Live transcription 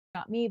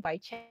about me by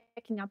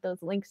checking out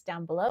those links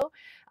down below,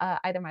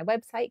 either my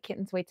website,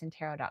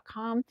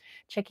 kittenswaitsandtarot.com,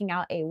 checking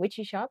out a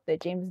witchy shop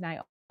that James and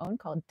I own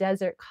called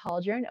Desert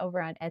Cauldron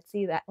over on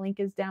Etsy. That link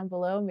is down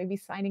below. Maybe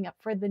signing up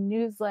for the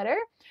newsletter,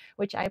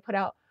 which I put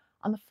out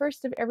on the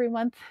first of every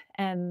month,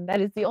 and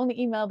that is the only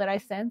email that I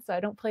send, so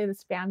I don't play the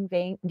spam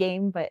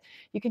game, but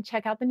you can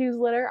check out the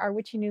newsletter, our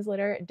witchy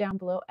newsletter, down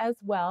below as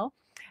well.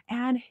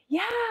 And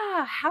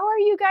yeah, how are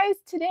you guys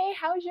today?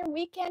 How's your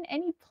weekend?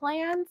 Any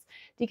plans?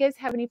 Do you guys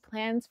have any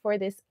plans for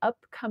this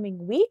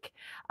upcoming week?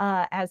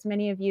 As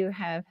many of you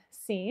have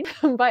seen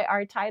by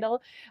our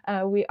title,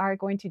 we are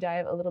going to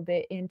dive a little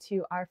bit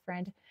into our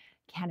friend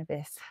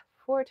Cannabis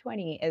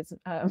 420, as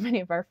many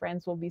of our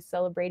friends will be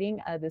celebrating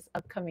this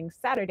upcoming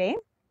Saturday.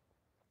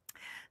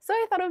 So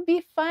I thought it would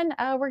be fun.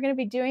 We're going to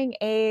be doing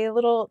a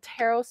little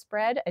tarot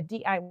spread, a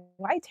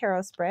DIY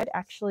tarot spread,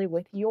 actually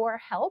with your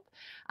help,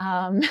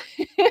 um,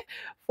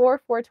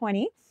 for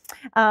 420.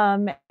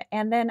 And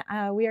then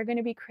we are going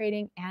to be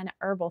creating an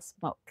herbal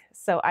smoke.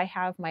 So I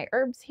have my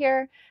herbs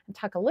here and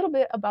talk a little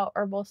bit about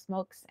herbal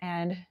smokes.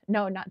 And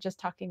no, not just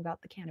talking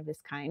about the cannabis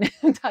kind.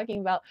 I'm talking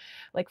about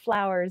like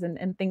flowers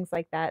and things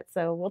like that.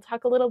 So we'll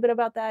talk a little bit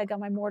about that. I got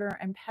my mortar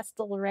and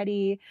pestle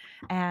ready.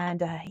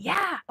 And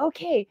yeah,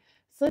 okay.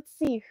 So let's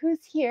see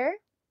who's here.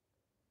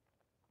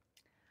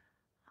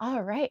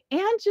 All right,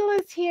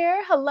 Angela's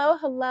here. Hello,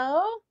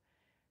 hello.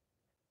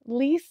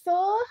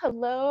 Lisa,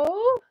 hello.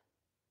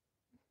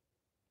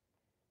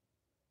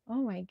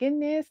 Oh my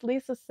goodness.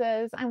 Lisa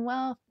says, I'm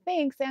well.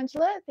 Thanks,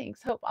 Angela.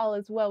 Thanks. Hope all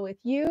is well with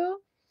you.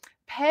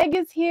 Peg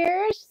is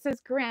here. She says,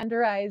 Grand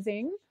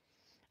Rising.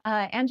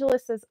 Angela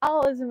says,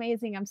 all is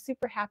amazing. I'm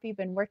super happy.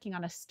 Been working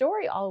on a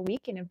story all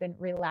week and have been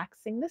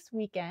relaxing this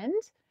weekend.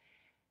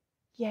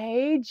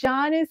 Yay.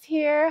 John is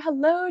here.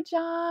 Hello,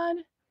 John.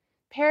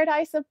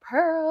 Paradise of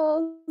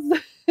Pearls.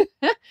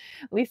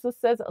 Lisa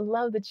says, I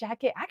love the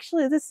jacket.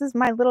 Actually, this is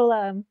my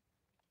little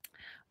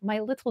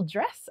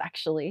dress,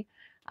 actually.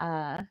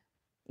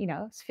 You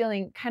know, it's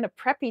feeling kind of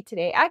preppy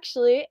today,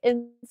 actually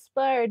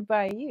inspired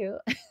by you.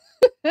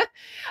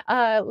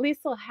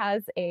 Lisa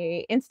has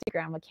a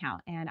Instagram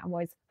account, and I'm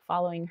always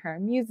following her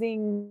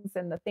musings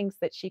and the things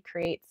that she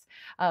creates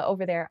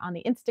over there on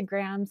the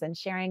Instagrams and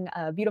sharing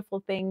beautiful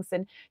things.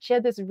 And she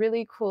had this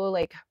really cool,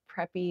 like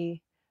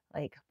preppy,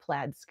 like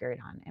plaid skirt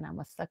on, and I'm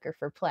a sucker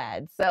for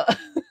plaid. So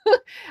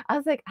I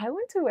was like, I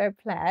want to wear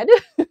plaid.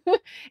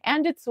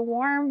 And it's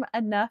warm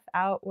enough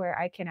out where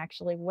I can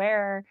actually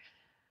wear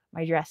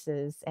my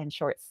dresses and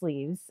short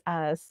sleeves.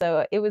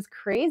 So it was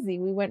crazy.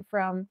 We went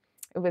from,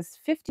 it was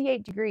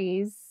 58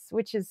 degrees,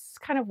 which is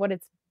kind of what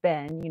it's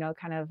been, you know,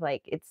 kind of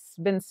like it's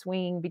been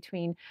swinging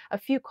between a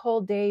few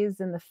cold days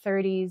in the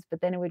 30s,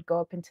 but then it would go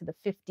up into the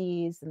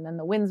 50s, and then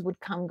the winds would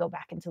go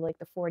back into like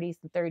the 40s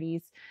and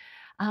 30s.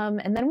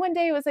 And then one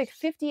day it was like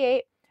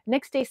 58,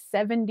 next day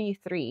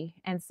 73.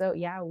 And so,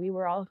 yeah, we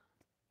were all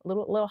a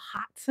little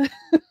hot.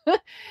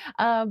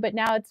 But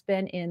now it's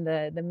been in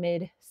the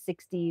mid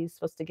 60s,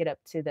 supposed to get up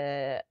to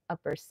the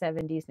upper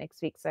 70s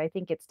next week. So I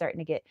think it's starting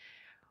to get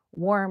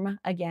warm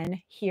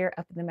again here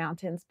up in the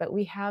mountains, but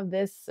we have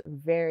this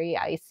very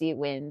icy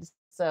wind.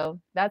 So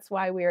that's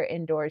why we are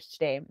indoors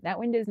today. That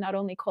wind is not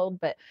only cold,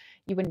 but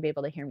you wouldn't be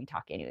able to hear me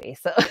talk anyway.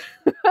 So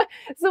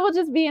so we'll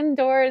just be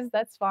indoors.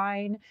 That's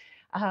fine.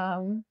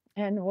 And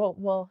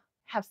we'll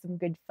have some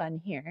good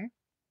fun here.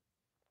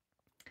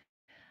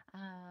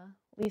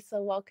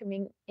 Lisa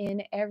welcoming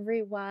in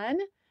everyone.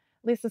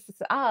 Lisa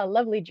says,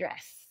 lovely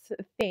dress.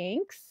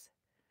 Thanks.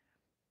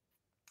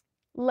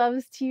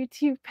 Loves to you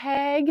too,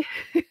 Peg.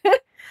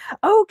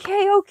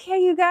 Okay,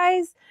 you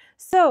guys.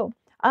 So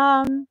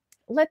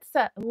let's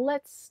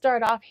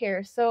start off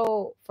here.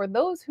 So for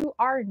those who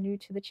are new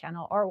to the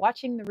channel or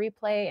watching the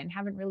replay and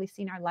haven't really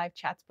seen our live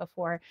chats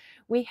before,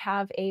 we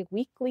have a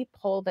weekly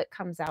poll that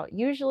comes out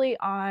usually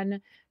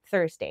on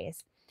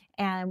Thursdays.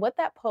 And what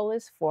that poll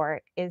is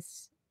for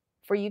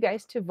you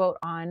guys to vote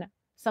on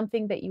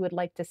something that you would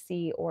like to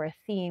see or a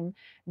theme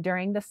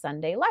during the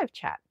Sunday live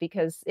chat,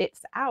 because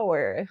it's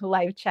our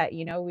live chat.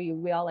 You know,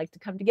 we all like to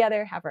come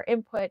together, have our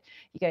input.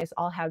 You guys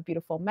all have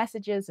beautiful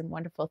messages and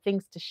wonderful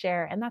things to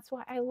share. And that's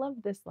why I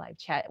love this live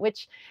chat,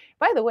 which,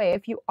 by the way,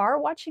 if you are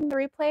watching the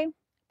replay,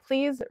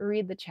 please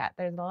read the chat.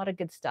 There's a lot of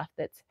good stuff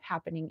that's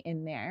happening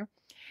in there.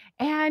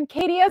 And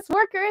KDS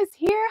Worker is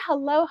here.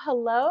 Hello,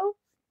 hello.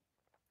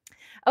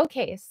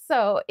 Okay,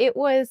 so it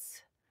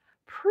was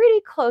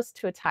pretty close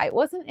to a tie. It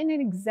wasn't an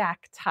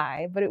exact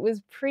tie, but it was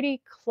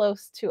pretty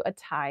close to a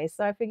tie.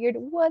 So I figured,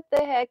 what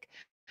the heck?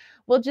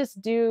 We'll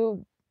just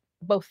do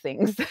both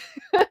things.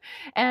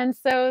 And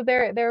so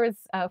there was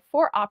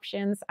 4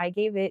 options. I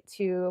gave it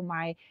to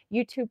my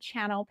YouTube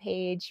channel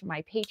page,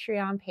 my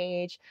Patreon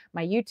page,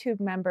 my YouTube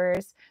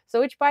members. So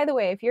which, by the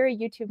way, if you're a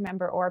YouTube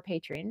member or a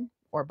patron,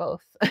 or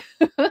both,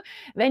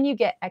 then you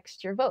get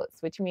extra votes,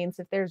 which means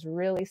if there's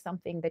really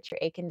something that you're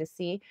aching to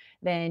see,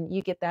 then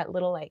you get that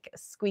little like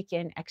squeak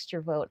in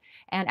extra vote.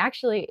 And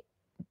actually,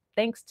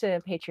 thanks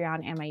to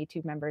Patreon and my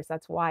YouTube members,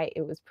 that's why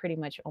it was pretty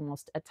much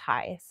almost a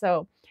tie.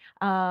 So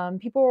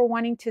people were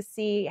wanting to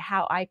see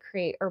how I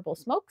create herbal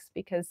smokes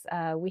because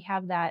we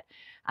have that.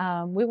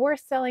 We were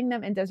selling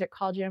them in Desert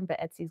Cauldron, but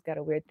Etsy's got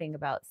a weird thing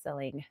about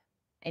selling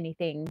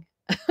anything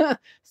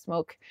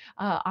smoke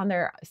on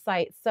their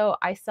site. So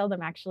I sell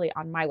them actually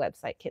on my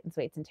website,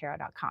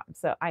 kittensweightsandtarot.com.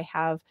 So I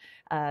have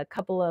a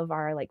couple of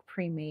our like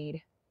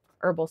pre-made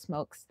herbal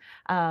smokes.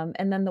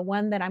 And then the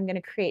one that I'm going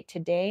to create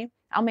today,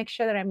 I'll make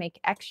sure that I make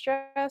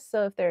extra.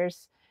 So if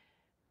there's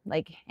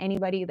like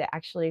anybody that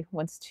actually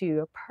wants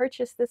to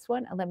purchase this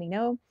one, let me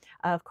know.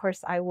 Of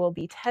course, I will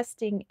be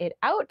testing it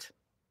out,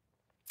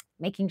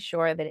 making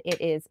sure that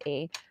it is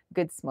a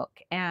good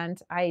smoke. And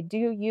I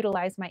do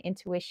utilize my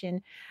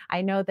intuition.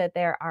 I know that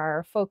there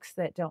are folks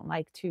that don't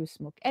like to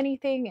smoke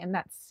anything, and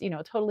that's, you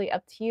know, totally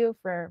up to you.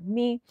 For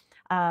me,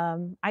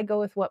 I go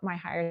with what my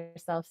higher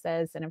self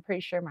says, and I'm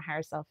pretty sure my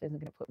higher self isn't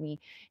going to put me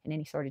in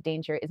any sort of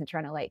danger, isn't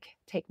trying to like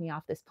take me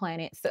off this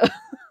planet. So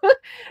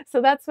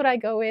so that's what I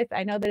go with.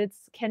 I know that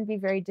it's can be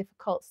very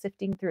difficult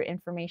sifting through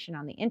information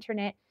on the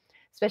internet,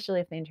 especially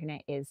if the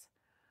internet is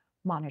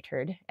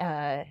monitored,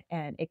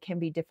 and it can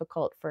be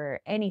difficult for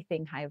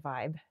anything high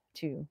vibe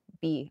to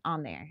be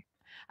on there.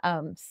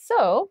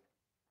 So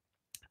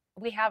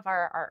we have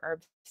our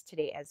herbs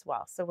today as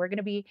well. So we're going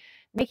to be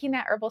making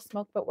that herbal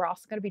smoke, but we're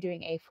also going to be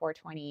doing a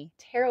 420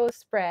 tarot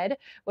spread,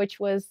 which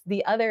was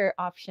the other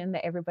option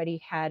that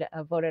everybody had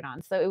voted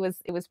on. So it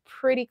was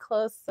pretty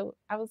close. So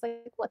I was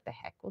like, what the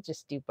heck? We'll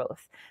just do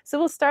both. So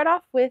we'll start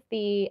off with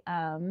the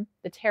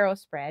tarot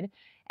spread,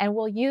 and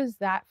we'll use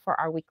that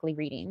for our weekly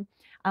reading.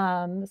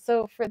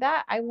 So for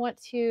that, I want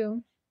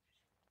to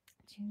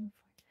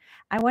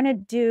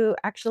do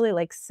actually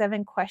like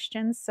 7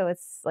 questions. So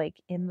it's like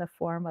in the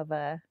form of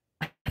a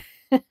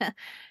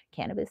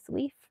cannabis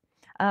leaf.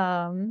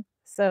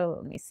 So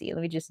let me see.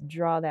 Let me just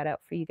draw that out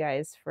for you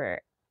guys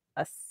for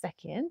a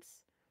second,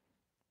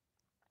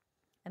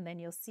 and then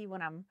you'll see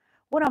what I'm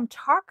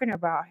talking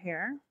about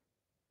here.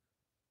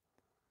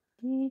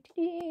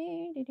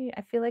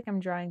 I feel like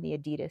I'm drawing the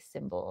Adidas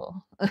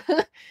symbol.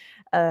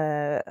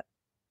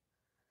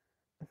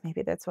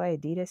 Maybe that's why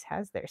Adidas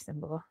has their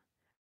symbol.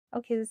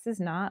 Okay, this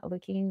is not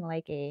looking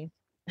like a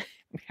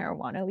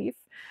marijuana leaf,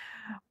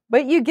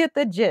 but you get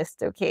the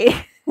gist,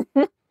 okay?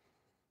 Okay,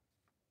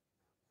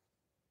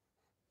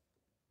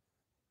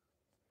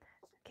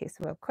 so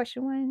we have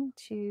question 1,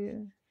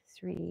 2,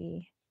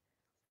 3,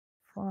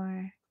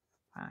 4,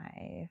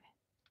 5,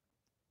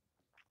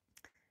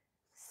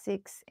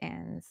 6,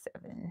 and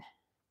 7.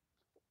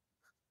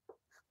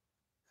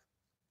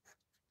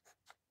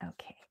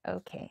 Okay,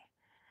 okay.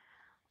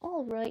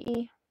 All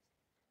righty.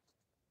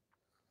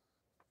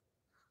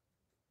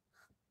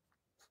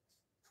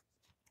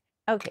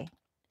 Okay,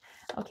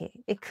 okay.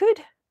 It could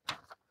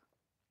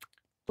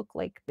look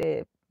like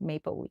the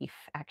maple leaf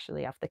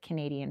actually off the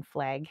Canadian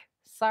flag.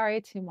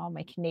 Sorry to all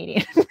my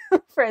Canadian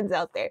friends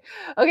out there.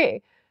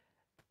 Okay,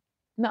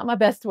 not my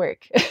best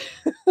work.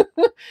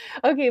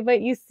 Okay,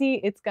 but you see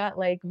it's got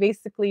like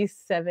basically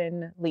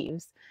 7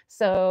 leaves.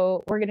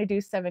 So we're going to do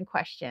 7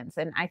 questions.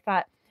 And I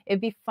thought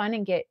it'd be fun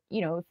and get,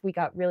 you know, if we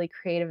got really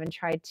creative and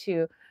tried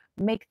to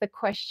make the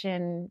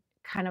question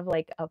kind of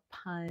like a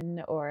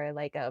pun or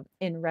like a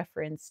in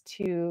reference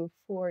to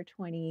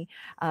 420,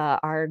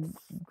 our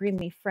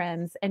greenleaf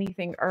friends,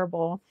 anything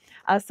herbal.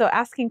 So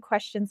asking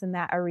questions in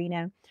that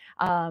arena,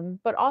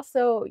 but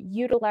also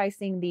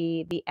utilizing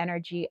the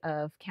energy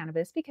of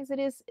cannabis because it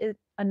is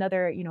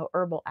another, you know,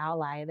 herbal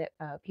ally that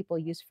people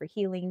use for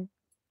healing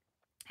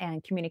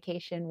and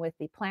communication with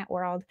the plant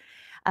world.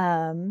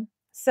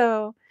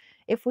 So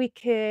if we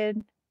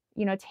could,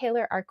 you know,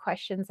 tailor our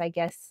questions, I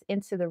guess,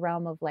 into the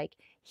realm of like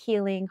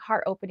healing,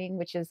 heart opening,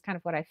 which is kind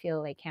of what I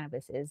feel like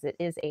cannabis is. It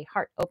is a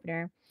heart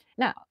opener,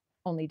 not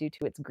only due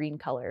to its green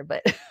color,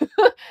 but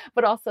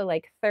but also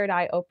like third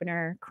eye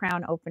opener,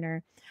 crown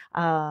opener.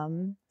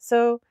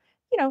 So,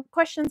 you know,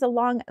 questions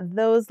along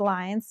those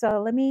lines.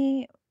 So let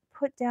me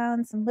put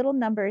down some little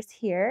numbers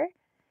here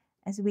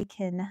as we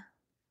can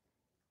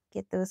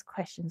get those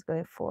questions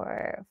going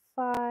for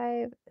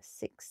 5,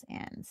 6,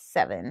 and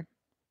 7.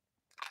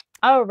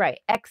 All right,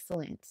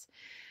 excellent.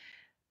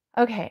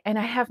 Okay, and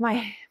I have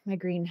my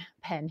green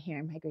pen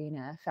here, my green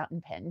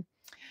fountain pen.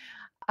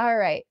 All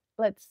right,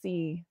 let's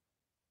see.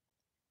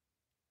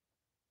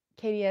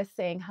 KDS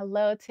saying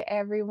hello to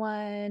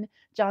everyone.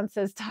 John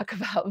says talk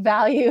about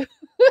value.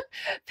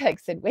 Peg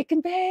said wake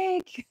and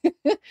bake.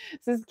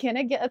 Says can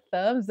I get a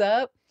thumbs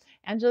up?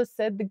 Angela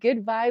said the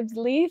good vibes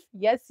leaf.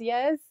 Yes,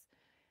 yes.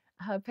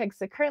 Peg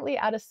said currently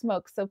out of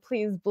smoke, so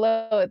please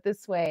blow it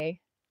this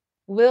way.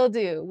 Will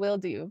do, will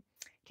do.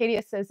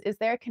 Katia says, is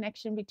there a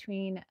connection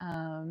between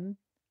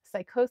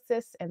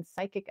psychosis and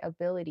psychic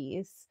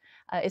abilities?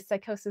 Is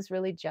psychosis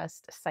really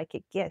just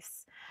psychic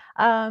gifts?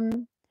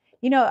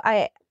 You know,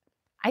 I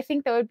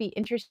think that would be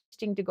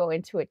interesting to go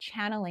into a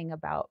channeling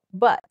about,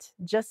 but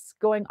just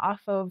going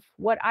off of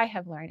what I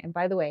have learned, and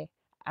by the way,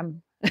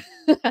 I'm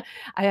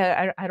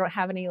I don't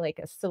have any like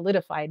a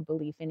solidified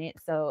belief in it.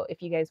 So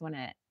if you guys want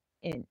to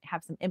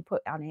have some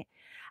input on it.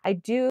 I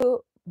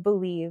do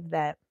believe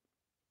that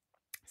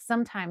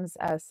sometimes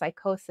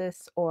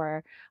psychosis,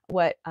 or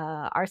what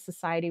our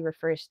society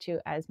refers to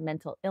as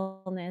mental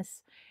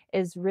illness,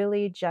 is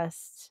really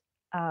just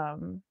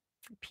um,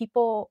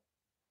 people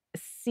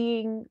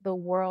seeing the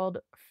world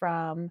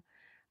from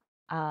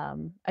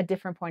a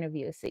different point of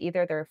view. So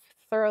either they're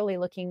thoroughly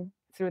looking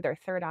through their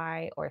third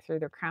eye or through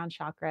their crown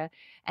chakra,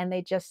 and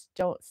they just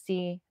don't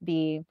see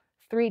the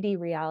 3D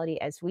reality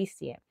as we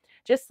see it.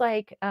 Just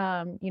like,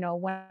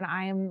 when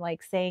I'm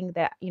like saying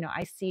that,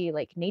 I see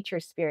like nature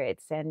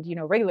spirits and,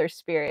 regular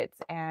spirits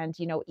and,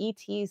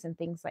 ETs and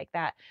things like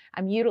that,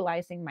 I'm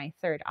utilizing my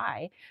third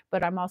eye,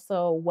 but I'm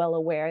also well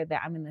aware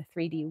that I'm in the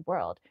 3D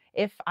world.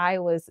 If I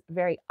was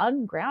very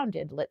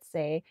ungrounded, let's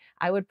say,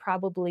 I would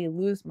probably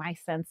lose my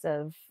sense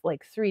of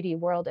like 3D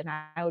world, and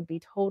I would be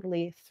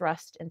totally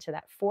thrust into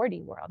that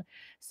 4D world.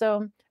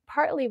 So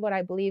partly what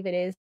I believe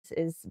it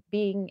is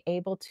being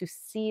able to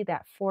see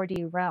that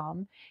 4D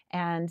realm,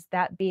 and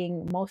that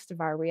being most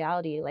of our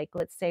reality. Like,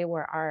 let's say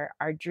we're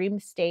our dream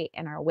state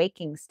and our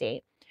waking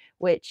state,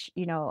 which,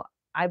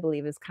 I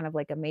believe is kind of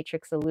like a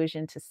matrix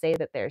illusion to say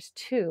that there's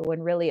two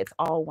when really it's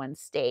all one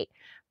state.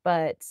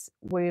 But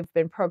we've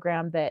been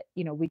programmed that,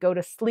 we go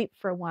to sleep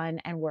for one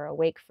and we're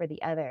awake for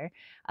the other.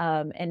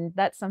 And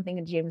that's something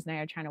that James and I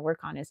are trying to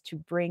work on, is to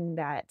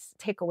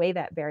take away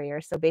that barrier.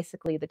 So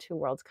basically the two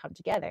worlds come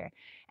together.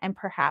 And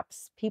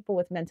perhaps people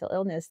with mental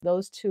illness,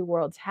 those two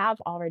worlds have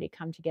already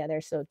come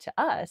together. So to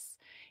us,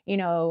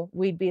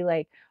 we'd be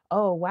like,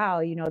 oh,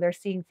 wow, they're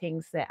seeing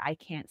things that I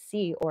can't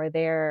see, or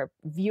they're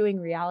viewing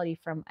reality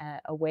from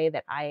a way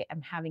that I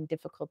am having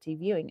difficulty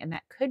viewing. And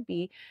that could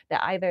be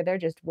that either they're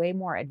just way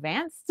more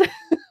advanced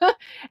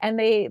and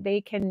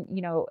they can,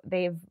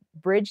 they've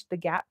bridged the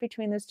gap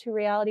between those two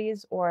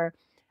realities, or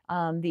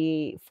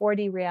the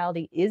 4D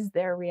reality is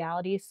their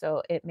reality,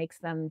 so it makes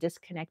them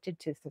disconnected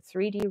to the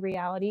 3D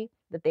reality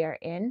that they are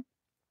in.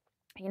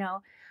 you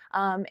know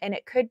and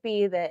it could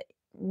be that,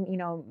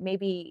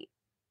 maybe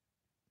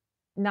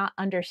not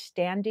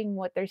understanding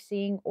what they're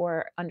seeing,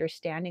 or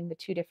understanding the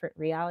two different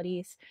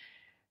realities,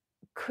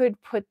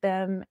 could put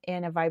them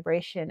in a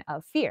vibration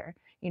of fear,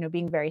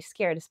 being very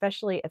scared,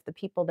 especially if the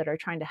people that are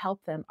trying to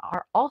help them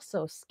are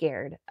also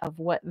scared of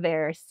what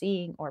they're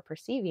seeing or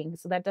perceiving.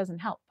 So that doesn't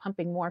help,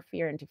 pumping more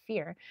fear into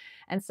fear.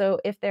 And so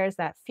if there's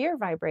that fear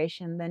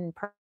vibration, then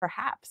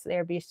perhaps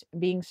they're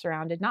being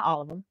surrounded, not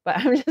all of them, but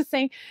I'm just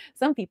saying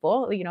some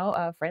people,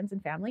 friends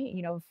and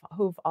family,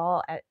 who've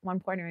all at one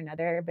point or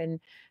another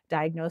been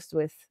diagnosed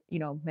with,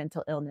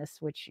 mental illness,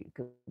 which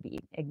could be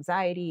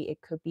anxiety,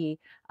 it could be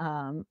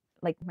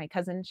like my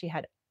cousin, she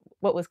had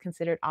what was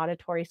considered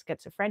auditory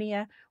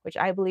schizophrenia, which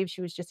I believe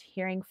she was just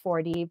hearing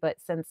 4D, but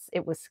since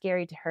it was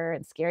scary to her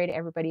and scary to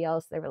everybody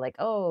else, they were like,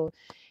 oh,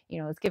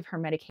 let's give her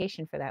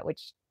medication for that,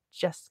 which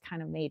just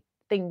kind of made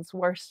things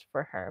worse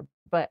for her.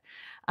 But,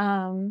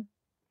 um,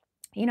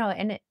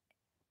 and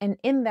and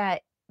in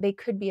that, they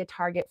could be a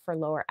target for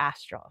lower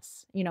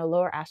astrals.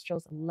 Lower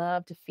astrals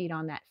love to feed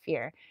on that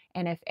fear.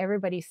 And if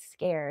everybody's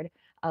scared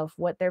of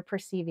what they're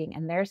perceiving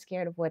and they're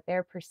scared of what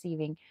they're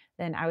perceiving,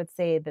 then I would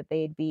say that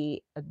they'd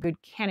be a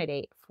good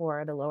candidate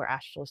for the lower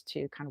astrals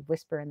to kind of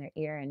whisper in their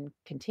ear and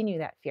continue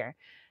that fear.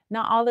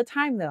 Not all the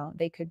time, though.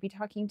 They could be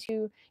talking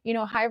to,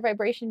 higher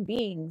vibration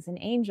beings and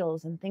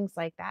angels and things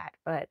like that.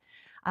 But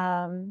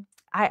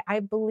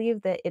I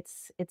believe that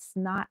it's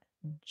not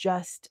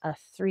just a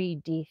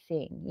 3D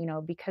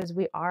thing, because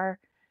we are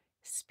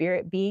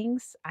spirit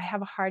beings. I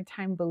have a hard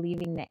time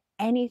believing that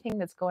anything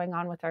that's going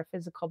on with our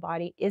physical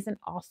body isn't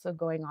also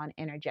going on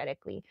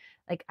energetically.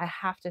 Like, I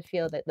have to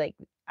feel that, like,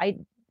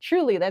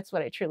 that's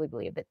what I truly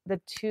believe, that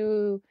the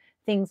two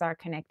things are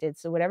connected.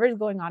 So whatever is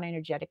going on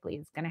energetically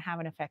is going to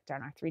have an effect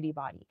on our 3D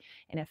body.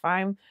 And if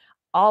I'm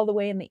all the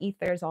way in the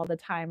ethers all the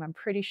time, I'm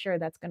pretty sure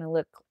that's going to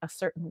look a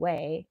certain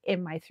way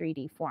in my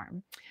 3D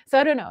form. So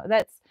I don't know.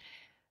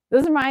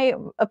 Those are my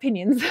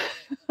opinions.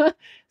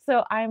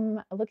 So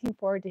I'm looking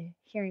forward to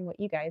hearing what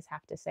you guys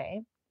have to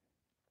say.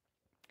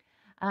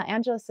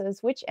 Angela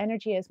says, which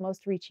energy is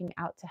most reaching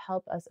out to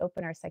help us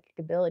open our psychic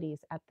abilities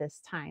at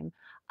this time?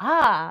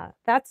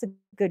 That's a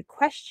good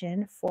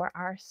question for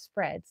our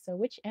spread. So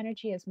which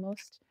energy is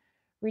most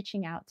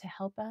reaching out to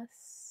help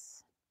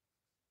us?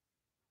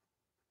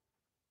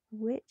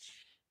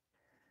 Which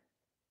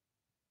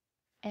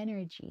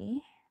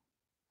energy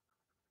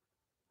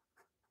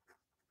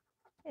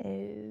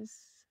is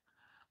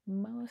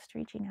most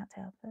reaching out to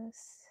help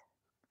us?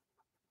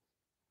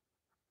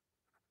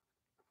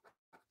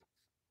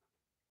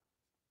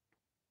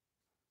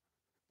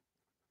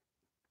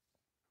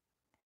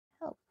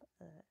 Help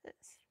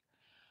us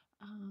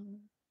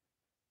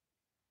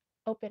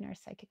open our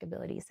psychic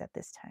abilities at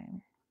this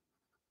time.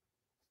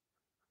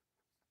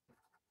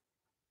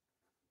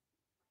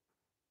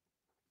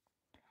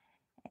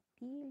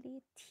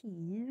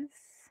 Abilities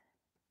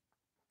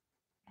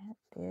at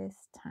this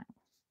time.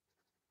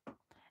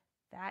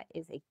 That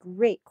is a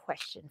great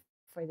question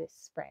for this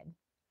spread.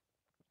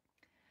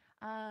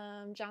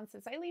 John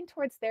says, I lean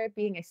towards there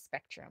being a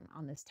spectrum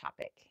on this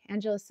topic.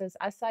 Angela says,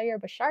 I saw your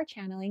Bashar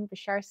channeling.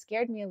 Bashar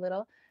scared me a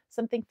little.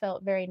 Something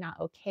felt very not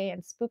okay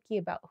and spooky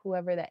about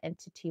whoever that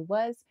entity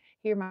was.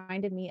 He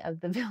reminded me of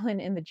the villain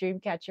in the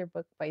Dreamcatcher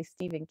book by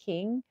Stephen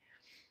King.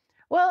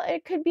 Well,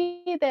 it could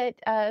be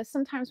that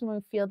sometimes when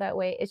we feel that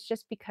way, it's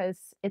just because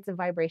it's a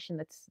vibration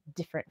that's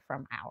different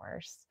from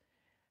ours.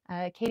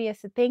 Katie, I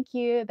said, thank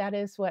you. That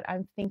is what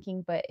I'm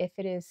thinking. But if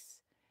it is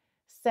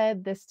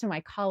said this to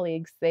my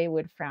colleagues, they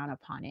would frown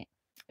upon it.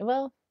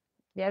 Well,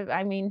 yeah,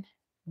 I mean,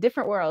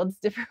 different worlds,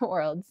 different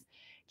worlds.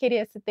 Katie,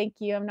 I said, thank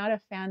you. I'm not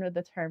a fan of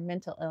the term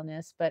mental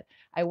illness, but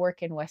I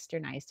work in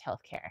westernized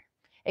healthcare.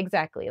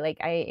 Exactly. Like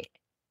I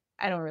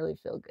don't really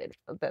feel good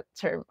about that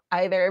term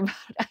either.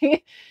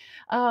 But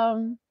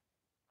um,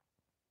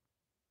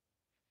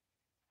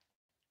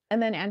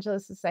 and then Angela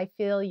says, I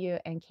feel you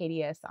and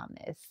KDS on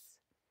this.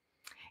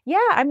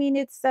 Yeah, I mean,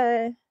 it's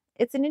an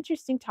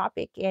interesting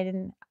topic,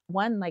 and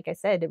one, like I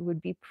said, it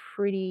would be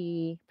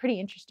pretty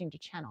interesting to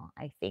channel,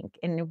 I think,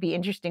 and it would be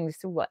interesting to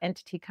see what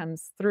entity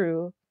comes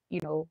through,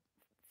 you know,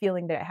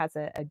 feeling that it has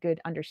a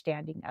good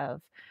understanding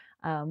of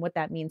what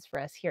that means for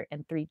us here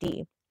in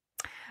 3D.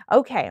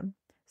 Okay,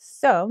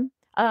 so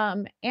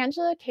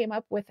Angela came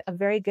up with a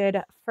very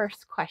good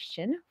first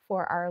question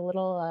for our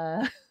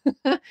little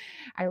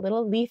our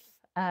little leaf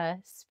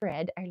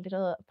spread, our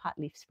little pot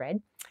leaf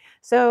spread.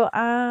 So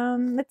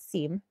let's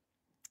see.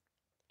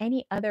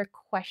 Any other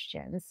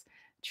questions?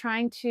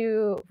 Trying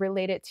to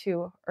relate it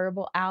to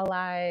herbal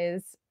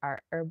allies,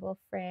 our herbal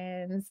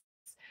friends,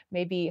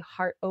 maybe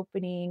heart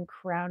opening,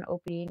 crown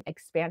opening,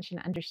 expansion,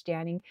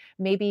 understanding.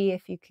 Maybe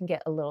if you can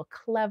get a little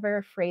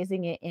clever,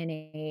 phrasing it in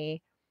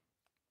a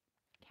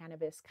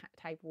cannabis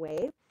type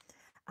way.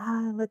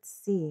 Let's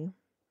see.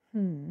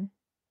 Hmm.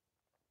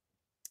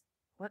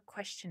 What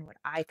question would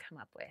I come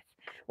up with?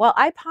 While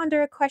I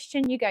ponder a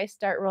question, you guys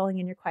start rolling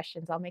in your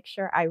questions. I'll make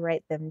sure I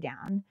write them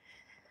down.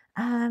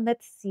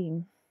 Let's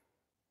see.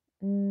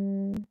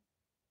 Mm,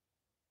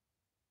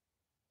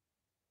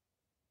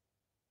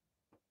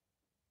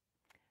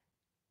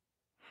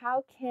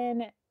 how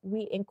can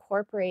we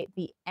incorporate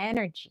the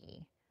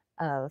energy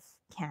of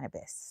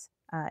cannabis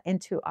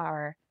into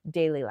our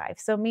daily life?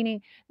 So,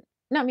 meaning,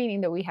 not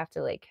meaning that we have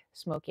to like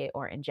smoke it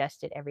or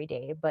ingest it every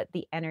day, but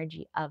the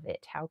energy of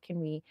it. How can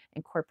we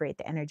incorporate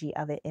the energy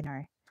of it in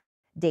our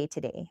day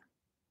to day?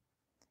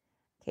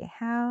 Okay,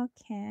 how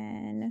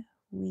can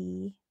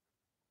we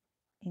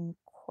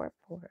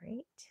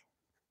incorporate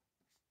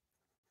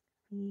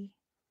the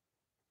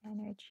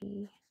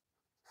energy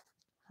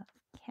of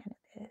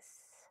cannabis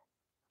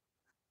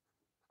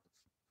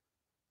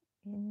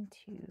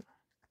into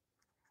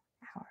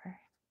our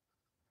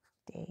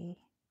day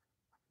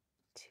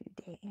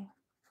to day?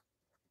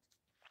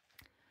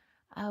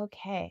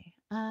 Okay.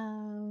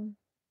 And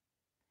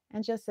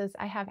just says,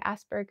 I have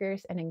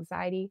Asperger's and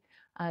anxiety.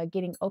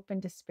 Getting open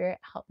to spirit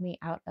helped me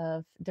out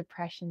of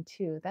depression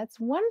too. That's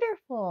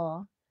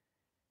wonderful.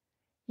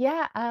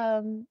 Yeah.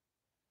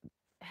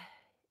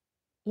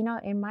 You know,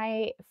 in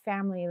my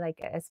family, like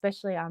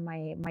especially on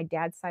my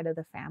dad's side of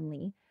the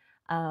family,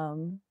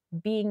 um,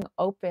 being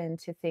open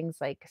to things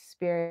like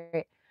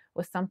spirit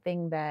was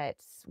something that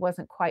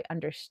wasn't quite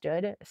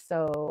understood.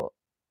 So,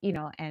 you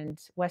know, and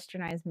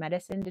westernized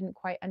medicine didn't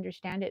quite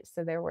understand it.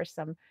 So there were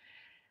some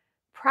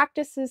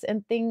practices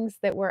and things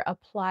that were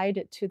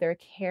applied to their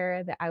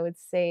care that I would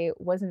say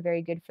wasn't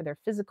very good for their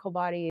physical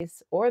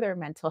bodies or their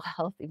mental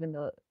health, even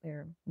though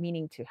they're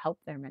meaning to help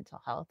their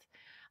mental health.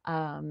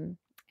 Um,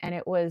 and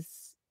it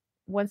was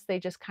once they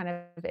just kind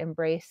of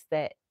embraced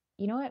that,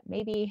 you know what,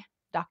 maybe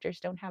doctors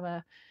don't have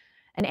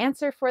an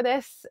answer for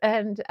this,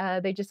 and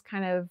they just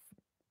kind of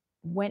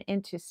went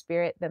into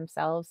spirit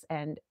themselves,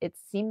 and it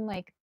seemed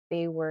like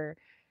they were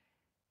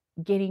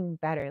getting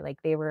better,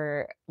 like they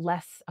were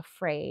less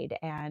afraid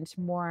and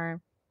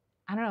more,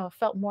 I don't know,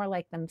 felt more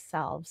like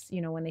themselves,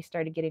 you know, when they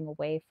started getting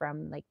away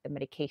from like the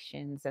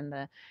medications and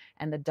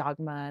the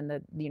dogma and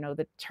the, you know,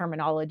 the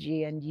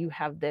terminology and you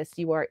have this,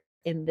 you are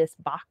in this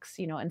box,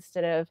 you know,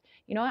 instead of,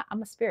 you know what,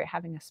 I'm a spirit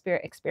having a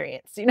spirit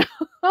experience, you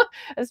know,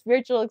 a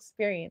spiritual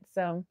experience.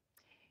 So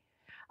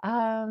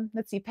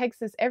let's see, Peg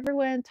says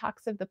everyone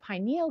talks of the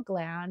pineal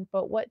gland,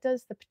 but what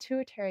does the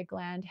pituitary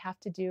gland have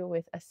to do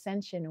with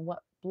ascension and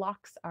what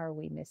blocks are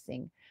we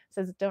missing?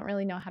 Says don't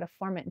really know how to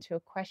form it into a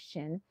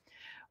question.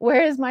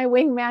 Where is my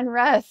wingman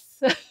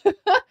Russ?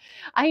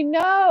 I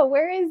know.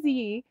 Where is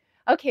he?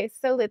 Okay,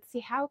 so let's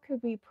see. How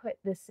could we put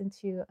this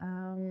into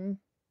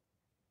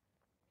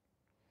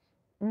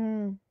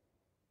mm,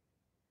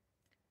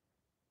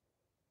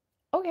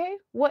 okay,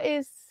 what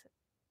is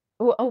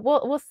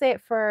we'll say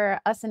it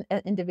for us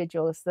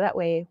individuals. So that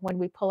way when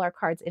we pull our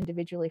cards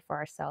individually for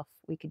ourselves,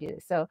 we could do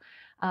this. So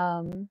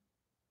um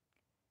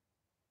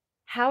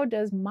how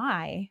does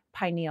my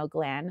pineal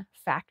gland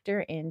factor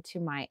into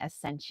my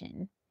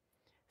ascension?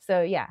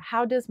 So yeah,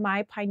 how does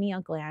my pineal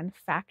gland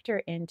factor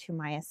into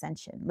my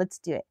ascension? Let's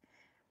do it.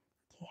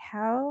 Okay,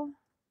 how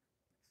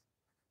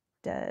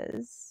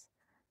does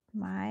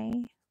my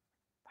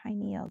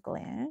pineal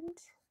gland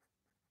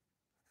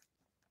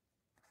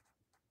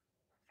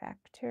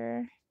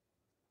factor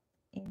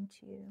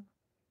into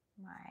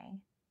my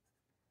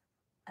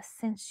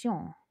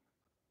ascension.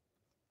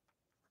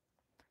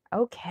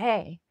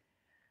 Okay.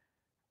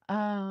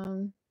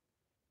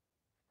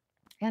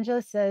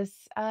 Angela says,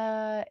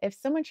 if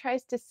someone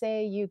tries to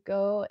say you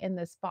go in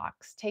this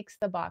box, takes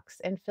the box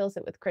and fills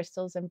it with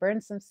crystals and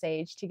burns some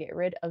sage to get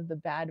rid of the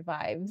bad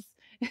vibes.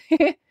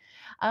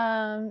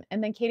 And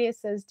then Katie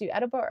says, do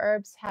edible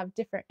herbs have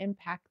different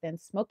impact than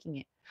smoking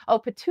it? Oh,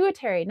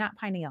 pituitary, not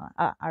pineal.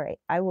 All right,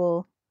 I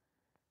will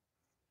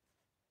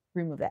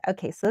remove that.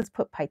 Okay, so let's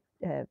put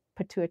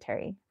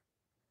pituitary.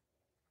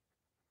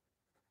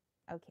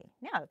 Okay,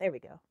 now there we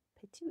go.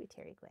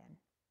 Pituitary gland.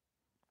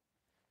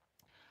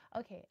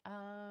 Okay.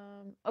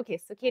 Okay,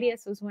 so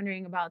KDS was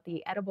wondering about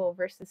the edible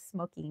versus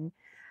smoking.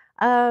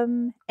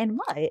 In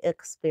my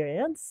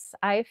experience,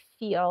 I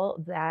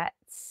feel that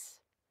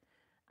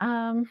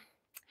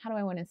how do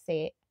I want to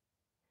say it?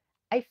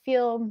 I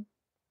feel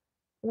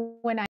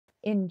when I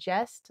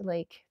ingest,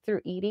 like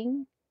through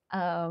eating,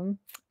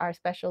 our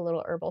special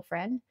little herbal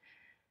friend,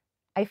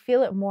 I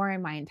feel it more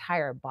in my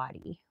entire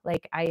body.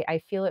 Like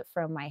I feel it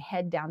from my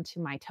head down to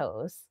my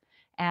toes.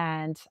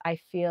 And I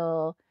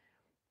feel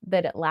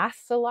that it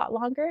lasts a lot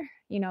longer,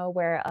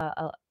 where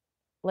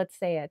let's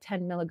say a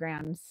 10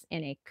 milligrams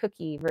in a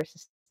cookie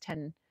versus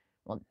 10,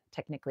 well,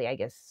 technically, I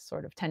guess,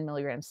 sort of 10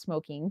 milligrams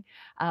smoking,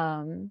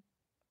 um,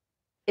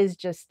 is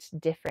just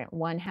different.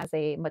 One has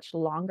a much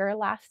longer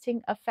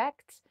lasting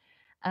effect.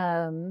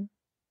 Um,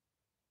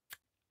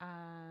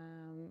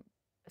 um,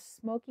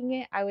 Smoking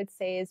it, I would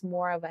say, is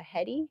more of a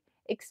heady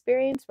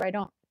experience where I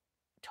don't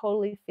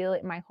totally feel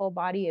it in my whole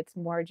body. It's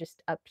more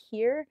just up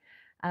here.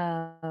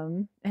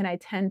 And I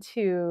tend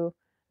to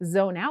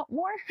zone out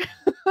more,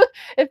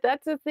 if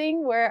that's a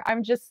thing where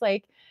I'm just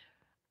like,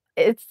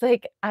 it's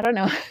like, I don't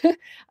know.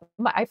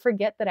 I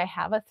forget that I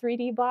have a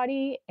 3D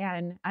body,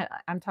 and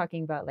I'm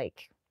talking about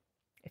like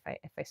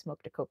if I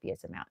smoked a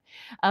copious amount.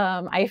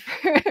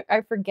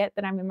 I forget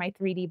that I'm in my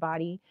 3D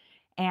body,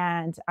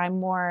 and I'm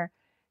more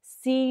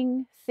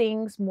seeing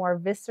things more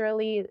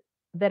viscerally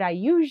that I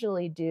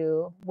usually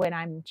do when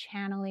I'm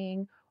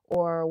channeling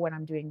or when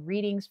I'm doing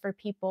readings for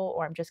people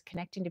or I'm just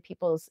connecting to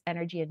people's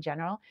energy in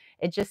general.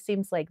 It just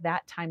seems like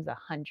that times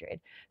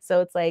 100.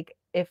 So it's like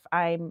if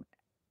I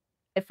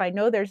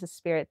know there's a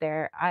spirit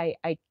there,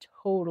 I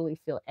totally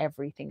feel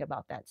everything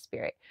about that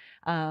spirit.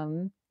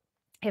 Um,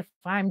 if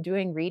I'm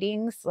doing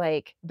readings,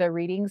 like the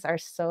readings are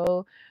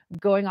so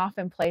going off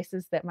in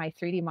places that my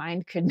 3D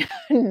mind could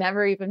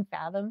never even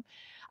fathom.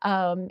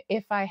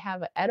 If I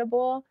have an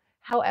edible,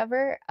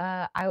 however,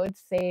 I would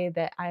say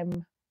that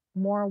I'm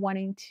more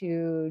wanting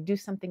to do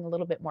something a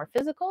little bit more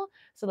physical.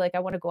 So, like, I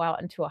want to go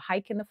out into a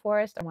hike in the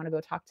forest. I want to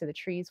go talk to the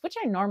trees, which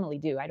I normally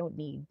do. I don't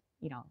need,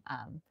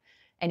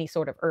 any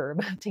sort of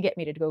herb to get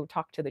me to go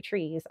talk to the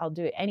trees. I'll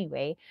do it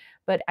anyway.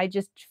 But I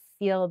just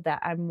feel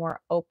that I'm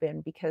more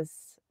open because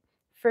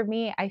for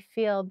me, I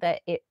feel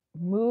that it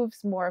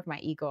moves more of my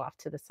ego off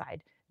to the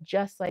side,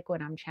 just like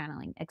when I'm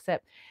channeling.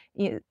 Except,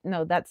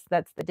 that's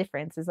the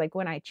difference. Is like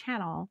when I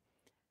channel,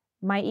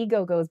 my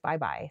ego goes bye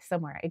bye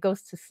somewhere. It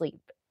goes to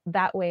sleep.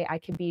 That way, I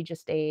can be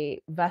just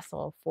a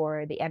vessel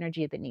for the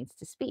energy that needs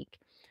to speak.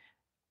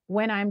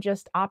 When I'm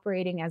just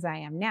operating as I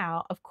am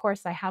now, of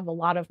course, I have a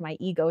lot of my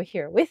ego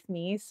here with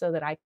me so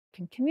that I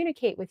can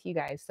communicate with you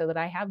guys, so that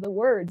I have the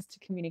words to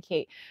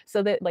communicate,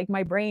 so that like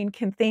my brain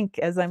can think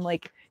as I'm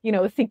like,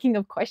 thinking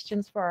of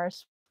questions for our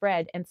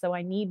spread. And so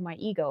I need my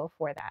ego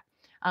for that.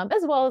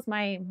 As well as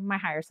my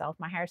higher self.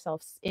 My higher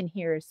self's in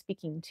here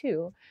speaking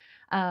too.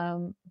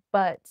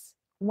 But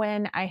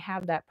when I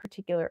have that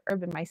particular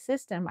herb in my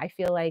system, I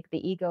feel like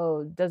the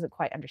ego doesn't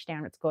quite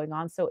understand what's going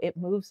on. So it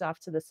moves off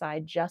to the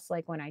side, just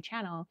like when I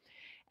channel.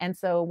 And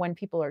so when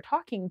people are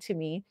talking to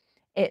me,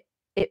 it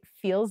it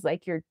feels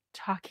like you're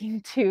talking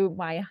to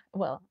my,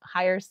 well,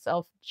 higher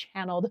self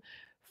channeled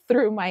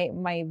through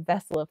my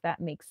vessel, if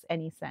that makes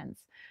any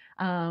sense.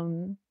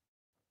 Um,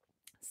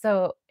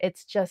 so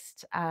it's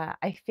just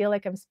I feel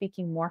like I'm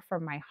speaking more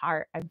from my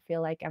heart. I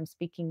feel like I'm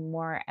speaking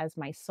more as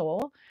my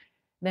soul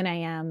than I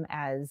am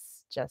as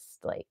just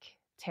like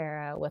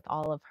Tara with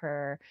all of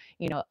her,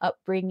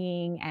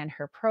 upbringing and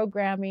her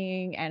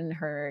programming and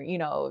her,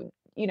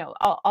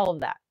 all of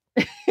that,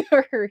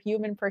 or her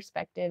human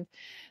perspective.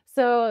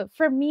 So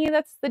for me,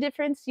 that's the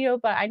difference,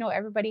 but I know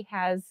everybody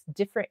has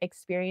different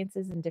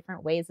experiences and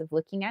different ways of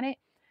looking at it.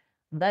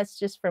 That's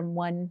just from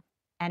one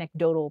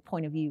anecdotal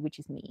point of view, which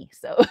is me.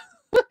 So,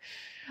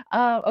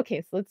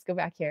 okay, so let's go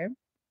back here.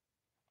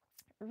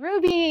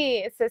 Ruby,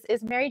 it says,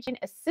 is Mary Jane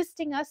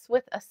assisting us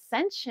with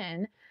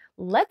ascension?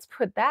 Let's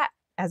put that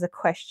as a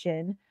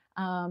question.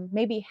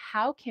 Maybe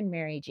how can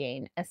Mary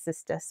Jane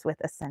assist us with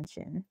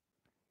ascension?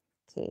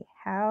 Okay,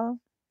 how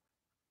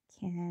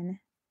can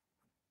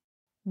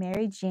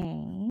Mary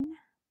Jane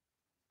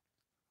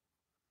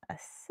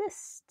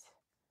assist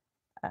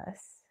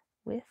us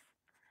with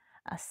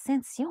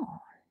ascension?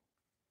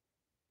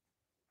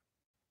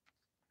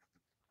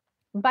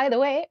 By the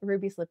way,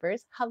 Ruby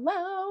Slippers,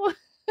 hello.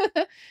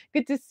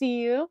 Good to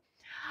see you.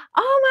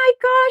 Oh my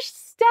gosh,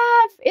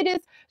 Steph! It is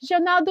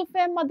Jornal do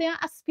Femme Modern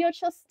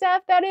Aspiocha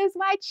Steph. That is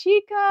my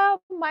chica,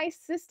 my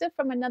sister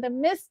from another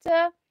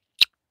mister.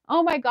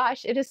 Oh my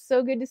gosh, it is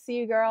so good to see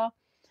you, girl.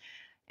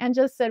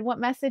 Angela said, what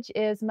message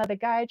is Mother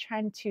Gaia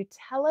trying to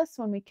tell us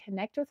when we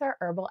connect with our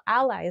herbal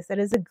allies? That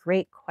is a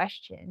great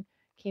question.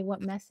 Okay,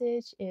 what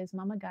message is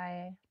Mama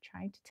Gaia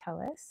trying to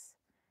tell us?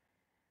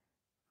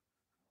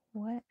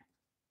 What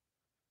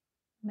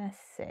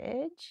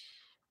message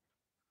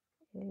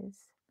is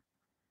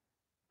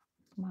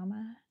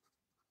Mama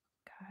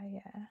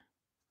Gaia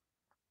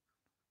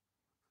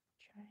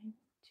trying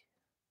to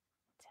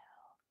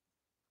tell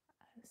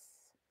us?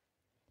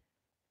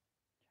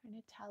 Trying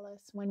to tell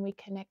us when we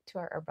connect to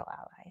our herbal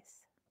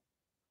allies.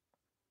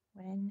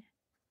 When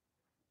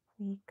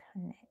we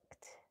connect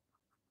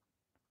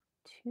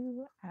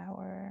to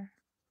our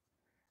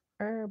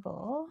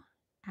herbal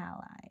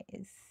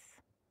allies.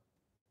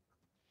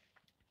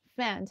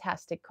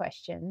 Fantastic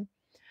question.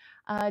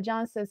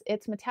 John says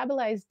it's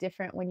metabolized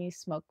different when you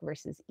smoke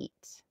versus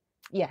eat.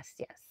 Yes,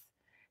 yes.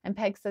 And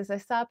Peg says, I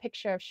saw a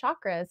picture of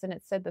chakras and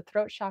it said the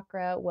throat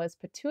chakra was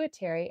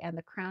pituitary and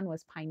the crown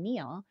was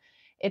pineal.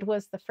 It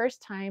was the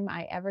first time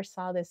I ever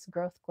saw this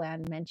growth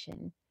gland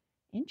mentioned.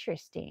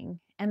 Interesting.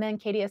 And then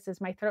Katie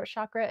says, my throat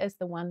chakra is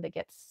the one that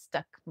gets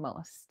stuck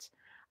most.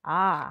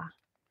 Ah,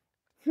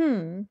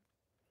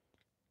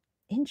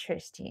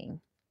 interesting.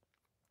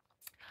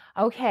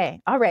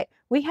 Okay, all right.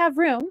 We have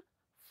room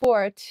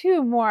for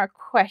 2 more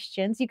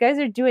questions. You guys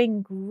are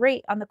doing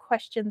great on the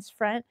questions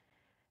front.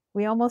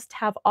 We almost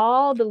have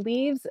all the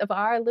leaves of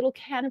our little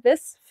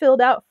canvas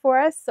filled out for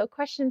us. So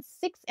questions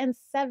 6 and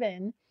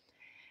 7.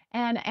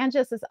 And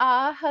Angela says,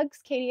 hugs,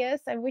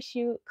 Katius. I wish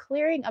you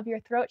clearing of your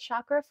throat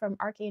chakra from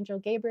Archangel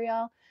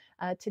Gabriel.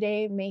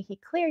 Today, may he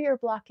clear your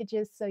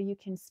blockages so you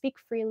can speak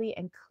freely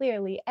and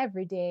clearly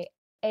every day.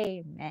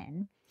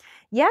 Amen.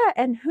 Yeah,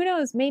 and who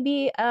knows,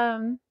 maybe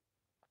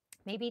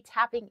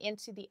tapping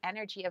into the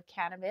energy of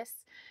cannabis,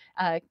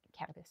 and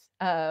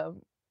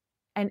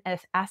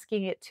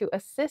asking it to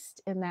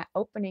assist in that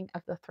opening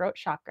of the throat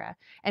chakra,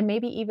 and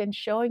maybe even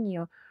showing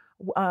you,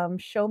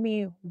 show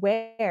me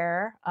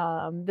where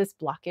this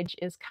blockage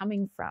is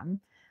coming from.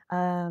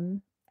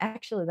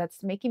 Actually,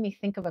 that's making me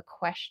think of a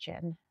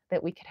question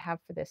that we could have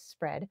for this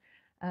spread.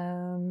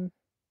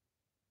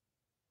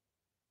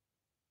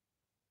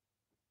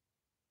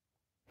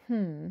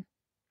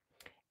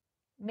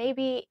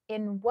 Maybe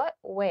in what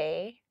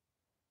way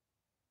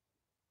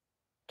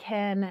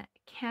can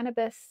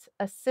cannabis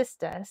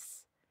assist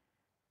us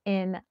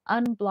in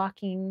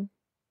unblocking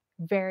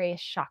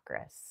various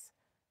chakras?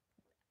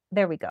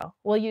 There we go.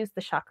 We'll use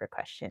the chakra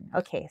question.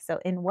 Okay, so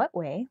in what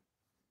way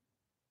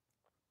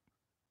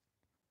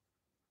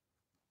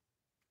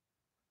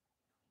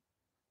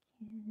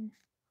can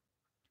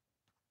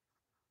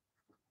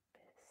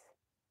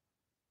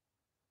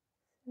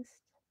this assist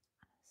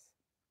us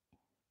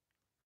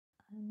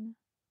in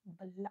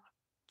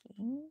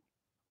unblocking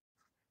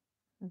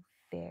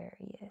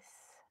various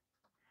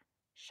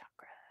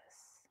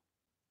chakras?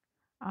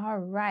 All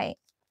right.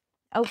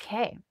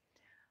 Okay.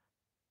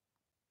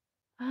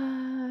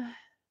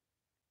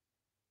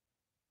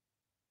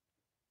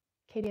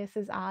 Katie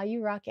says,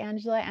 you rock,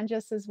 Angela.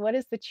 Angela says, what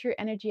is the true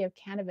energy of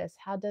cannabis?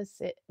 How does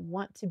it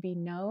want to be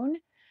known?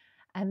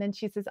 And then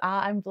she says,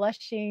 I'm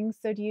blushing.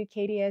 So do you,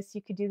 Katie.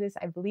 You could do this.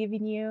 I believe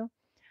in you.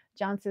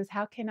 John says,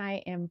 how can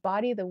I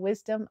embody the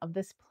wisdom of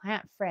this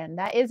plant friend?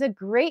 That is a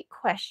great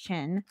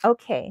question.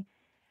 Okay.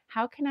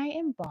 How can I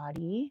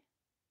embody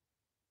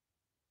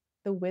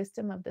the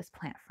wisdom of this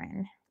plant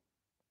friend?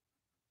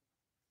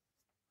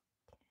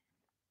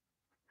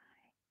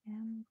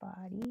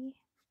 Embody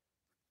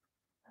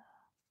the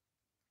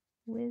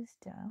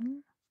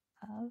wisdom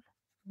of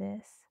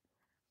this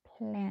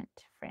plant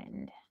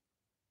friend.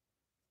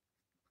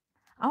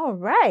 All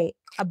right.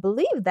 I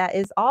believe that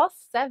is all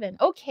 7.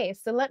 Okay,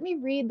 so let me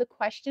read the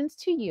questions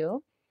to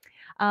you.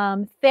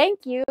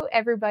 Thank you,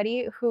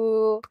 everybody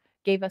who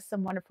gave us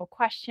some wonderful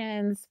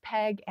questions.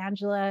 Peg,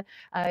 Angela,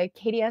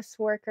 KDS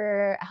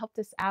worker helped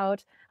us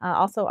out.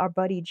 Also, our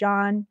buddy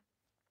John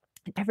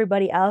and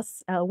everybody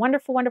else.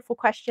 Wonderful, wonderful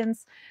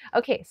questions.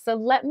 Okay, so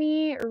let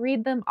me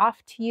read them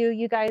off to you.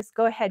 You guys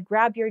go ahead,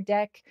 grab your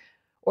deck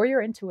or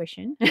your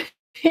intuition.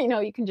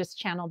 You can just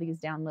channel these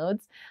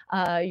downloads,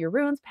 your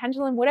runes,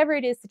 pendulum, whatever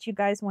it is that you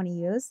guys want to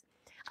use.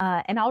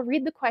 And I'll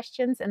read the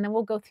questions and then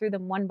we'll go through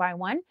them one by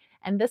one.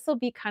 And this will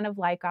be kind of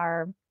like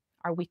our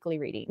weekly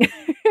reading.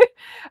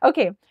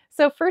 Okay,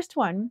 so first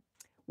one,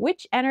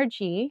 which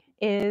energy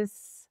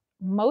is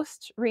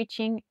most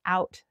reaching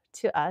out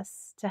to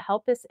us to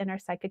help us in our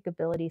psychic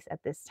abilities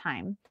at this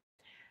time?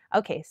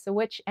 Okay, so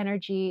which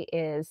energy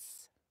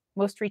is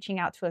most reaching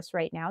out to us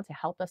right now to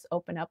help us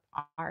open up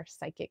our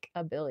psychic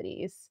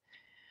abilities?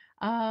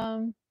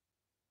 Peg's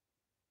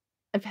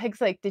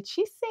like, did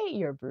she say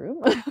your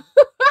broom?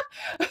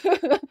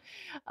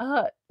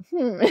 uh,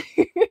 hmm.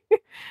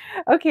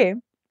 Okay.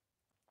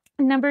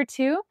 Number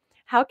 2,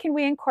 how can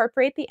we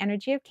incorporate the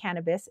energy of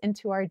cannabis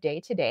into our day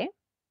to day?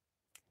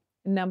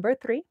 Number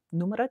 3,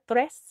 número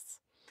 3,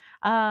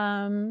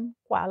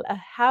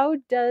 How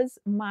does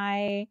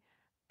my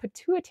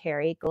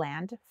pituitary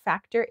gland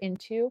factor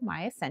into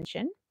my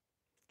ascension?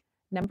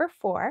 Number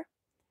 4,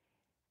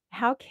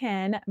 how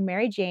can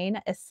Mary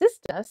Jane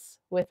assist us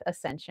with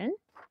ascension?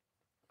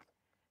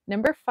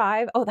 Number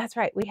 5, oh, that's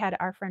right. We had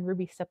our friend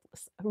Ruby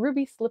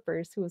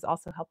Slippers, who was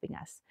also helping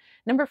us.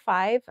 Number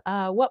 5,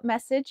 what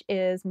message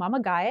is Mama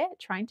Gaia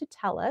trying to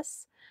tell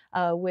us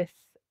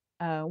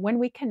when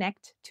we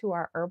connect to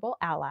our herbal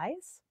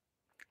allies?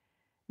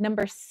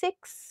 Number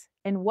 6,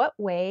 in what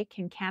way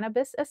can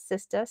cannabis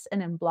assist us in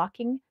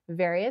unblocking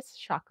various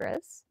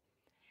chakras?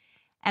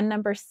 And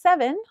number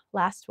 7,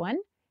 last one,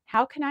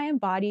 how can I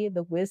embody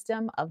the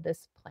wisdom of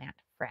this plant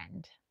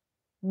friend?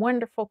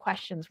 Wonderful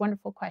questions,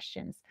 wonderful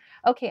questions.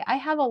 Okay, I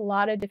have a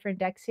lot of different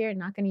decks here. I'm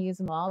not going to use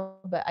them all,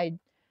 but I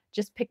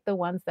just picked the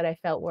ones that I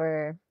felt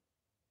were,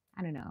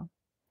 I don't know,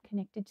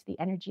 connected to the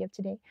energy of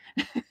today.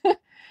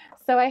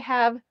 So I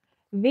have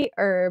the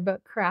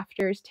Herb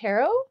Crafters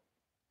Tarot.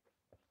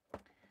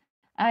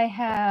 I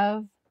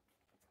have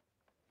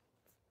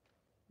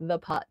the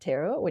Pot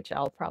Tarot, which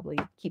I'll probably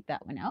keep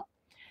that one out.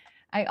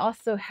 I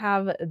also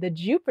have the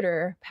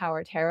Jupiter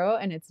Power Tarot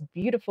and its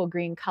beautiful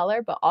green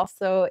color, but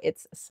also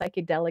its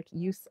psychedelic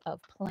use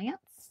of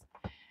plants.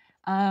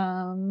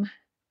 I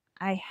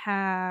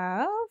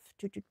have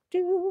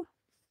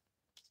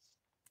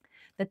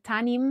the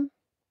Tanim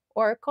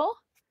Oracle,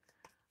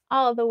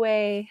 all the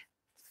way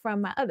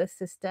from my other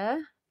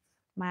sister,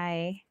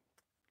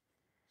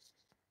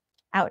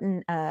 out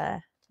in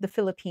the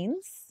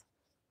Philippines.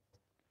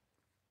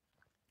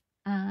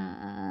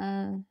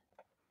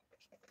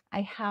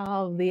 I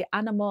have the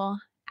Animal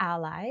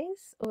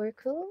Allies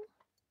Oracle,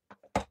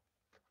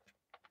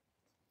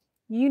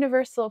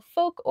 Universal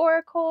Folk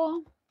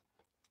Oracle,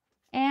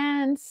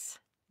 and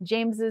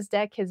James's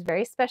deck, his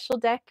very special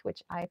deck,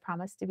 which I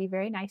promise to be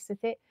very nice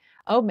with it,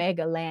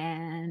 Omega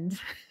Land.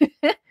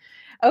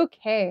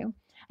 Okay,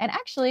 and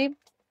actually,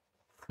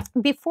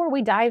 before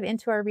we dive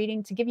into our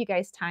reading, to give you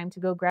guys time to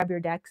go grab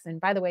your decks,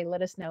 and by the way,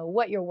 let us know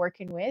what you're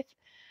working with.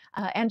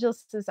 Angela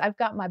says, I've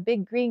got my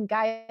big green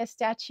Gaia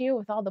statue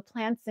with all the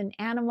plants and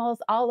animals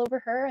all over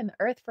her and the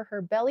earth for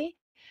her belly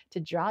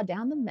to draw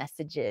down the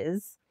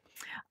messages.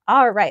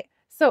 All right.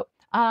 So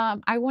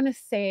I want to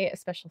say a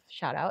special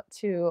shout out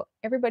to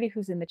everybody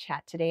who's in the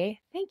chat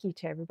today. Thank you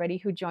to everybody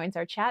who joins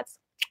our chats.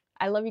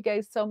 I love you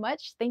guys so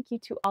much. Thank you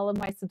to all of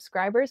my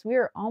subscribers. We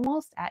are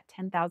almost at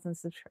 10,000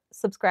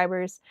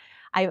 subscribers.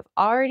 I've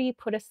already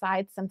put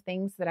aside some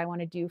things that I want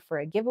to do for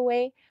a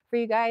giveaway for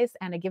you guys,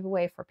 and a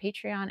giveaway for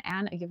Patreon,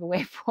 and a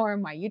giveaway for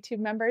my YouTube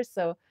members.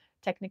 So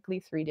technically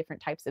 3 different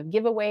types of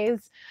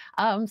giveaways.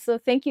 So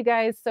thank you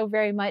guys so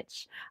very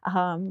much.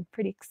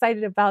 Pretty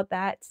excited about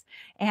that.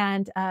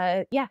 And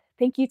yeah,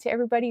 thank you to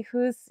everybody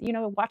who's,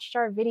 watched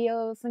our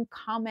videos and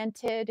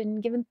commented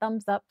and given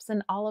thumbs ups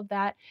and all of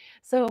that.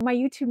 So my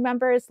YouTube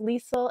members,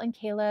 Liesel and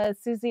Kayla,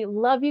 Susie,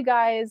 love you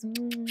guys.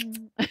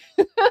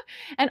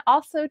 And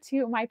also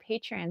to my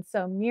patrons,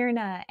 so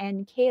Myrna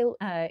and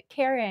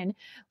Karen,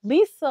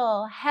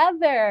 Liesel,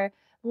 Heather,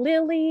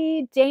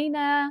 Lily,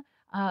 Dana,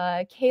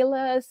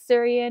 Kayla,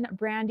 Surian,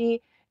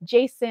 Brandy,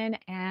 Jason,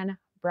 and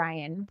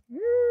Brian.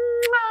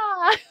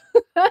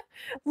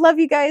 Love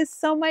you guys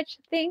so much.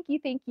 Thank you,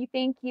 thank you,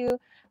 thank you.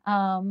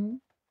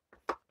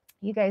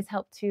 You guys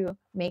help to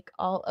make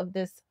all of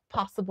this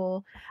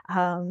possible,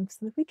 so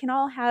that we can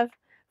all have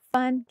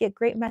fun, get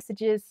great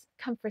messages,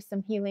 come for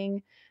some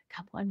healing.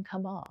 Come on,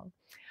 come on.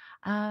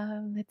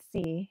 Let's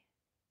see.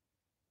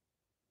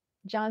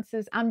 John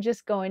says, I'm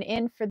just going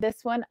in for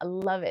this one. I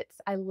love it.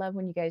 I love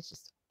when you guys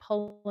just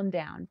pull them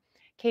down.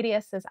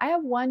 KDS says, I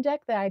have one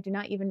deck that I do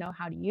not even know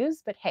how to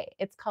use, but hey,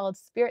 it's called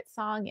Spirit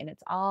Song and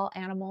it's all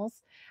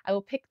animals. I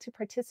will pick to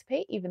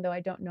participate even though I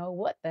don't know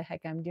what the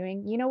heck I'm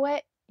doing. You know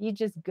what? You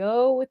just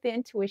go with the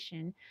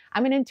intuition.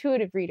 I'm an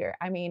intuitive reader.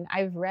 I mean,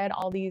 I've read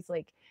all these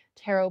like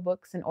tarot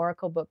books and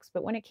oracle books,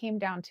 but when it came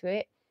down to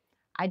it,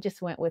 I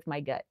just went with my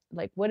gut.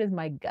 Like, what is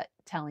my gut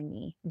telling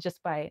me,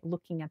 just by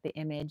looking at the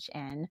image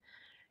and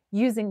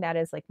using that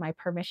as like my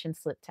permission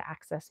slip to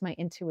access my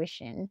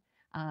intuition,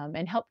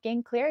 and help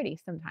gain clarity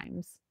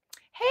sometimes.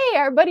 Hey,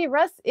 our buddy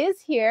Russ is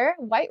here.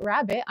 White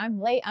Rabbit, I'm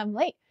late, I'm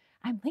late.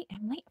 I'm late,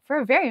 I'm late for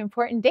a very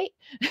important date.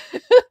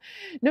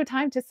 No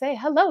time to say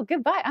hello,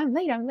 goodbye. I'm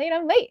late, I'm late,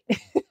 I'm late.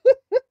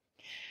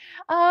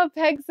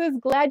 Peg says,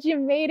 glad you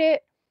made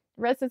it.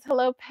 Russ says,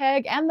 hello,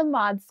 Peg, and the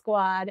mod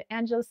squad.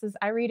 Angela says,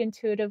 I read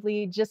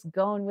intuitively, just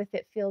going with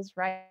it feels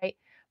right.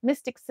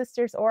 Mystic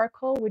Sisters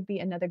Oracle would be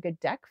another good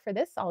deck for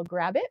this. I'll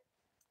grab it.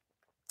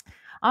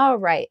 All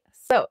right,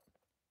 so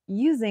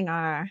using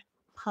our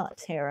Pot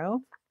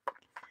Tarot,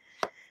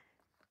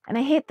 and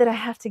I hate that I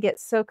have to get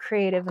so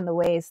creative in the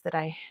ways that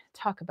I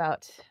talk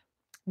about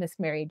Miss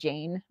Mary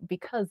Jane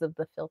because of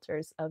the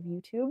filters of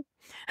YouTube.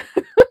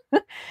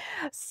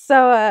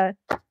 So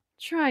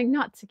trying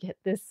not to get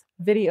this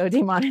video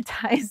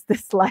demonetized,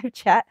 this live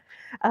chat,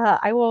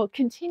 I will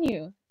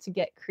continue to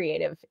get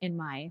creative in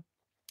my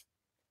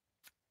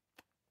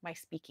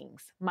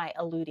speakings, my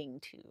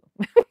alluding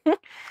to.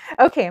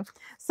 Okay,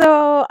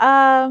 so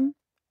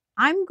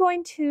I'm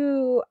going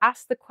to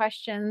ask the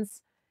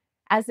questions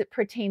as it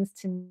pertains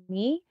to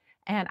me,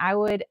 and I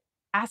would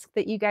ask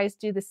that you guys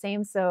do the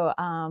same. So,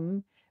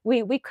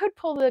 we could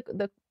pull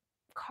the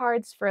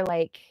cards for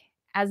like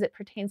as it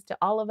pertains to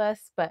all of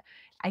us, but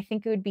I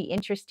think it would be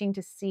interesting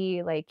to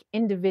see like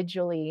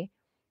individually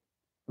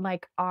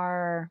like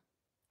our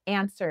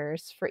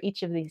answers for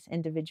each of these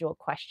individual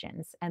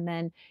questions, and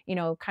then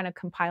kind of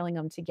compiling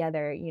them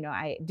together.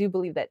 I do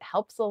believe that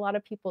helps a lot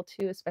of people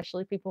too,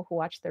 especially people who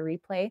watch the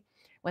replay,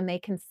 when they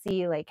can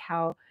see like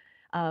how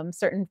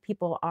certain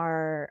people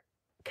are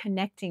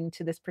connecting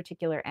to this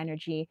particular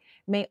energy,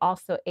 may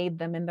also aid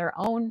them in their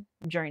own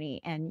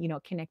journey, and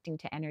connecting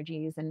to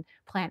energies and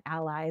plant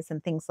allies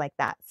and things like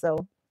that.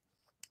 So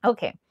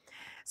okay,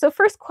 so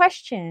first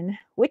question,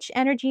 which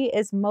energy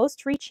is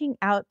most reaching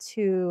out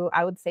to,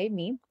 I would say,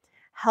 me,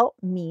 help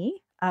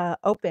me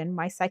open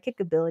my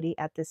psychic ability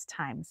at this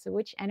time? So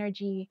which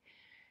energy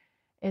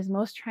is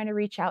most trying to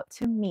reach out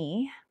to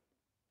me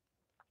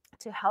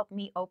to help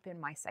me open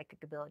my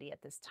psychic ability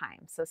at this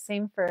time? So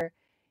same for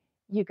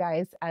you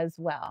guys as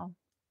well.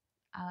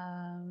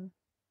 Um,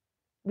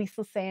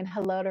 Lisa's saying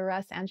hello to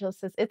Russ. Angela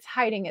says it's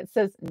hiding. It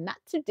says not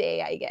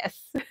today, I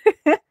guess.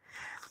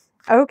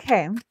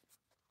 Okay.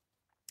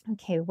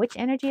 Okay, which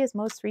energy is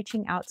most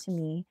reaching out to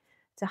me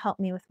to help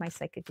me with my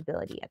psychic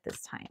ability at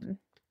this time?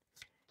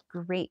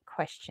 Great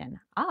question.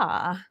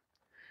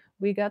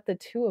 We got the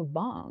two of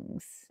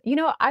bongs.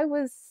 I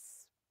was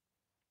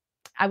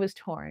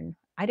torn.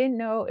 I didn't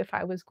know if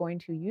I was going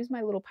to use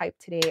my little pipe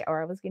today,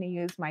 or I was going to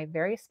use my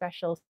very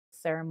special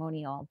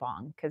ceremonial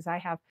bong, because I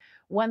have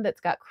one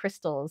that's got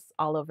crystals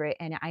all over it,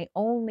 and I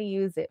only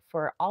use it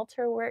for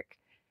altar work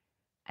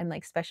and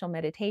like special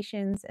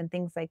meditations and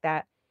things like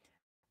that.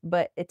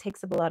 But it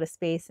takes up a lot of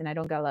space, and I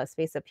don't got a lot of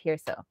space up here,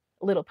 so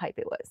little pipe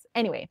it was.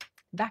 Anyway,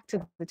 back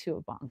to the two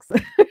of bongs.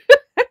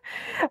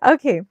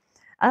 Okay.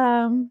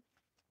 Um,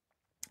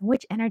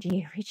 which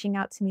energy reaching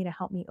out to me to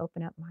help me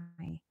open up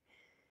my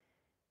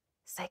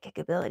psychic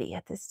ability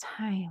at this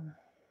time?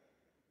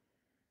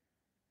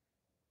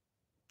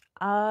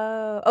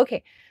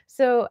 Okay.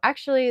 So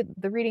actually,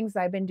 the readings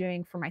I've been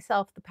doing for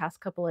myself the past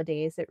couple of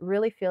days, it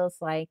really feels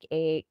like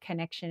a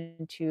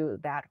connection to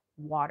that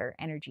water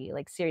energy.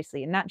 Like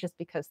seriously, and not just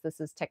because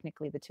this is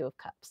technically the Two of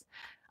Cups,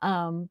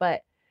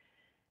 but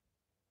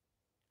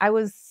I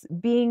was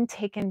being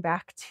taken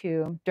back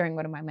to during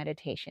one of my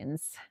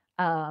meditations,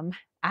 um,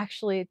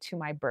 actually to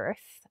my birth.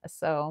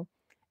 So,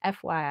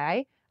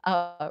 FYI,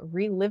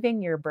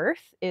 reliving your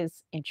birth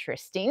is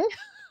interesting.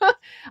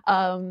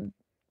 um,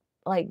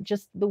 like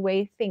just the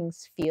way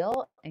things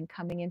feel and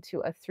coming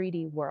into a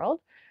 3D world,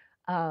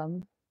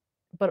 um,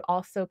 but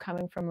also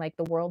coming from like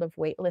the world of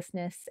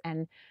weightlessness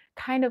and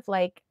kind of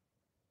like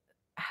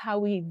how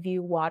we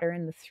view water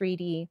in the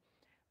 3D,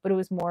 but it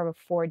was more of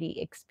a 4D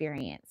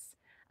experience.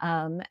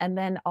 And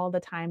then all the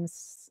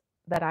times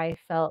that I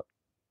felt,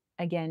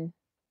 again,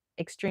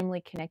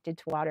 extremely connected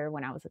to water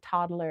when I was a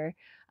toddler,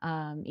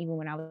 even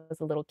when I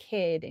was a little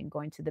kid, and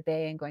going to the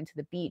bay and going to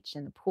the beach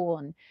and the pool,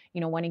 and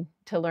wanting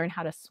to learn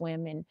how to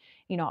swim, and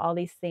all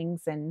these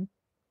things. And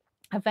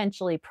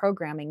eventually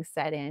programming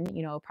set in,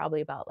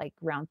 probably about like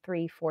around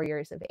 3 4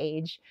 years of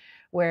age,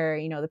 where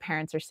the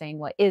parents are saying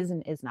what is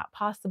and is not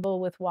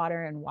possible with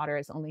water, and water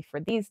is only for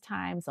these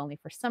times, only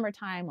for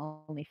summertime,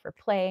 only for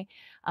play.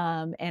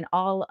 And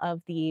all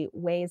of the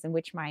ways in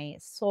which my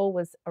soul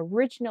was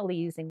originally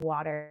using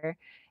water,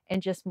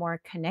 and just more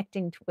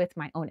connecting with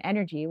my own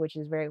energy, which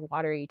is very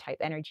watery type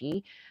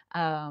energy.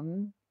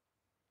 um,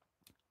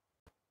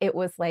 it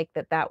was like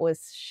that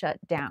was shut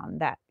down,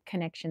 that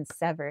connection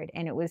severed.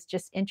 And it was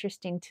just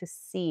interesting to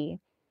see,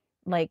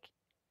 like,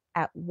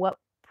 at what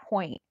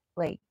point,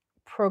 like,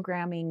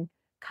 programming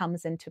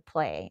comes into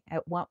play.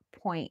 At what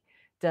point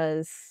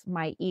does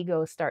my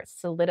ego start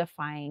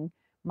solidifying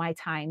my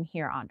time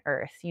here on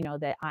earth,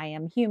 that I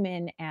am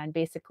human, and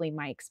basically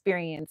my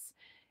experience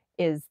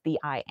is the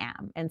I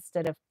am,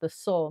 instead of the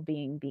soul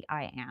being the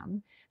I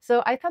am.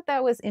 So I thought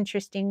that was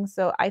interesting.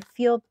 So I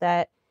feel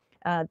that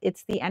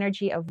it's the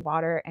energy of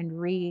water,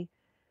 and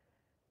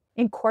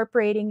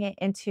incorporating it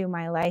into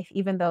my life,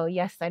 even though,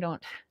 yes, I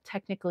don't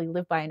technically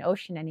live by an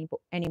ocean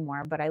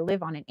anymore, but I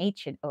live on an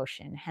ancient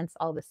ocean, hence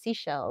all the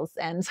seashells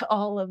and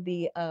all of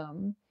the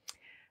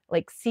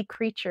like sea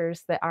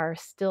creatures that are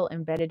still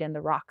embedded in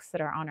the rocks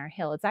that are on our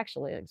hill. It's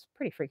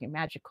pretty freaking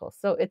magical.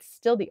 So it's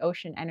still the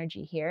ocean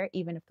energy here,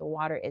 even if the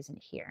water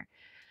isn't here.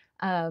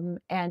 And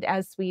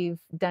as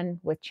we've done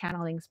with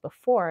channelings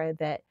before,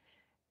 that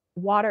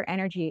water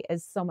energy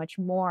is so much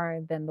more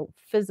than the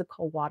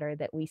physical water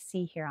that we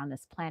see here on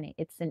this planet.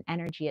 It's an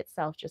energy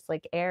itself, just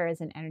like air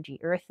is an energy,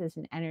 earth is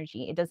an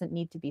energy. It doesn't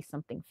need to be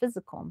something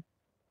physical.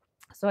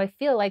 So I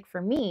feel like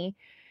for me,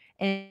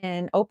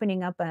 in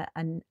opening up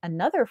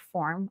another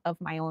form of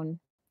my own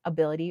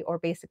ability, or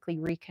basically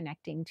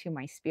reconnecting to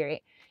my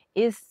spirit,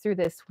 is through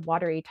this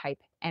watery type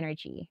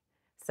energy.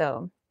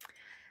 So,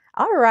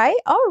 all right,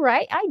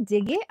 I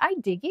dig it. I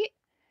dig it.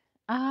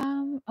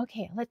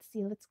 Okay, let's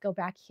see. Let's go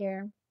back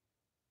here.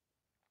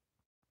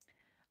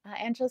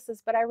 Angela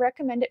says, but I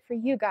recommend it for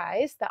you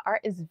guys. The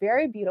art is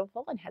very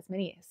beautiful and has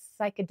many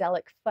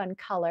psychedelic fun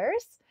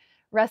colors.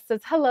 Russ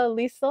says, hello,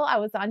 Liesel. I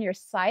was on your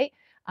site.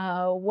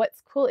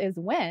 What's cool is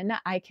when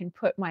I can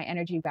put my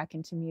energy back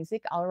into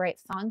music. I'll write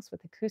songs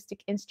with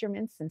acoustic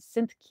instruments and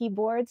synth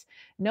keyboards,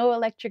 no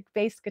electric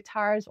bass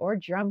guitars or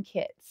drum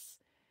kits.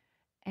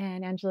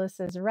 And Angela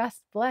says,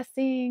 rest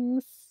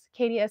blessings.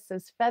 Katie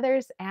says,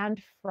 feathers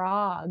and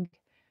frog.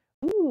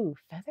 Ooh,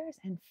 feathers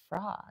and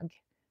frog.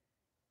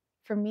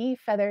 For me,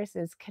 feathers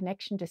is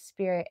connection to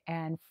spirit,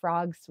 and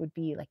frogs would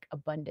be like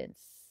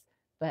abundance.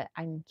 But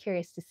I'm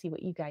curious to see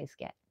what you guys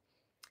get.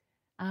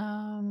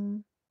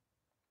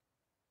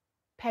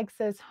 Peg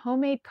says,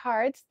 homemade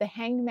cards, the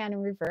hanged man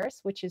in reverse,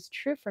 which is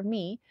true for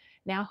me.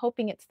 Now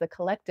hoping it's the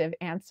collective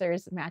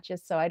answers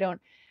matches so I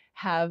don't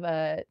have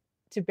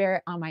to bear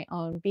it on my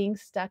own. Being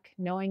stuck,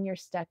 knowing you're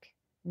stuck,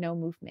 no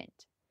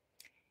movement.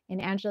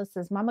 And Angela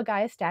says, Mama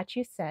Gaia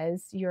statue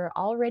says you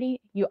already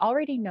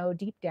know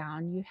deep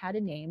down you had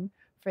a name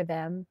for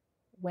them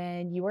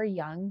when you were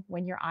young,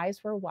 when your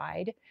eyes were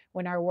wide,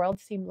 when our world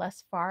seemed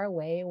less far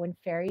away, when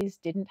fairies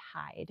didn't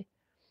hide.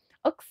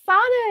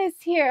 Oksana is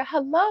here.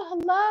 Hello,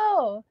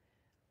 hello.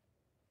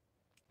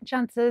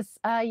 John says,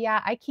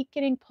 yeah, I keep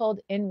getting pulled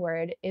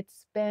inward.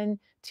 It's been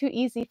too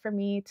easy for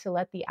me to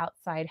let the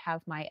outside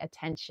have my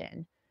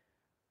attention.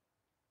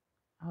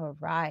 All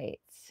right.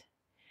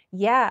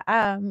 Yeah,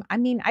 I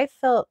mean, I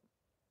felt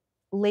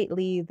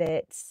lately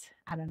that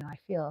I don't know, I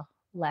feel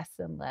less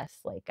and less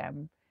like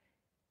I'm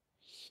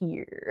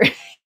here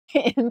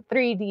in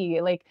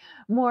 3D. Like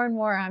more and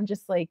more, I'm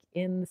just like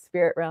in the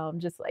spirit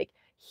realm, just like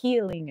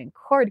healing and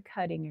cord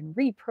cutting and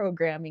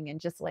reprogramming and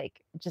just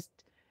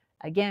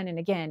again and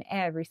again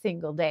every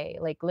single day.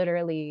 Like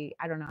literally,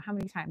 I don't know how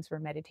many times we're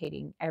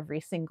meditating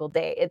every single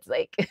day. It's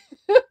like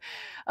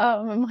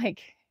I'm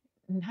like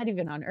not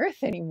even on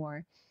earth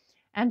anymore.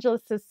 Angela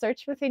says,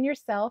 search within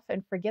yourself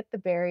and forget the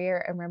barrier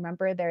and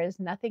remember there is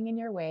nothing in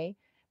your way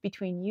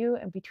between you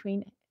and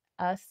between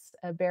us.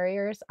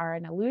 Barriers are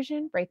an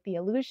illusion. Break the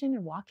illusion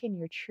and walk in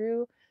your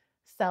true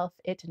self.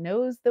 It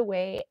knows the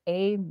way.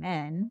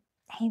 Amen.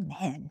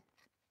 Amen.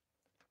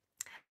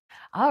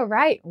 All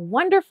right.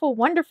 Wonderful,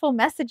 wonderful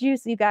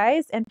messages, you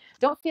guys. And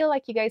don't feel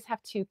like you guys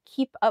have to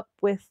keep up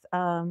with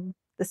the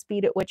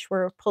speed at which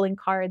we're pulling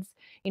cards.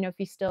 You know, if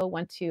you still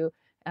want to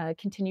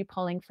continue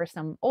pulling for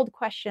some old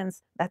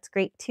questions, that's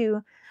great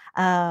too.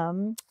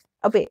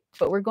 Okay,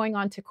 but we're going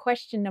on to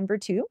question number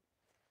 2.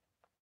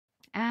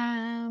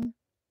 Um,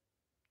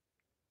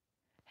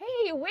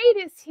 Hey, Wade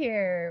is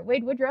here.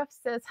 Wade Woodruff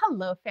says,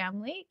 hello,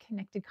 family.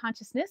 Connected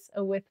consciousness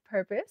with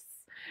purpose.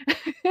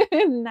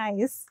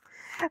 Nice.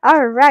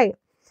 All right.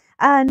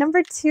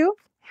 Number 2,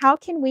 how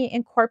can we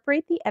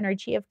incorporate the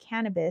energy of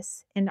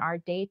cannabis in our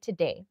day to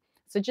day?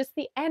 So, just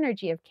the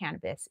energy of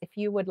cannabis. If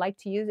you would like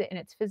to use it in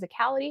its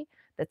physicality,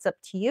 that's up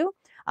to you.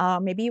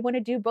 Maybe you want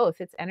to do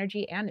both its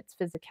energy and its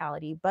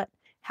physicality, but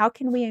how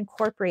can we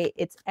incorporate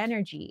its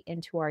energy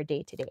into our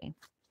day to day?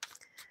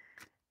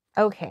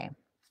 Okay.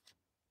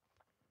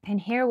 And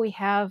here we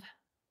have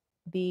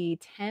the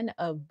 10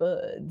 of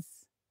buds.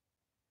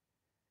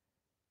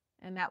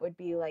 And that would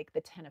be like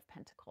the 10 of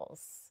pentacles.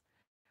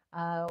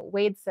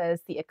 Wade says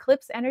the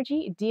eclipse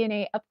energy,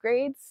 DNA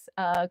upgrades.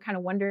 Kind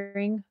of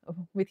wondering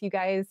with you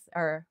guys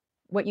or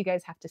what you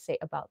guys have to say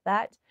about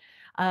that.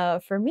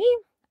 For me,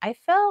 I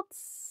felt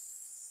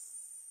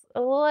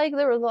like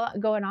there was a lot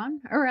going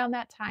on around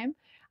that time.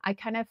 I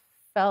kind of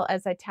felt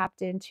as I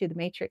tapped into the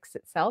matrix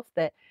itself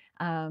that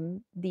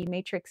the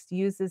matrix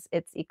uses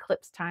its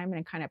eclipse time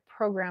and it kind of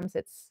programs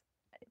its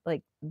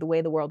like the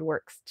way the world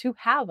works to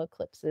have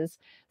eclipses.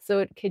 So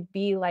it could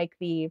be like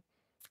the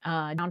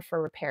down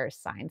for repairs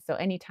sign. So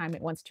anytime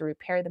it wants to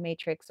repair the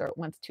matrix or it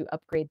wants to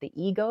upgrade the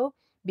ego,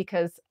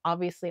 because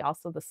obviously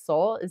also the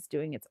soul is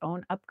doing its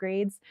own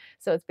upgrades.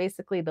 So it's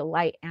basically the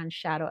light and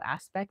shadow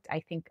aspect.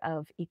 I think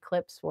of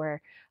eclipse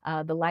where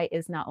the light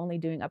is not only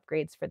doing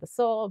upgrades for the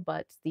soul,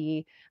 but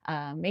the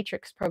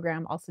matrix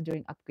program also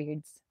doing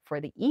upgrades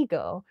for the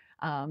ego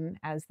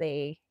as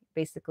they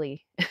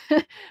basically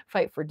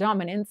fight for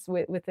dominance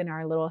within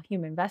our little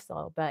human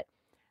vessel. But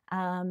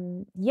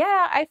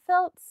yeah, I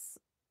felt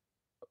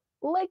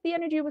like the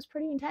energy was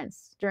pretty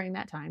intense during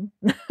that time.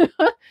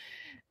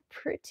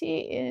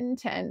 Pretty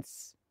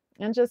intense.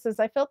 And just as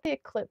I felt the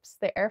eclipse,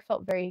 the air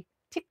felt very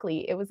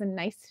tickly. It was a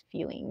nice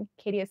feeling.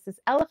 Katie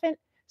says elephant,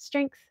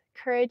 strength,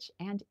 courage,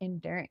 and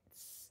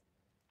endurance.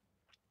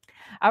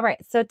 All right,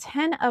 so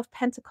 10 of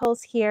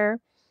Pentacles here.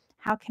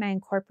 How can I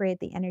incorporate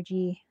the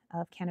energy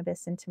of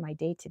cannabis into my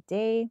day to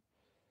day?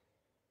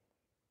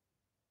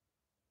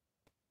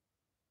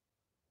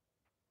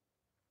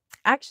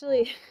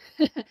 Actually,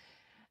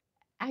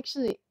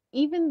 actually,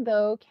 even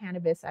though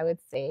cannabis, I would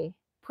say,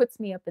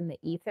 puts me up in the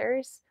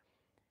ethers,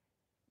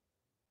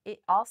 it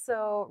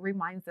also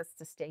reminds us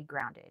to stay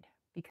grounded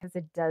because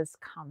it does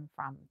come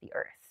from the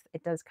earth.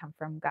 It does come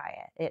from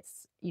Gaia.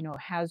 It's, you know,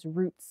 has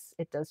roots.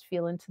 It does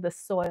feel into the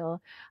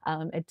soil.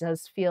 It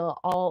does feel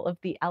all of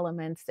the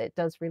elements. It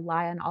does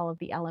rely on all of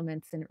the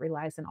elements and it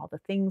relies on all the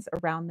things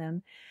around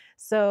them.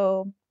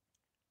 So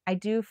I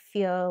do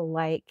feel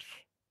like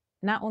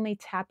not only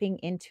tapping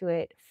into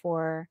it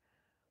for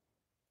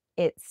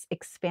its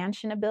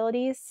expansion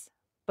abilities,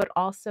 but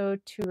also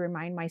to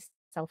remind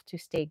myself to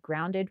stay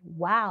grounded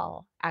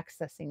while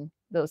accessing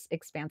those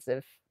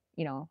expansive,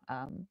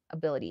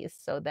 abilities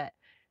so that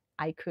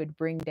I could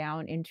bring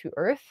down into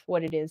earth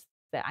what it is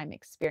that I'm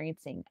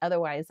experiencing.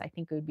 Otherwise, I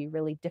think it would be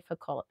really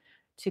difficult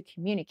to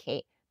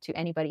communicate to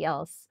anybody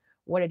else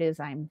what it is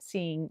I'm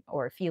seeing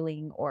or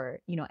feeling or,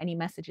 any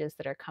messages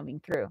that are coming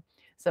through.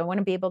 So I want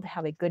to be able to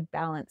have a good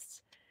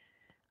balance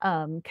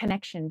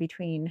connection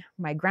between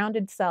my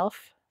grounded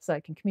self so I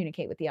can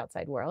communicate with the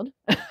outside world,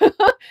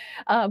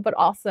 but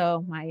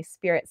also my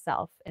spirit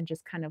self and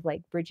just kind of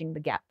like bridging the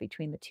gap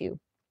between the two.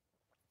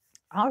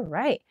 All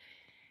right.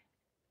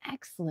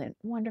 Excellent.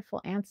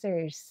 Wonderful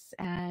answers.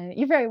 And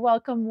you're very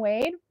welcome,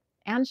 Wade.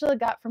 Angela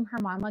got from her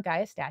Mama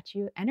Gaia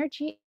statue,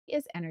 energy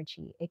is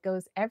energy. It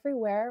goes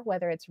everywhere,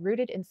 whether it's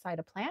rooted inside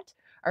a plant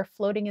or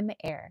floating in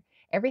the air.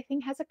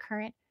 Everything has a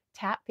current.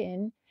 Tap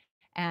in.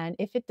 And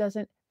if it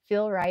doesn't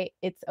feel right,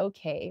 it's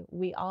okay.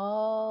 We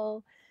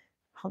all,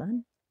 hold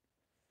on,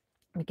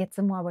 let me get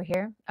some while we're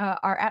here,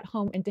 are at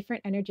home in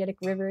different energetic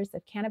rivers.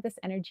 If cannabis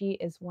energy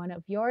is one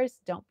of yours,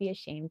 don't be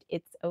ashamed.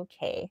 It's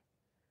okay.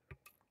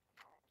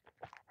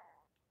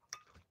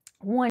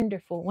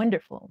 Wonderful,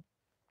 wonderful.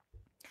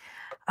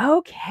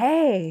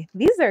 Okay,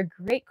 these are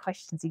great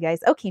questions, you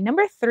guys. Okay,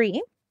 number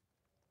 3,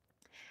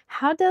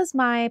 how does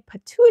my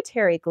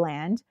pituitary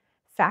gland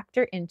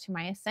factor into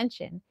my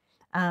ascension?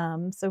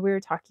 So we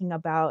were talking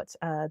about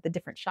the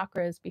different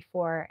chakras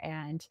before,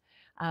 and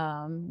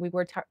we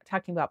were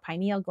talking about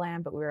pineal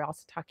gland, but we were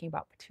also talking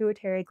about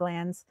pituitary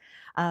glands.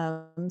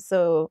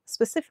 So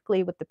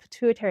specifically with the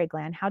pituitary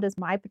gland, how does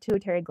my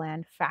pituitary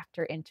gland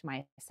factor into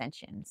my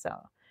ascension? So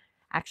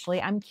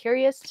actually, I'm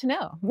curious to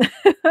know.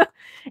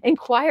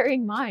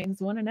 Inquiring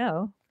minds want to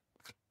know.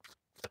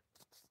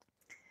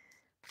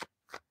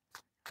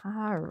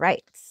 All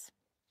right.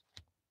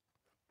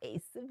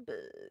 Ace of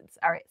Boots.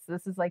 All right, so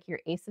this is like your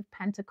Ace of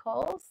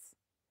Pentacles.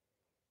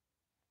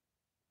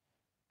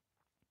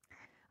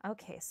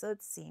 Okay, so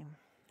let's see.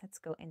 Let's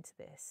go into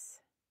this.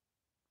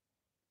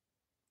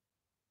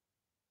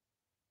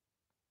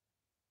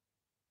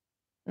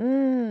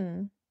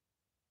 Mm,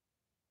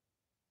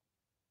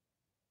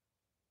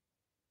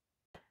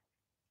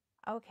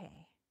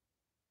 okay.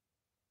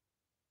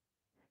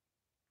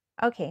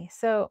 Okay,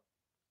 so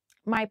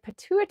my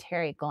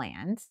pituitary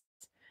gland,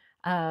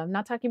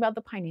 not talking about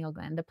the pineal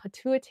gland, the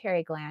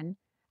pituitary gland,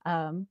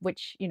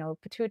 which,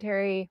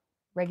 pituitary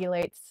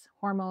regulates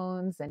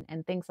hormones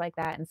and things like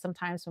that. And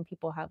sometimes when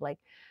people have like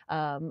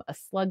a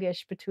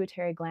sluggish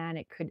pituitary gland,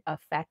 it could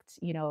affect,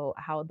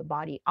 how the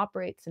body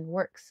operates and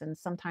works, and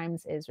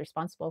sometimes is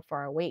responsible for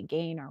our weight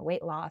gain or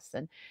weight loss,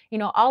 and,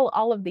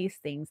 all of these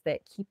things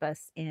that keep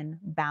us in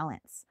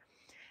balance.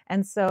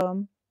 And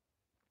so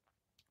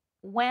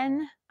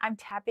when I'm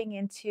tapping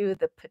into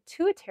the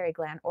pituitary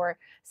gland, or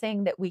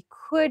saying that we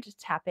could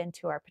tap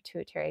into our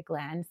pituitary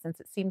gland, since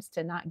it seems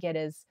to not get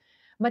as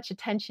much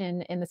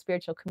attention in the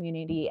spiritual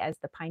community as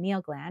the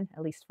pineal gland,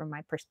 at least from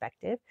my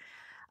perspective,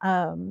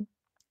 um,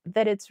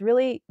 that it's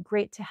really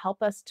great to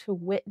help us to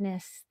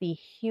witness the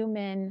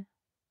human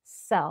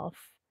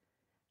self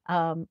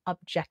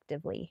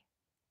objectively,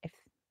 if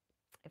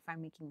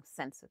I'm making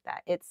sense of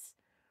that. It's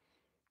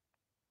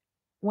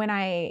when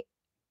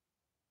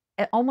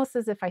almost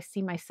as if I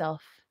see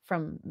myself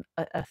from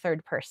a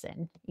third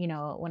person,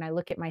 when I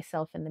look at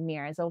myself in the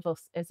mirror, as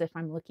almost as if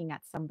I'm looking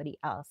at somebody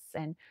else.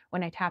 And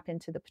when I tap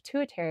into the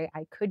pituitary,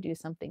 I could do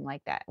something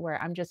like that,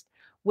 where I'm just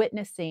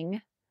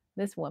witnessing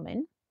this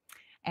woman,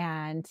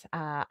 and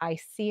I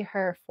see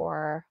her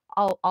for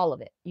all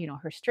of it,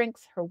 her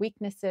strengths, her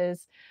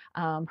weaknesses,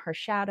 her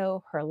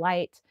shadow, her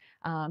light,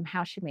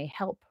 how she may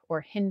help or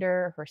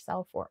hinder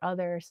herself or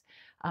others,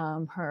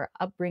 her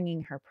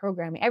upbringing, her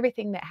programming,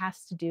 everything that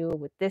has to do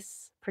with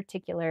this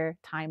particular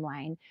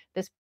timeline,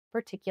 this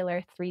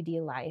particular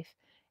 3D life,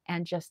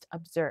 and just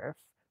observe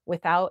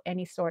without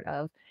any sort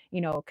of,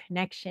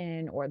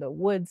 connection, or the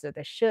woulds or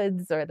the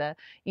shoulds, or the,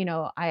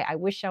 I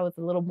wish I was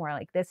a little more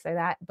like this or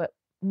that, but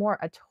more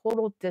a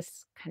total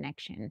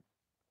disconnection.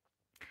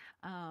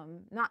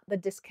 Not the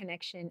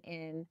disconnection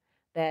in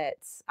that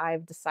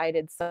I've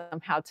decided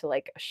somehow to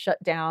like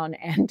shut down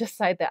and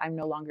decide that I'm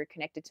no longer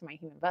connected to my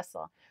human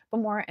vessel, but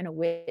more in a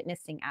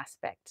witnessing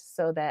aspect,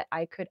 so that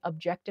I could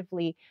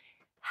objectively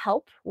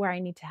help where I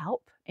need to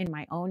help in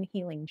my own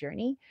healing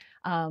journey,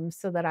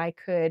 so that I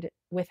could,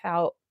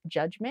 without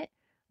judgment,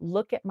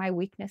 look at my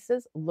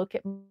weaknesses, look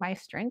at my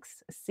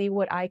strengths, see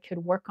what I could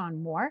work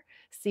on more,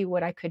 see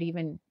what I could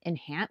even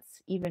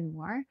enhance even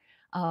more,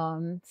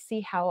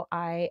 see how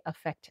I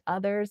affect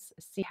others,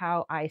 see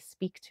how I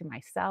speak to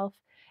myself.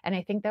 And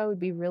I think that would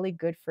be really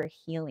good for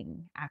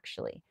healing,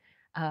 actually.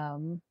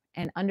 And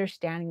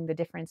understanding the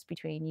difference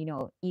between,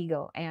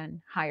 ego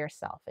and higher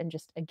self, and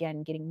just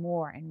again getting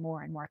more and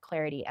more and more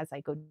clarity as I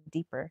go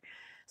deeper.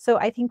 So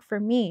I think for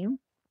me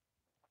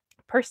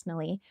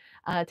personally,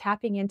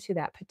 tapping into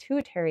that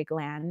pituitary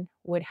gland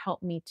would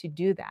help me to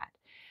do that.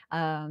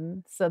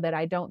 so that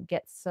I don't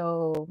get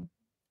so,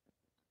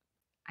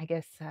 I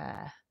guess,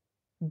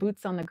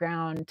 boots on the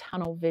ground,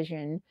 tunnel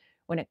vision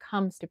when it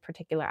comes to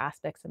particular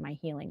aspects of my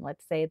healing.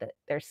 Let's say that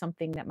there's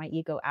something that my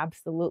ego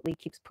absolutely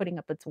keeps putting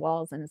up its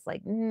walls and it's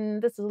like,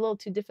 this is a little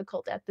too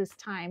difficult at this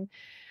time.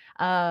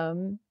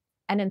 Um,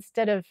 and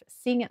instead of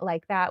seeing it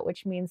like that,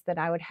 which means that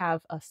I would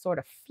have a sort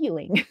of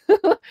feeling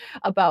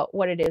about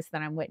what it is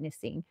that I'm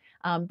witnessing,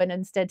 but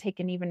instead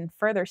take an even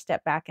further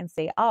step back and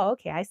say, oh,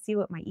 okay, I see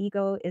what my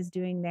ego is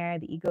doing there.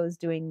 The ego is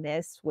doing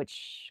this,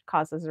 which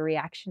causes a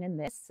reaction in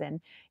this, and,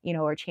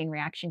 or chain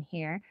reaction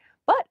here.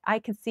 But I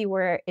can see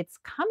where it's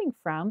coming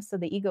from. So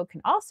the ego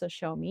can also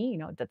show me,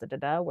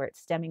 where it's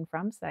stemming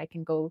from, so that I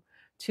can go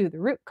to the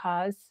root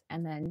cause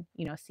and then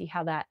see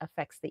how that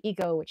affects the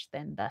ego, which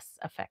then thus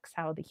affects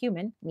how the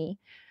human, me,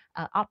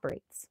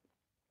 operates.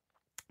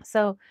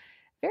 So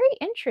very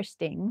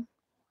interesting.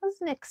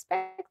 Wasn't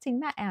expecting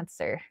that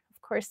answer.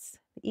 Of course,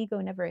 the ego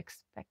never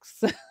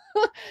expects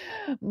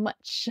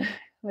much.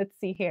 Let's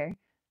see here.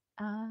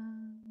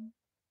 um,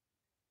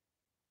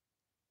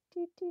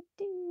 do, do,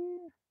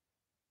 do.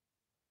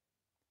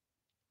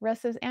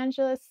 Russ says,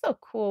 Angela, so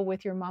cool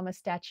with your mama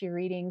statue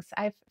readings.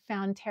 I've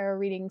found tarot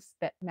readings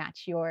that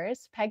match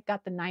yours. Peg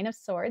got the Nine of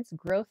Swords,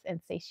 growth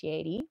and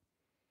satiety.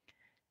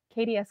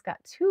 Katie has got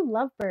two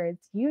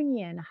lovebirds,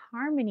 union,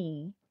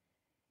 harmony.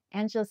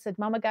 Angela said,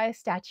 Mama Gaia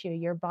statue,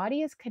 your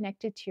body is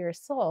connected to your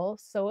soul,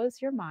 so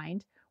is your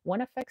mind.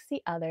 One affects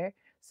the other,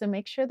 so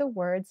make sure the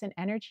words and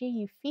energy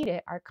you feed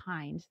it are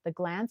kind. The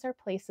glands are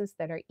places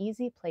that are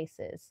easy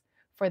places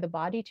for the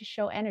body to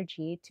show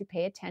energy, to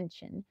pay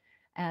attention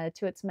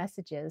to its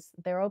messages.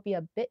 There will be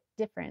a bit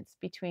difference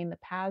between the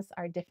paths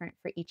are different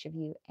for each of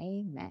you.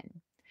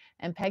 Amen.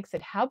 And Peg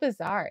said, how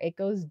bizarre. It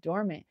goes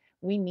dormant.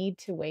 We need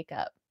to wake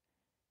up.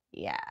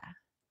 Yeah.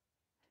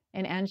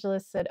 And Angela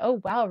said,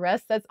 oh, wow,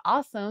 Russ, that's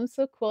awesome.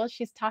 So cool.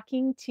 She's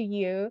talking to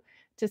you.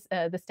 To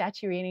the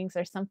statue readings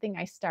are something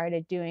I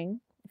started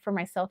doing for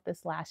myself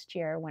this last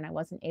year when I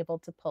wasn't able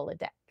to pull a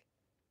deck.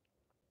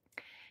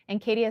 And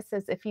Katia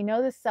says, if you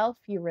know the self,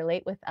 you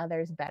relate with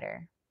others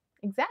better.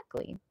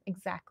 Exactly.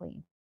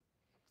 Exactly.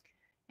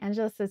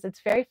 Angela says,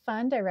 it's very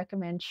fun. I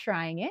recommend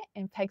trying it.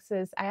 And Peg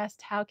says, I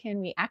asked, how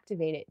can we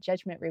activate it?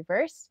 Judgment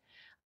reversed,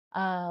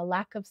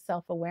 lack of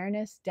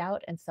self-awareness,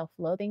 doubt, and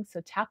self-loathing. So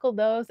tackle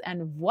those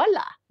and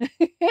voila.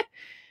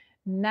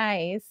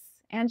 Nice.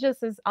 Angela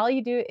says, all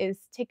you do is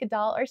take a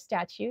doll or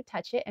statue,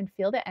 touch it, and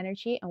feel the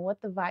energy and what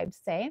the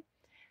vibes say.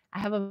 I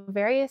have a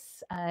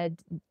various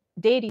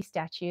deity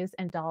statues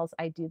and dolls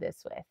I do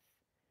this with.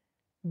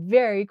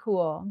 Very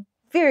cool.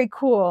 Very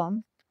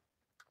cool.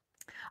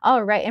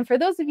 All right. And for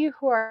those of you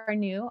who are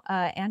new,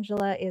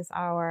 Angela is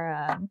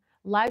our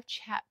live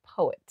chat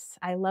poet.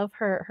 I love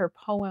her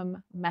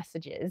poem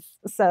messages.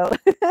 So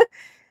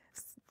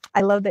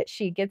I love that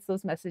she gets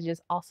those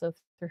messages also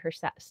through her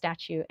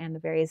statue and the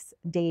various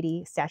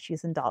deity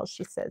statues and dolls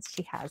she says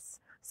she has.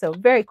 So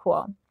very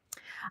cool.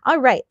 All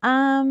right.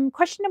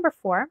 Question number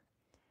 4.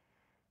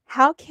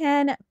 How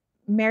can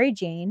Mary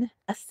Jane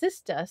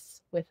assist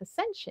us with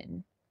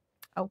ascension?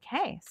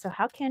 Okay, so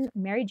how can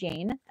Mary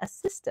Jane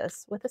assist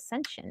us with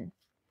ascension?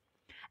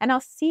 And I'll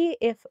see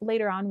if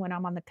later on when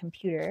I'm on the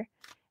computer,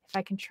 if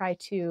I can try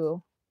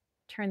to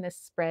turn this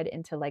spread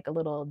into like a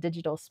little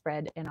digital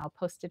spread, and I'll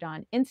post it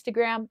on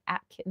Instagram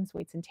at Kittens,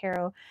 Weights, and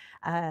Tarot,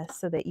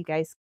 so that you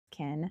guys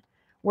can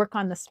work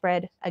on the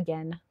spread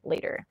again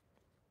later.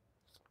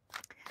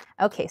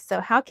 Okay,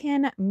 so how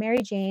can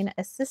Mary Jane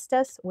assist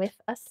us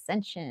with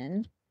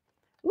ascension?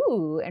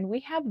 Ooh, and we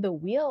have the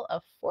Wheel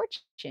of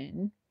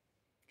Fortune.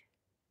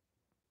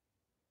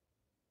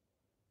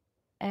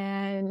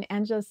 And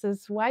Angela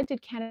says, why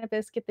did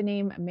cannabis get the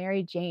name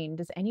Mary Jane?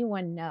 Does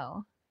anyone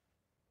know?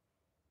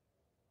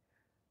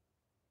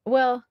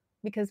 Well,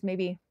 because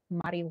maybe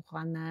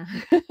marijuana,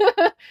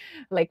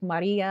 like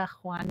Maria,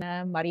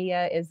 Juana.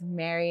 Maria is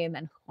Mary, and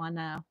then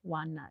Juana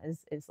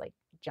is like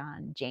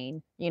John,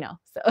 Jane,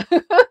 So,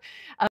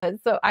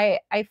 so I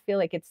feel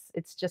like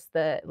it's just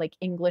the like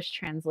English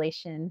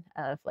translation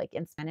of like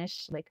in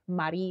Spanish, like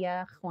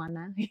Maria,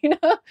 Juana,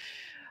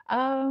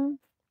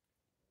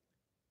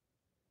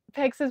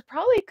 Peg says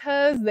probably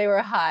because they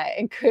were high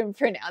and couldn't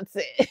pronounce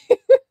it.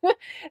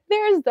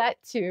 There's that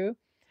too.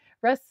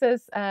 Russ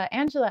says,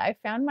 Angela, I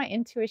found my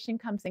intuition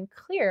comes in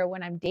clear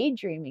when I'm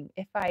daydreaming.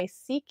 If I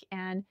seek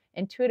an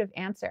intuitive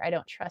answer, I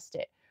don't trust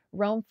it.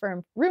 Room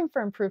for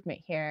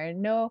improvement here.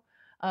 No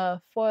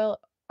foil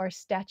or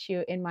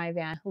statue in my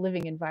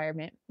living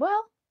environment.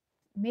 Well,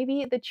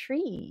 maybe the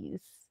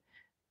trees.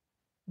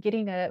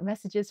 Getting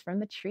messages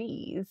from the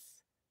trees.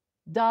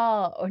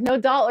 Doll, or no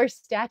doll or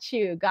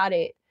statue. Got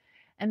it.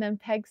 And then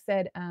Peg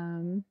said,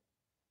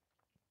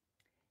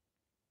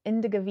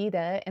 Indigo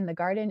Vida in the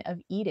Garden of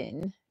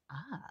Eden.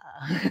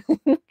 Ah.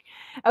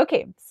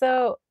 Okay,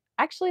 so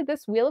actually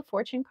this Wheel of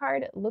Fortune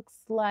card looks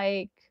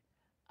like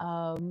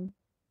a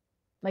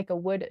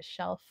wood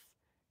shelf,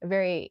 a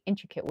very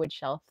intricate wood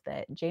shelf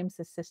that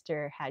James's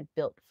sister had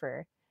built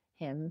for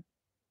him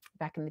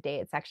back in the day.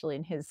 It's actually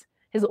in his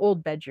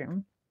old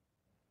bedroom.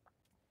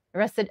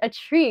 Rusted a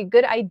tree.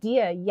 Good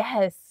idea.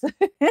 Yes.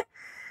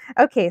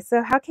 Okay,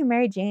 so how can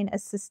Mary Jane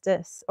assist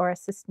us or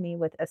assist me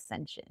with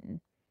ascension?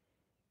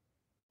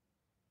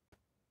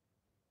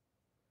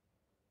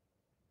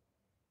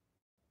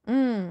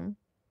 Mm.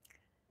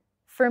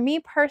 For me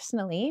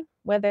personally,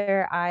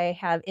 whether I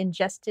have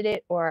ingested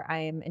it or I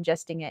am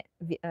ingesting it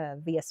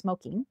via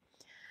smoking,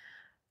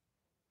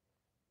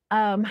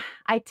 um,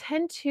 I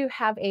tend to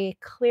have a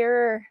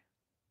clearer,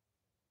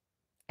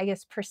 I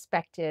guess,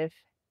 perspective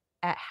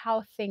at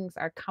how things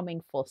are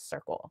coming full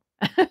circle.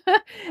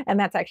 And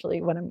that's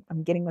actually what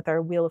I'm getting with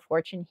our Wheel of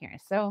Fortune here.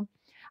 So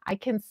I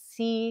can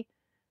see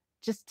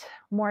just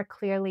more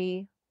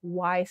clearly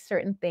why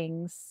certain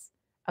things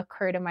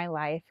occurred in my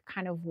life,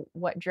 kind of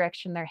what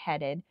direction they're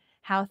headed,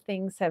 how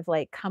things have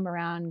like come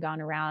around,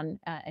 gone around,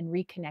 and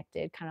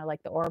reconnected, kind of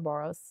like the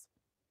Ouroboros.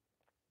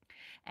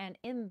 And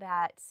in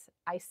that,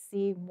 I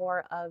see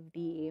more of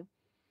the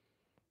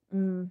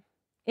mm,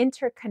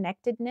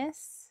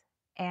 interconnectedness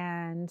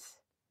and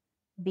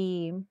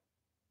the,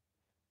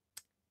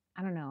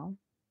 I don't know,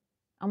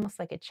 almost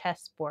like a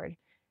chessboard,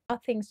 how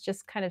things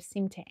just kind of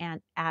seem to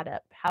add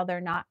up, how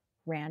they're not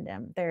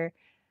random. They're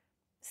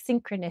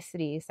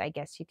synchronicities, I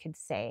guess you could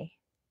say.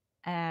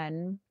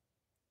 And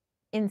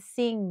in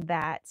seeing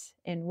that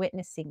and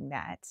witnessing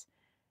that,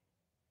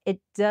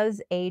 it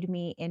does aid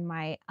me in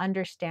my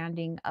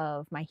understanding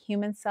of my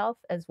human self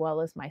as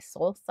well as my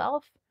soul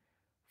self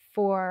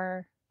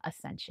for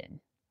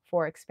ascension,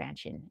 for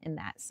expansion in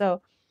that.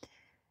 So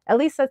at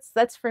least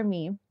that's for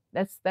me.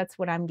 That's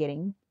what I'm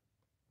getting.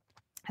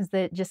 Is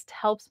that it just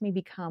helps me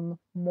become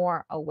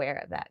more aware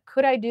of that.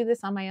 Could I do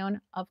this on my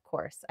own? Of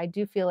course. I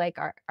do feel like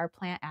our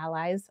plant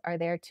allies are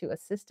there to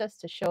assist us,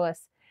 to show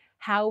us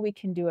how we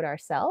can do it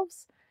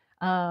ourselves.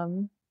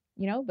 Um,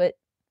 but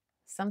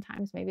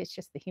sometimes maybe it's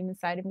just the human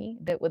side of me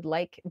that would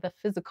like the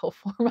physical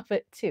form of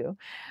it too.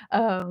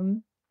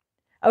 Um,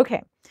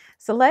 okay,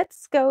 so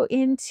let's go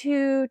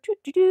into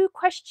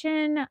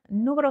question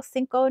numero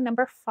cinco,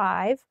 number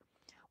 5.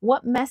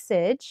 What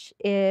message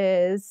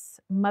is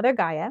Mother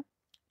Gaia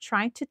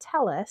trying to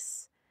tell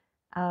us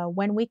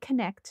when we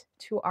connect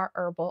to our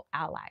herbal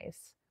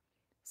allies?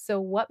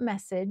 So, what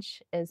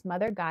message is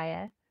Mother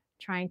Gaia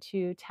trying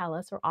to tell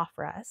us or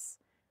offer us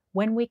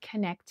when we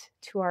connect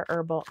to our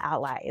herbal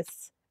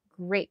allies?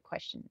 Great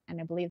question. And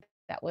I believe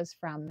that was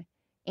from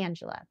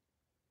Angela.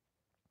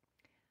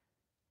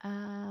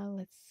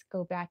 Let's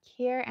go back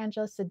here.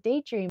 Angela said,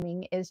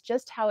 daydreaming is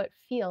just how it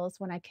feels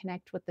when I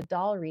connect with the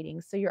doll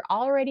reading. So you're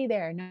already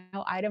there.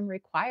 No item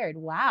required.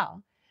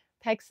 Wow.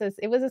 Peg says,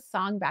 it was a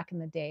song back in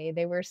the day.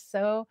 They were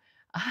so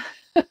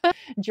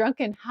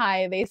drunk and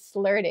high, they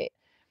slurred it.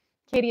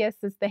 Katie S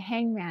says, the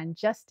hangman,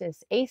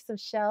 justice, ace of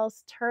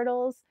shells,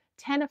 turtles,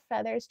 10 of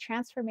feathers,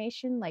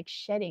 transformation like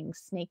shedding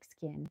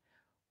snakeskin.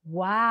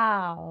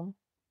 Wow.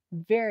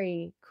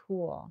 Very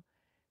cool.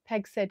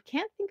 Peg said,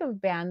 can't think of a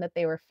band that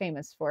they were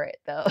famous for it,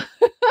 though.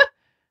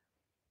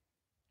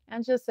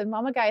 Angela said,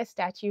 Mama Gaia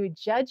statue,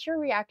 judge your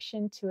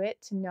reaction to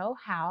it to know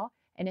how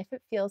and if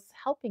it feels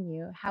helping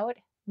you, how it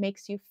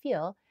makes you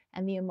feel,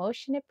 and the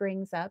emotion it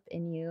brings up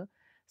in you.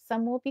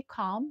 Some will be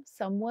calm,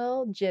 some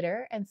will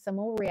jitter, and some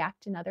will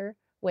react in other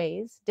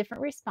ways.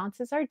 Different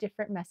responses are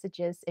different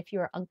messages. If you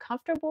are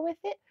uncomfortable with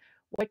it,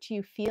 what do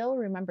you feel?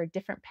 Remember,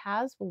 different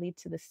paths will lead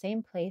to the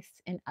same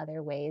place in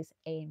other ways.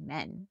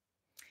 Amen.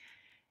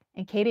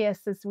 And Katie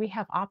says, we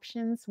have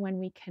options when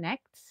we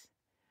connect.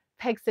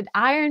 Peg said,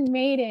 Iron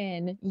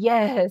Maiden.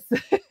 Yes.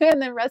 And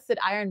then Russ said,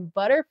 Iron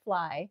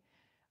Butterfly.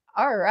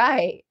 All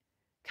right.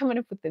 Coming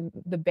up with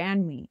the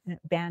band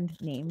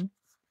name.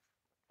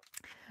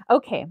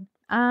 Okay.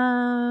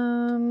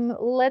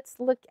 Let's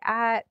look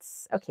at,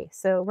 okay,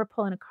 so we're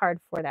pulling a card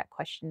for that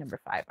question number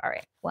 5. All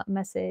right. What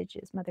message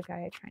is Mother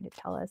Gaia trying to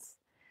tell us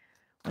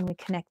when we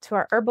connect to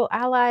our herbal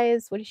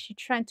allies? What is she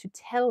trying to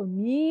tell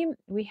me?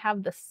 We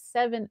have the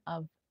 7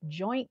 of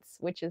joints,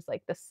 which is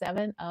like the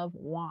 7 of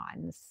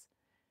wands.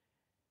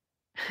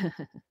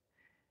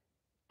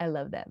 I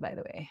love that, by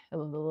the way. I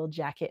love the little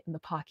jacket in the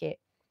pocket.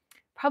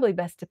 Probably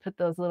best to put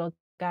those little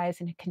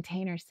guys in a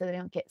container so they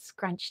don't get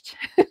scrunched.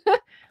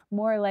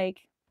 More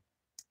like,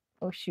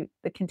 oh shoot,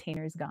 the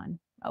container is gone.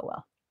 Oh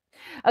well.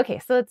 Okay,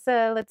 so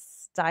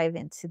let's dive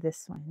into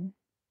this one.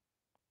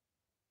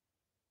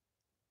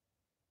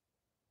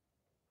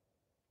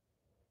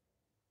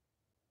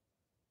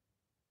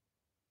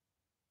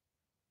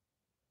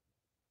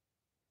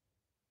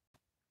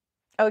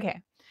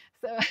 Okay.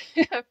 So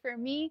for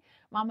me,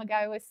 Mama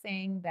Guy was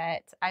saying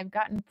that I've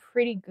gotten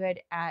pretty good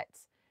at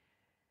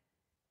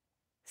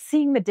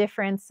seeing the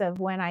difference of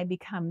when I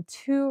become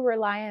too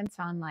reliant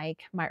on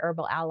like my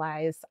herbal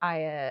allies.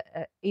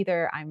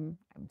 Either I'm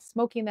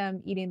smoking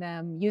them, eating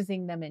them,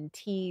 using them in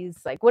teas,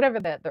 like whatever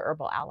the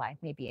herbal ally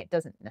may be. It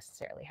doesn't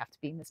necessarily have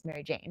to be Miss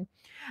Mary Jane,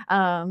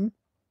 um,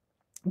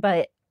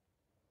 but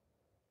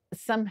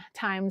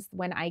sometimes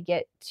when I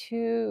get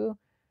too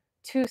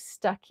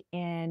stuck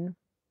in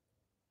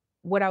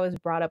what I was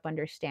brought up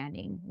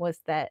understanding was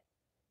that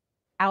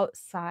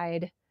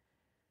outside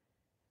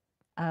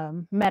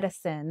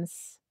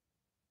medicines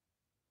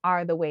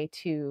are the way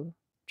to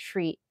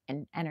treat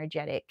an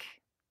energetic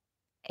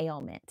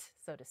ailment,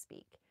 so to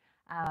speak.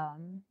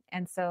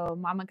 And so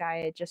Mama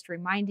Gaia just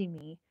reminding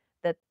me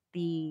that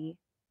the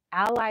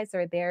allies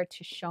are there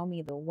to show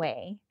me the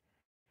way.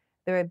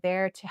 They're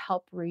there to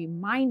help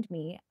remind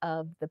me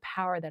of the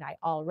power that I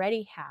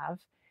already have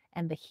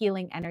and the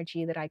healing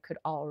energy that I could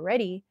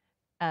already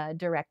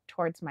direct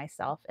towards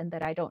myself, and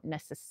that I don't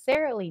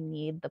necessarily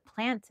need the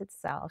plant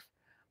itself,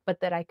 but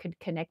that I could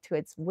connect to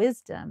its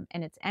wisdom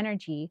and its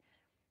energy,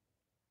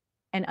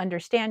 and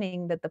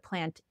understanding that the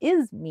plant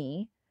is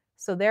me.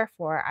 So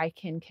therefore, I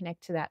can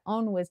connect to that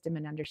own wisdom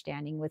and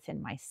understanding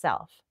within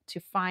myself to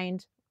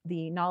find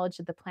the knowledge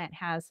that the plant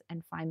has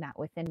and find that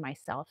within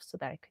myself so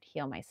that I could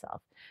heal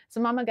myself.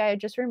 So Mama Gaia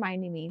just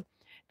reminding me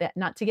that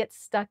not to get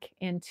stuck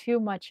in too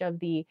much of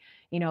the,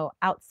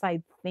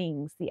 outside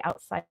things, the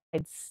outside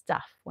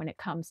stuff when it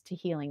comes to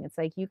healing. It's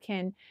like you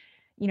can,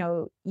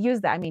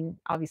 use that. I mean,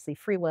 obviously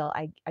free will,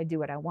 I do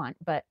what I want,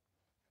 but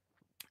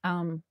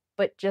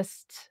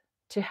just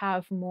to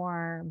have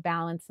more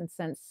balance and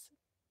sense,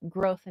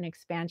 growth and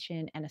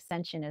expansion and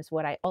ascension is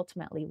what I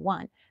ultimately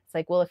want. It's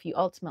like, well, if you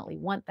ultimately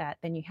want that,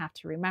 then you have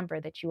to remember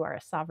that you are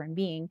a sovereign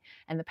being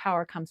and the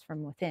power comes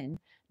from within,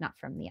 not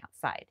from the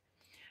outside.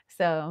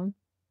 So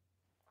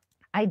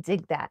I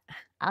dig that.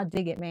 I'll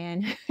dig it,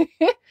 man.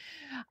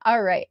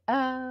 All right.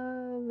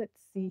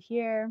 Let's see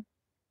here.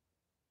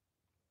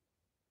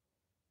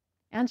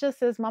 Angela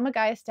says, Mama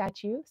Gaia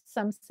statue.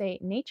 Some say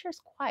nature's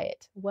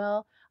quiet.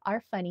 Well,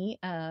 are funny.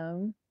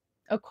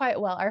 Oh,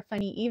 quiet well, are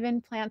funny.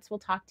 Even plants will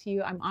talk to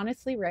you. I'm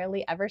honestly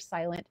rarely ever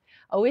silent,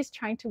 always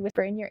trying to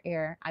whisper in your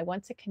ear. I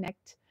want to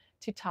connect,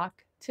 to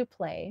talk, to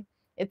play.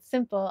 It's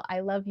simple.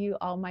 I love you,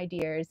 all my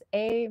dears.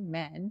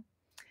 Amen.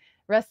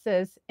 Russ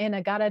says, in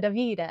Agata da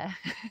Vida.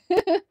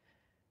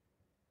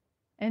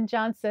 And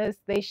John says,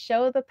 they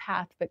show the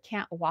path but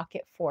can't walk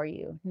it for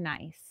you.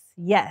 Nice.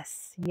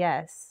 Yes,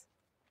 yes.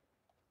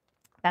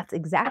 That's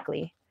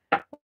exactly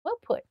well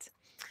put.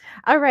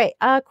 All right.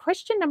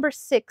 Question number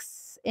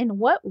 6. In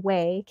what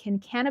way can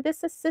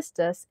cannabis assist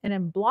us in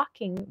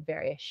unblocking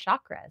various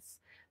chakras?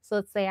 So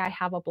let's say I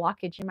have a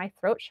blockage in my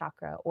throat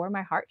chakra or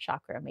my heart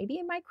chakra, maybe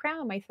in my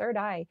crown, my third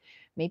eye,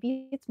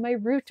 maybe it's my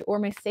root or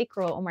my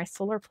sacral or my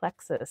solar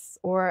plexus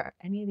or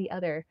any of the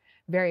other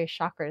various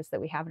chakras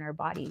that we have in our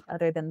body,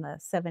 other than the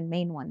 7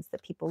 main ones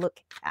that people look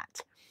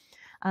at.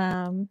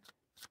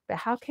 But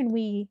how can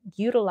we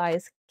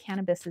utilize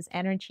cannabis's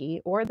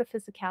energy or the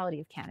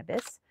physicality of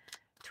cannabis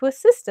to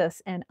assist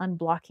us in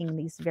unblocking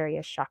these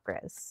various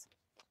chakras?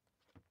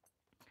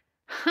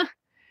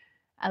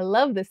 I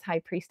love this High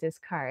Priestess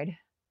card.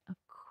 Of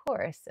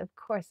course, of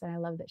course. And I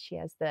love that she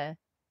has the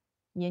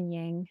yin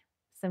yang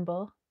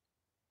symbol,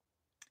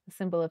 the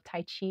symbol of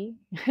Tai Chi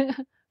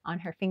on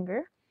her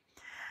finger.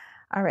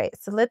 All right,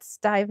 so let's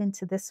dive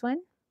into this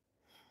one.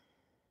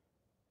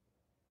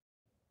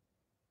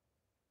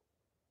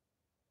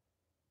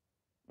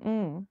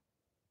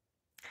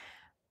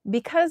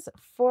 Because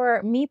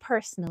for me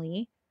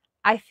personally,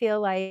 I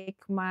feel like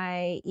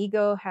my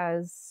ego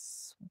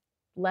has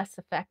less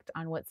effect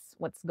on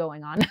what's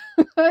going on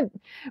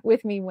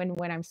with me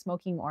when I'm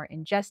smoking or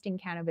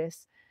ingesting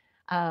cannabis,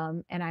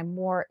 and I'm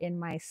more in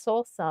my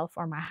soul self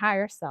or my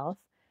higher self.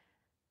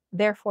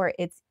 Therefore,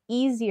 it's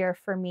easier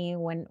for me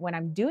when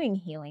I'm doing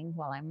healing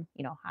while I'm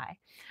high,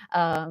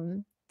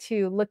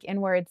 to look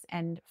inwards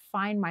and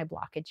find my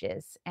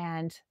blockages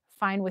and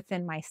find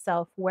within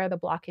myself where the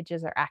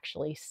blockages are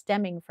actually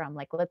stemming from.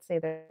 Like, let's say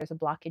there's a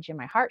blockage in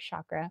my heart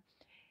chakra.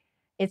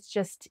 It's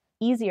just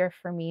easier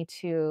for me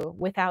to,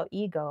 without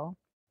ego,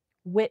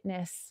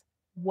 witness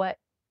what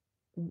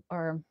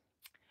or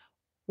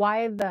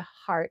why the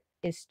heart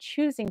is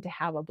choosing to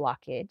have a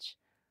blockage.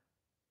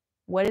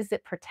 What is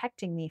it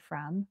protecting me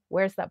from?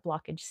 Where's that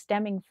blockage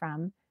stemming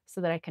from, so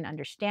that I can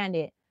understand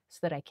it, so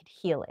that I could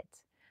heal it?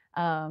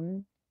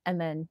 And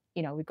then,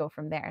 we go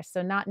from there.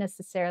 So not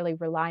necessarily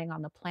relying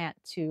on the plant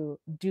to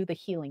do the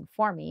healing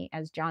for me,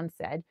 as John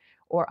said,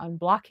 or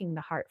unblocking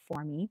the heart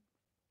for me.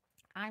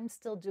 I'm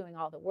still doing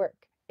all the work.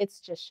 It's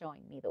just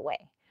showing me the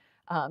way.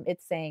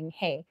 It's saying,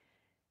 hey,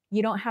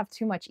 you don't have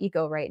too much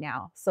ego right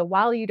now. So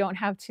while you don't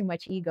have too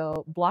much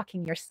ego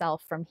blocking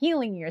yourself from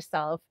healing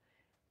yourself,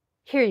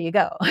 here you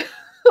go.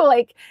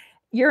 Like,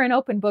 you're an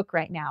open book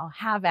right now.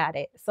 Have at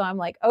it. So I'm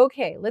like,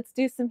 okay, let's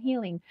do some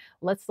healing.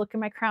 Let's look at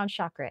my crown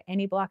chakra.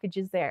 Any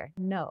blockages there?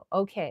 No.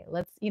 Okay,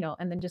 let's,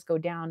 and then just go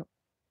down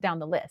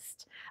the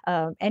list.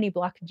 Any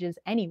blockages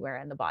anywhere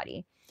in the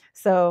body.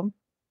 So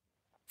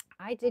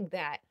I dig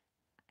that.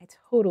 I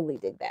totally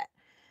dig that.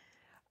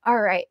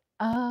 All right.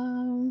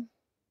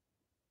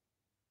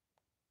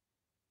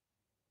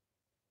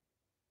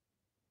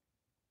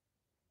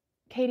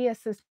 Katia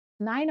says,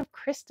 9 of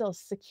crystals,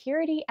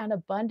 security and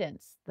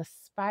abundance, the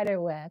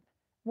spider web.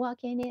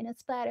 Walking in a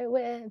spider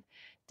web,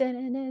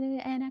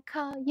 and I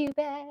call you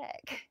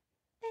back.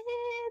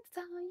 It's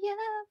all your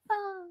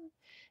fault.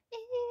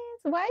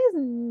 Why has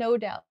no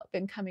doubt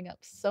been coming up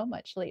so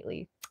much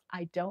lately?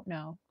 I don't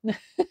know.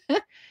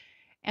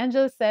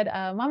 Angela said,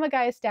 Mama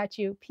Gaia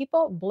statue,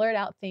 people blurt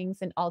out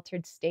things in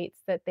altered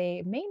states that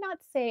they may not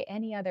say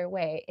any other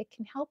way. It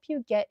can help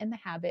you get in the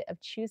habit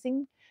of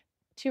choosing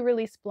to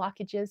release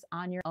blockages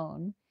on your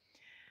own.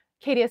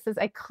 Katia says,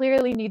 I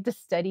clearly need to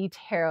study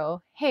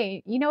tarot.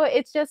 Hey, you know what?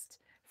 It's just,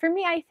 for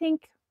me, I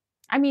think,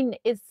 I mean,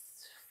 it's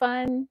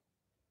fun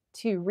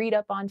to read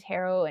up on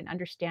tarot and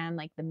understand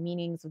like the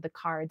meanings of the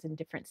cards and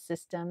different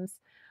systems.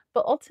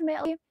 But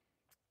ultimately,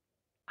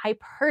 I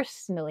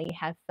personally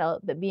have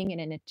felt that being an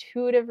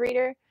intuitive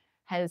reader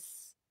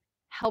has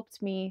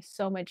helped me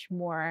so much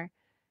more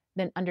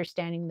than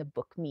understanding the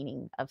book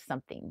meaning of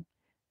something.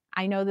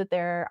 I know that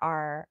there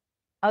are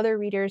other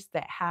readers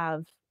that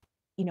have,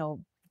 you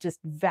know, just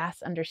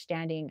vast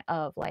understanding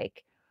of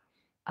like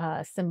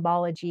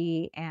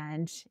symbology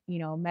and, you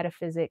know,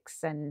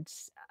 metaphysics and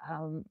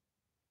um,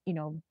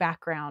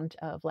 background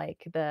of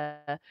like the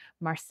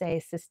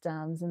Marseille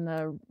systems and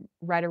the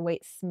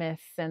Rider-Waite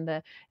Smiths and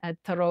the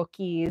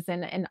Tarotkis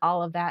and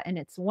all of that. And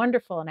it's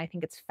wonderful. And I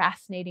think it's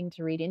fascinating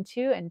to read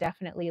into and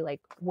definitely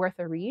like worth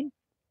a read.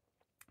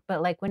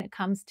 But like when it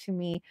comes to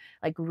me,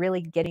 like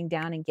really getting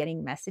down and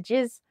getting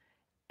messages,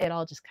 it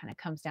all just kind of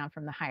comes down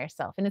from the higher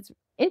self. And it's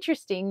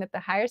interesting that the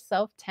higher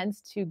self tends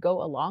to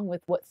go along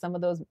with what some of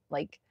those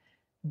like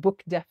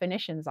book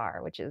definitions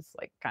are, which is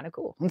like kind of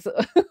cool. So,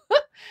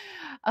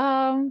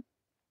 um,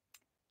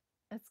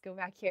 let's go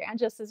back here.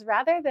 Angela says,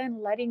 rather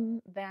than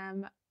letting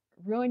them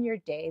ruin your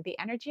day, the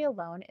energy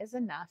alone is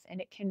enough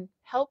and it can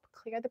help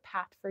clear the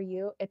path for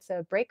you. It's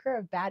a breaker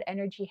of bad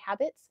energy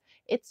habits.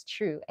 It's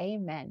true.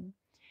 Amen.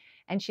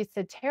 And she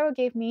said, tarot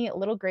gave me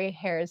little gray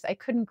hairs. I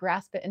couldn't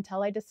grasp it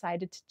until I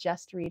decided to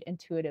just read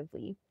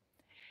intuitively.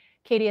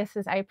 Katie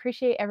says, I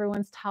appreciate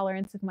everyone's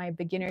tolerance of my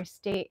beginner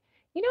state.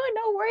 You know what?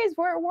 No worries.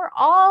 We're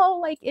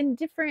all like in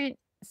different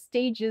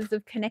stages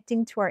of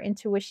connecting to our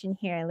intuition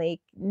here.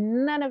 Like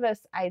none of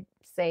us, I'd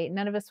say,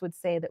 none of us would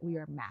say that we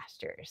are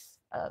masters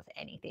of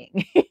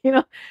anything. You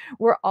know,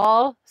 we're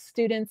all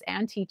students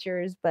and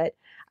teachers, but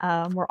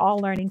we're all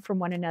learning from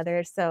one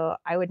another. So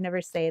I would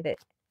never say that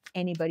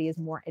anybody is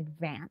more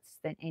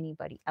advanced than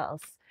anybody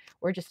else.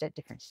 We're just at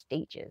different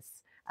stages.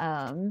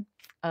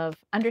 Of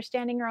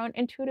understanding our own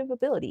intuitive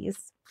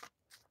abilities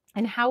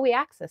and how we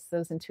access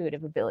those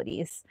intuitive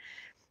abilities.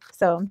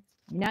 So,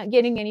 not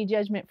getting any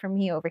judgment from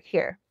me over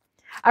here.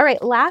 All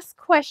right, last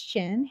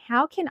question.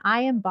 How can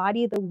I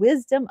embody the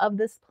wisdom of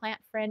this plant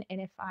friend?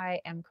 And if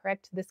I am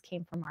correct, this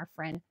came from our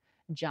friend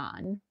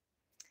John.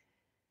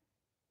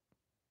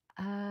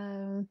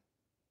 And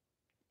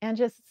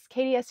just,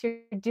 Katie, yes, you're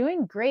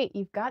doing great.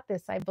 You've got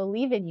this. I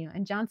believe in you.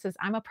 And John says,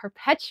 I'm a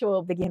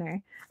perpetual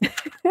beginner.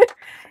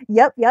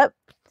 Yep, yep.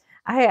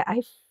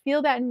 I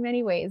feel that in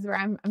many ways where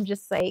I'm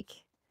just like,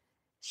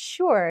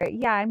 sure,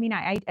 yeah, I mean,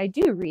 I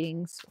do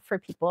readings for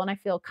people and I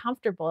feel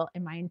comfortable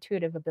in my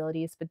intuitive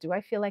abilities, but do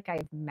I feel like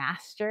I've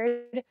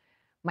mastered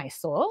my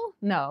soul?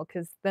 No,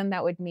 because then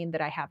that would mean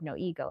that I have no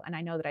ego. And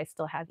I know that I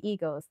still have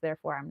egos,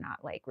 therefore I'm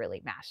not like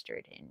really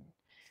mastered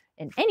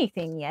in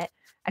anything yet.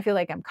 I feel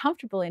like I'm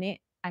comfortable in it.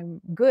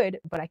 I'm good,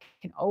 but I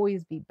can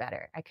always be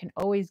better. I can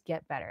always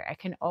get better. I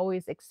can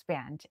always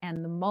expand.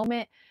 And the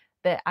moment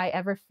that I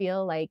ever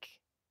feel like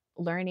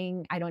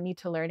learning, I don't need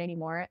to learn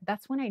anymore,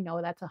 that's when I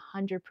know that's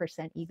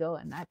 100% ego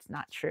and that's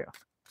not true.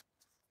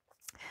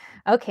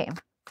 Okay.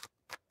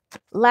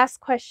 Last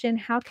question.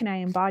 How can I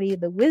embody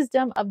the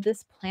wisdom of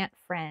this plant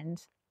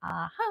friend?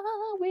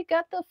 Aha, we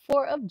got the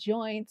Four of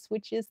Joints,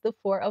 which is the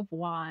Four of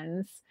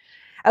Wands.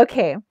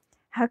 Okay.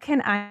 How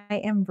can I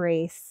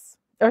embrace,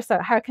 or so,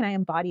 how can I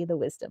embody the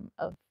wisdom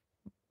of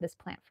this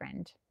plant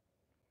friend?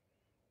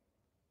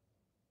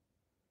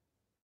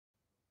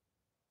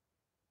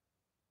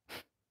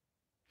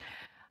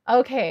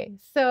 Okay,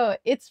 so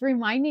it's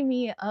reminding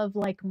me of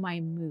like my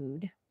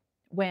mood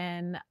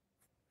when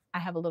I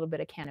have a little bit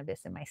of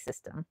cannabis in my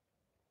system.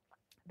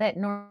 That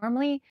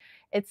normally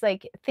it's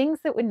like things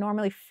that would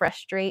normally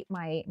frustrate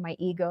my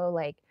ego,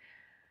 like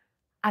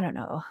I don't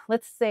know,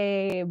 let's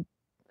say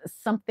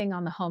something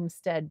on the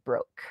homestead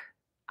broke.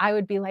 I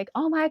would be like,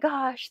 "Oh my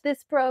gosh,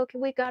 this broke.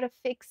 We got to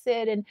fix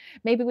it." And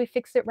maybe we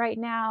fix it right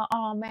now.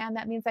 Oh man,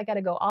 that means I got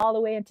to go all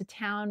the way into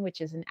town, which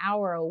is an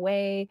hour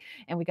away.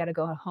 And we got to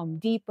go to Home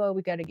Depot.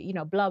 We got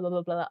to, blah, blah,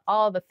 blah, blah,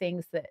 all the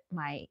things that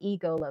my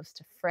ego loves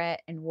to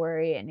fret and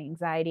worry and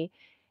anxiety.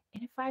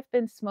 And if I've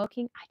been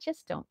smoking, I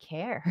just don't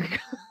care.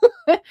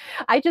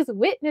 I just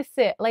witness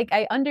it. Like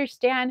I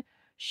understand,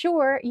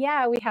 sure,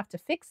 yeah, we have to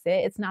fix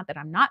it. It's not that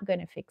I'm not going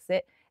to fix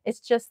it. It's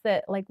just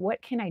that, like,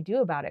 what can I do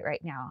about it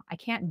right now? I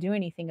can't do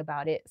anything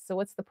about it. So,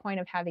 what's the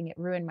point of having it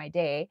ruin my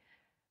day?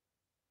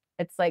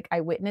 It's like I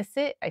witness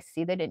it. I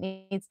see that it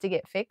needs to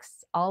get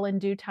fixed all in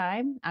due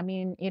time. I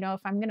mean, if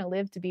I'm going to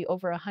live to be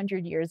over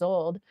 100 years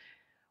old,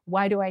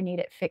 why do I need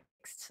it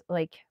fixed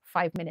like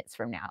 5 minutes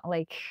from now?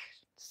 Like,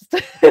 just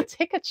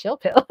take a chill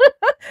pill.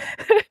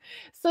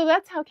 So,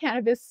 that's how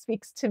cannabis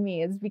speaks to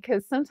me, is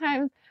because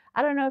sometimes,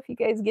 I don't know if you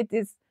guys get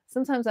this,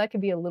 sometimes I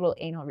could be a little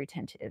anal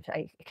retentive.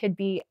 I could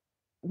be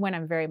when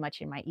I'm very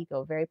much in my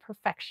ego, very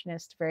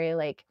perfectionist, very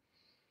like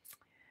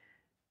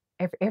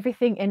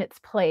everything in its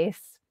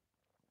place.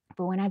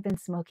 But when I've been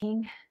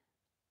smoking,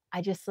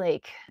 I just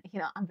like,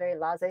 I'm very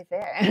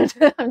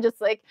laissez-faire. I'm just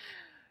like,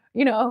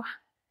 you know,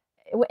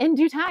 in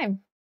due time,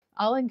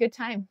 all in good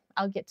time.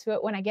 I'll get to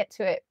it when I get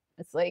to it.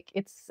 It's like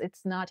it's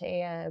not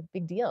a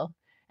big deal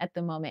at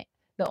the moment.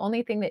 The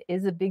only thing that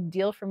is a big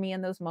deal for me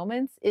in those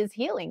moments is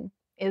healing,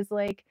 is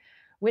like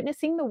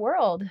witnessing the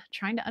world,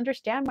 trying to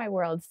understand my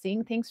world,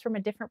 seeing things from a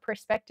different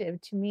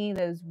perspective. To me,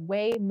 that is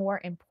way more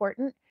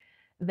important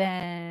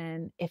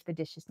than if the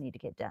dishes need to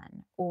get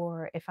done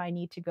or if I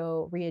need to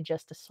go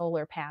readjust a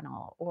solar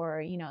panel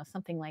or,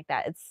 something like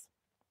that. It's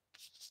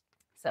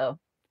so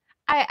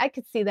I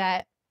could see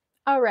that.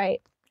 All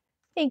right.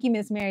 Thank you,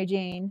 Miss Mary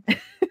Jane.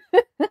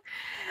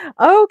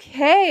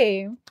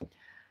 Okay,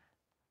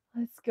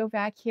 let's go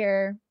back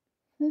here.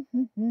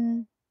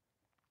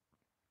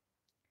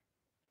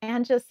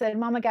 Anne just said,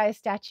 Mama Gaia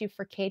statue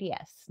for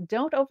KDS.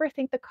 Don't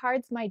overthink the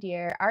cards, my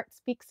dear. Art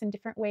speaks in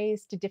different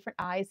ways to different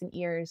eyes and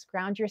ears.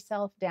 Ground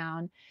yourself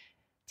down.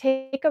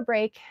 Take a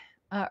break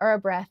or a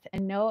breath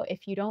and know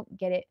if you don't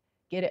get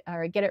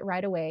it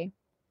right away.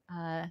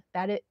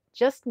 That it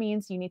just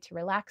means you need to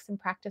relax and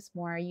practice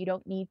more. You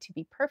don't need to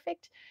be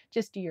perfect.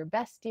 Just do your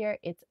best, dear.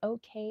 It's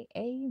okay.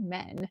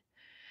 Amen.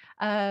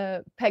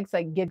 Peg's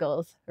like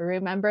giggles.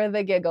 Remember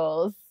the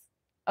giggles.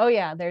 Oh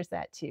yeah, there's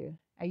that too.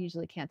 I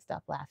usually can't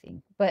stop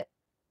laughing, but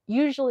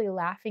usually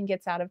laughing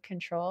gets out of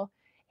control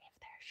if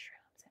there's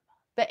shrooms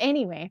involved. But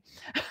anyway,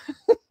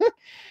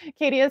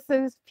 Katie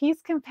says,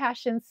 peace,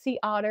 compassion, sea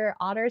otter.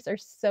 Otters are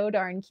so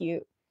darn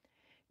cute.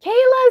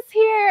 Kayla's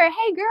here.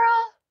 Hey,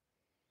 girl.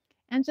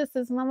 And just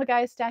as Mama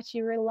Gaia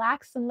statue,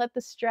 relax and let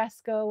the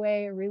stress go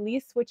away.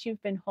 Release what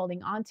you've been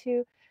holding on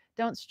to.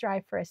 Don't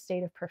strive for a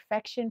state of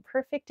perfection.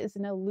 Perfect is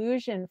an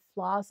illusion.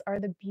 Flaws are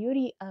the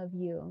beauty of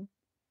you.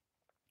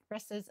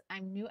 Russ says,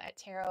 I'm new at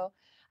tarot.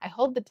 I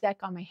hold the deck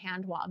on my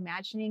hand while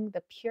imagining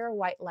the pure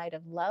white light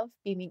of love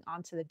beaming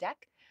onto the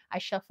deck. I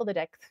shuffle the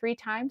deck 3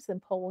 times,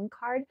 then pull 1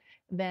 card,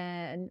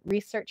 then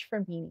research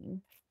for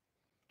meaning.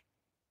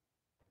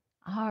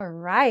 All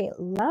right,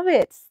 love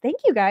it. Thank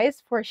you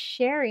guys for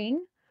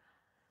sharing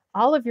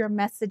all of your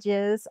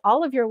messages,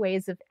 all of your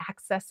ways of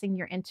accessing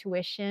your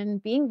intuition,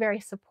 being very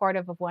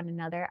supportive of one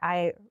another.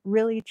 I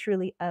really,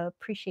 truly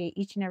appreciate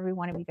each and every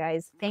one of you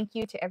guys. Thank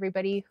you to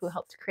everybody who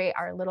helped create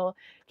our little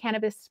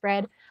cannabis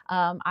spread.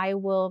 I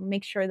will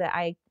make sure that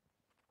I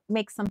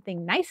make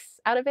something nice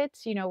out of it,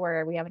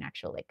 where we have an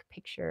actual like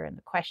picture and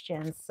the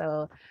questions.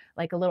 So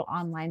like a little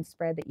online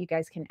spread that you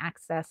guys can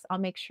access. I'll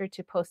make sure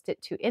to post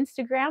it to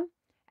Instagram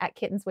at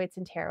Kittens, Weights,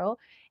 and Tarot,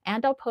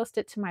 and I'll post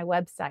it to my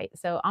website.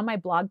 So on my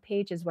blog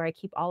page is where I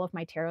keep all of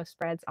my tarot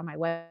spreads on my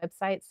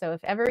website. So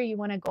if ever you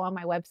want to go on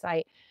my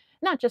website,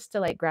 not just to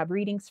like grab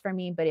readings from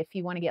me, but if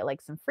you want to get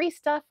like some free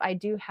stuff, I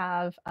do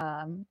have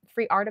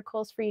free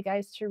articles for you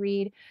guys to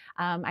read.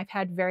 I've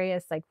had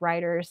various like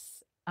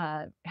writers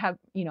have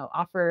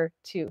offer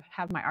to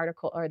have my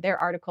article or their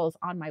articles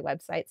on my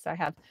website. So I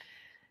have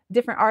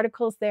different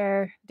articles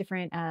there,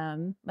 different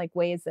like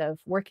ways of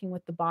working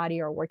with the body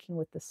or working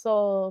with the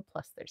soul,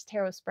 plus there's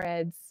tarot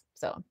spreads.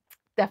 So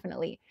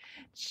definitely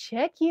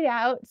check it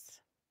out.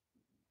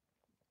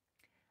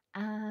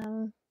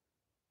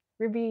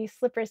 Ruby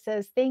Slipper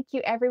says, thank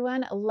you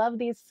everyone. I love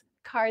these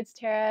cards,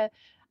 Tara.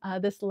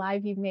 This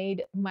live, you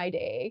made my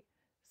day.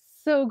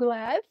 So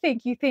glad.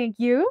 Thank you. Thank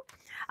you.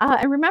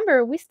 And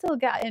remember, we still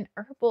got an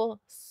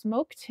herbal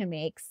smoke to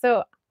make.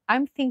 So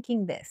I'm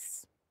thinking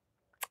this.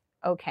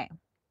 Okay.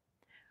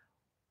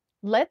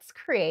 Let's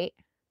create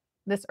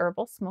this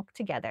herbal smoke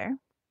together.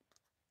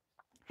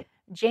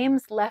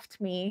 James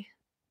left me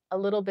a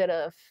little bit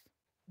of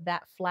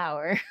that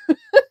flower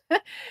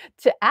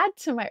to add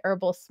to my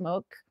herbal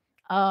smoke,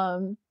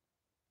 to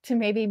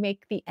maybe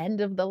make the end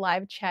of the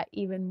live chat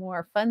even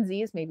more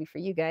funsies, maybe for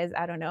you guys.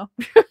 I don't know.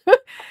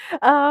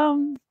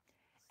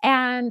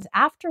 And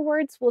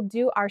afterwards, we'll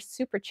do our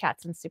super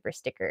chats and super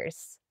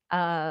stickers.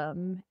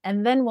 And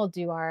then we'll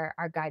do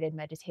our guided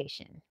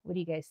meditation. What do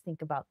you guys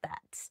think about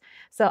that?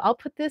 So I'll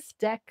put this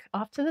deck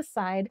off to the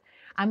side.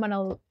 I'm going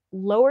to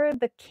lower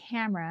the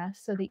camera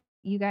so that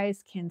you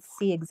guys can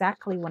see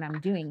exactly what I'm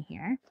doing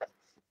here.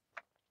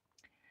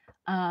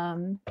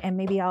 And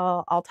maybe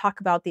I'll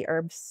talk about the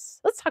herbs.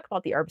 Let's talk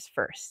about the herbs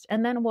first,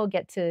 and then we'll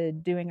get to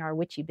doing our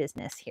witchy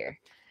business here.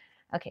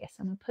 Okay,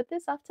 so I'm gonna put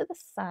this off to the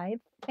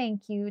side.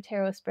 Thank you,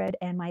 tarot spread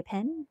and my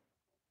pen.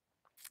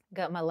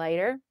 Got my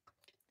lighter.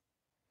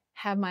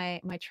 Have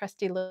my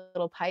trusty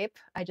little pipe.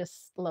 I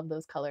just love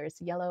those colors,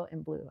 yellow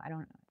and blue. I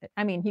don't know.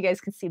 I mean, you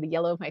guys can see the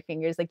yellow of my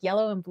fingers, like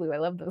yellow and blue. I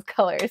love those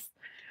colors.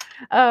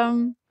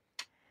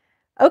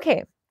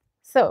 Okay,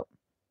 so,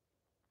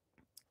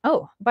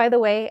 oh, by the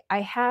way,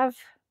 I have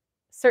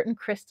certain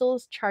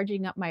crystals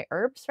charging up my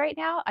herbs right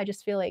now. I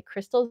just feel like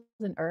crystals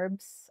and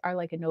herbs are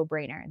like a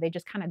no-brainer. They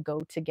just kind of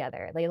go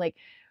together. They like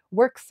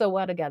work so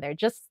well together,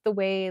 just the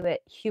way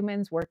that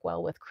humans work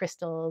well with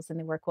crystals and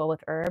they work well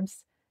with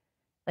herbs.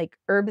 Like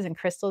herbs and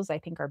crystals, I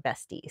think are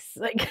besties.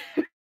 Like,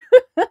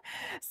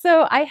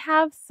 so I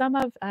have some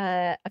of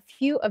a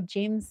few of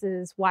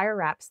James's wire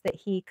wraps that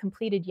he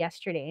completed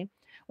yesterday.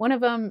 One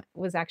of them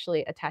was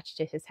actually attached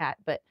to his hat,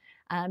 but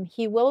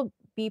He will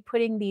be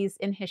putting these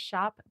in his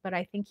shop, but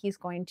I think he's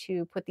going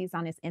to put these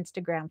on his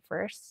Instagram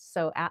first.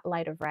 So at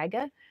Light of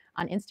Raga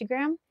on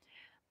Instagram.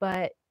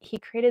 But he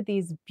created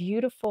these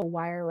beautiful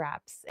wire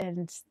wraps,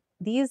 and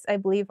these, I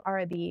believe,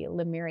 are the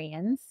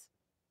Lemurians.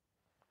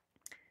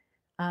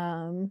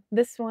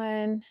 This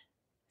one,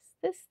 is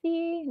this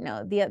the,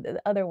 no, the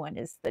other one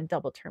is the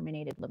double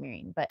terminated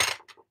Lemurian. But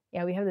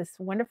yeah, we have this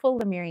wonderful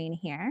Lemurian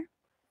here.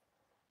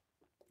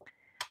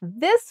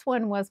 This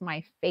one was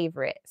my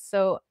favorite.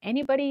 So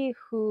anybody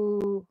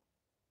who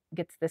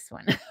gets this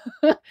one,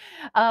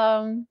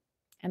 and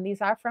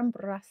these are from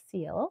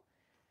Brazil.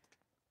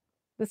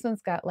 This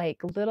one's got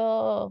like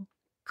little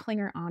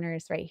clinger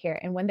honors right here.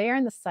 And when they are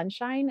in the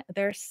sunshine,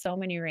 there's so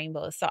many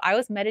rainbows. So I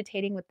was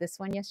meditating with this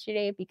one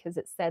yesterday because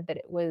it said that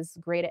it was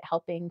great at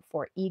helping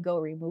for ego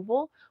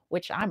removal,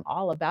 which I'm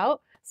all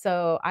about.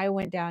 So I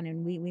went down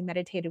and we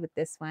meditated with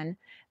this one.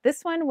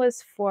 This one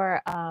was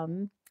for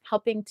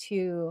helping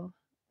to,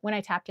 when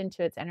I tapped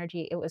into its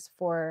energy, it was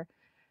for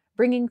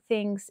bringing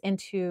things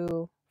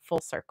into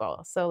full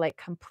circle. So like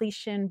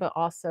completion, but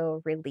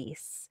also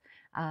release.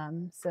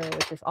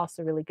 Which is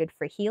also really good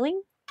for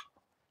healing.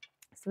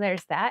 So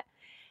there's that.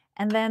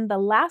 And then the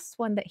last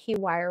one that he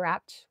wire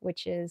wrapped,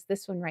 which is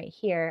this one right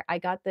here, I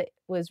got that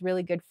was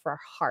really good for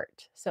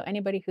heart. So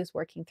anybody who's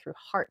working through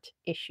heart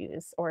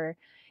issues or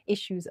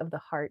issues of the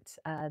heart,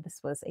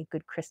 this was a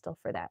good crystal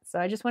for that. So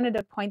I just wanted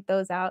to point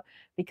those out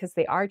because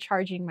they are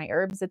charging my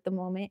herbs at the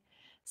moment.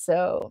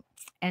 So,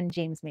 and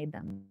James made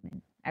them.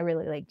 And I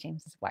really like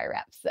James's wire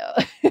wraps. So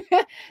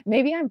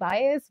maybe I'm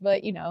biased,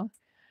 but you know.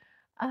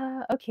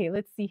 Okay,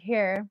 let's see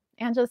here.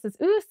 Angela says,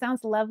 ooh,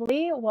 sounds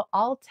lovely. We'll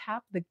all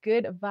tap the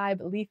good vibe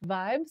leaf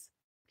vibes.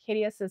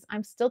 Katia says,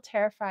 I'm still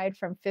terrified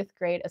from 5th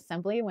grade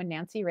assembly when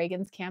Nancy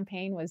Reagan's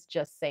campaign was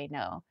just say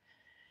no.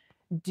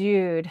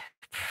 Dude.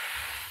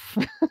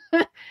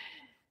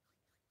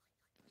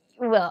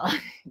 Well,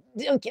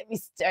 don't get me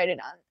started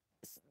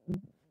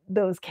on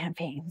those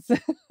campaigns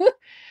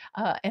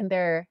and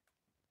their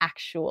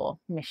actual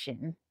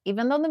mission.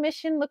 Even though the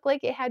mission looked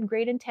like it had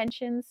great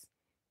intentions,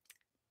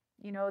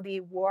 you know, the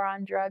war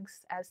on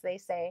drugs, as they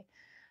say,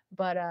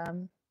 but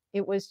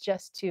it was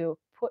just to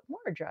put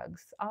more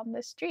drugs on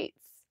the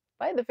streets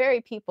by the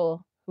very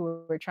people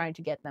who were trying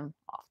to get them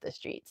off the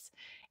streets.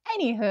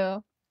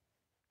 Anywho,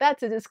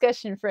 that's a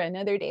discussion for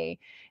another day.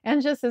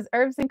 And just as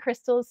herbs and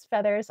crystals,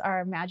 feathers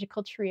are a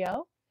magical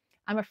trio.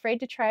 I'm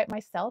afraid to try it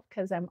myself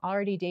because I'm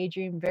already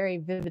daydream very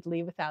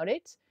vividly without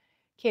it.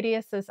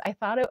 Kidia says,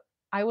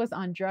 I was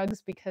on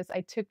drugs because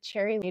I took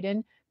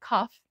cherry-laden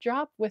cough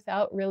drop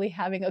without really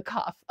having a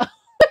cough. Oh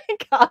my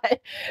God.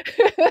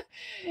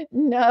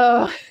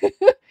 No.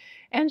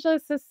 Angela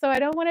says, so I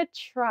don't want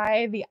to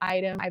try the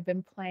item. I've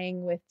been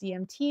playing with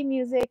DMT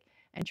music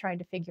and trying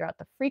to figure out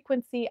the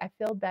frequency. I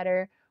feel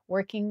better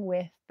working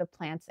with the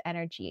plant's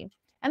energy.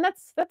 And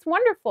that's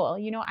wonderful.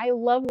 You know, I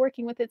love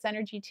working with its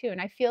energy too. And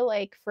I feel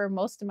like for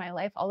most of my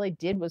life, all I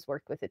did was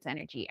work with its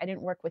energy. I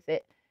didn't work with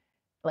it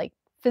like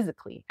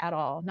physically at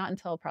all, not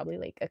until probably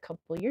like a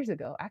couple of years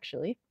ago,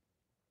 actually.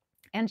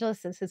 Angela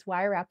says his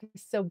wire wrap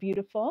is so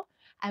beautiful.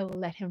 I will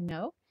let him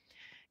know.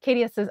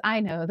 Katia says, I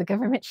know the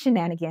government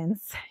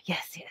shenanigans.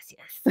 Yes, yes,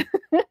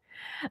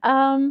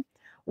 yes.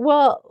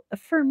 Well,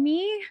 for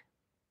me,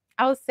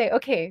 I'll say,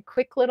 okay,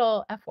 quick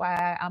little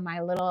FYI on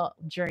my little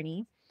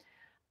journey.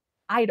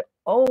 I'd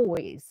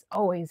always,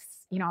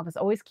 you know, I was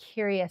always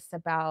curious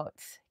about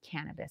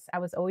cannabis. I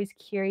was always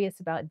curious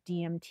about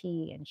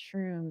DMT and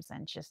shrooms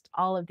and just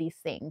all of these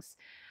things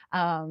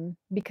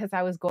because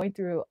I was going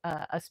through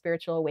a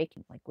spiritual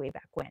awakening like way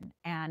back when.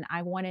 And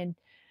I wanted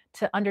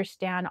to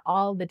understand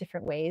all the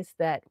different ways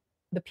that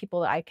the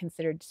people that I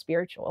considered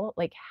spiritual,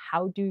 like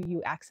how do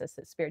you access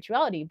that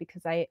spirituality?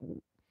 Because I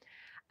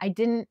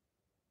didn't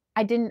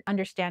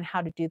understand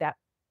how to do that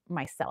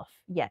myself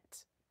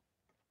yet.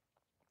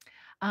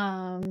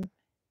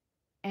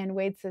 And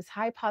Wade says,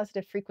 high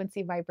positive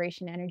frequency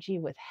vibration energy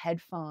with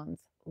headphones.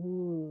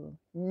 Ooh,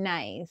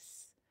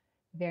 nice.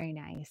 Very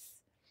nice.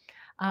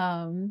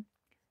 And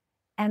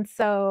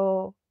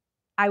so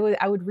I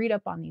would read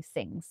up on these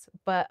things.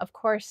 But of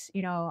course,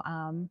 you know,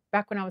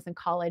 back when I was in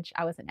college,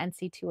 I was an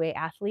NC2A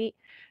athlete.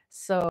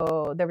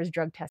 So there was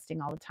drug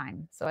testing all the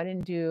time. So I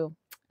didn't do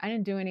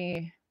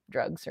any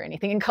drugs or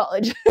anything in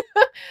college.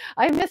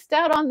 I missed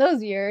out on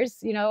those years.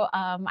 You know,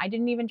 I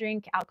didn't even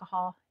drink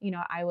alcohol. You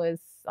know, I was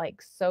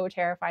like so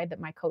terrified that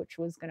my coach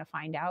was going to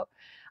find out.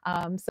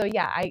 So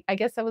yeah, I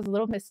guess I was a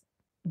little Miss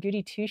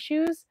Goody Two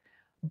Shoes,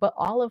 but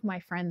all of my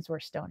friends were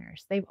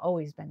stoners. They've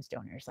always been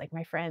stoners. Like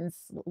my friends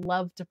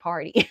love to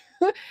party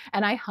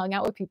and I hung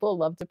out with people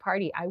who love to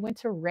party. I went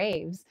to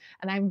raves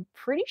and I'm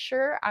pretty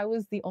sure I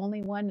was the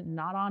only one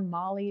not on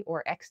Molly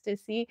or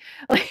ecstasy.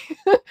 Like,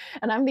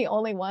 and I'm the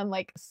only one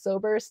like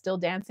sober, still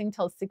dancing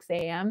till 6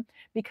 a.m.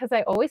 because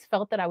I always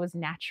felt that I was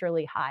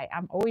naturally high.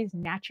 I'm always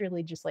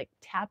naturally just like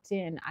tapped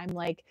in. I'm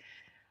like,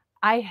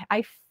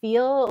 I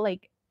feel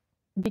like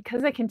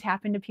because I can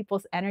tap into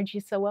people's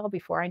energy so well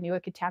before I knew I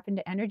could tap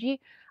into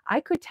energy, I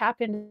could tap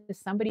into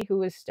somebody who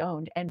was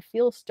stoned and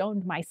feel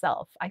stoned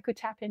myself. I could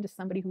tap into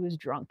somebody who was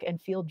drunk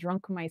and feel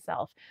drunk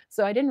myself.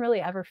 So I didn't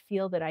really ever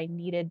feel that I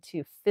needed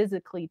to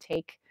physically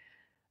take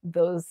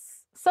those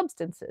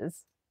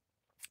substances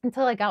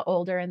until I got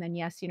older. And then,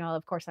 yes,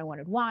 of course, I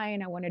wanted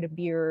wine, I wanted a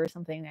beer or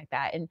something like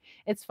that. And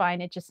it's fine.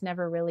 It just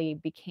never really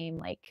became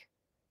like,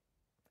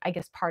 I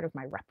guess, part of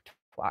my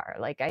repertoire.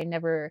 Like I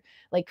never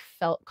like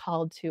felt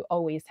called to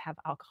always have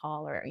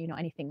alcohol or,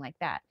 anything like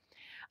that.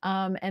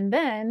 And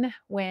then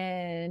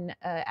when,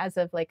 as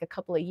of like a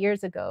couple of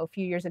years ago, a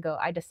few years ago,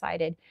 I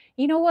decided,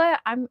 you know what,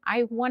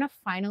 I want to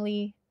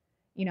finally,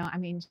 I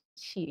mean,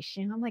 sheesh,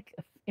 I'm like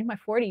in my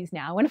 40s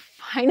now. I want to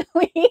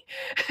finally,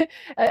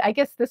 I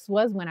guess this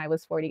was when I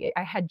was 40.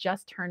 I had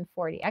just turned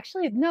 40.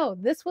 Actually, no,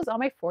 this was on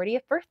my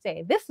 40th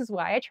birthday. This is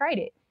why I tried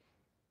it.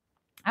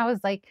 I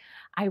was like,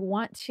 I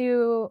want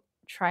to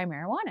try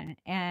marijuana.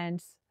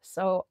 And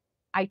so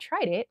I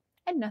tried it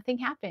and nothing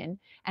happened.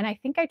 And I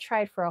think I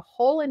tried for a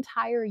whole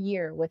entire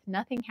year with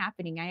nothing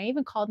happening. I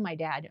even called my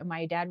dad, and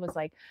my dad was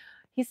like,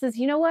 he says,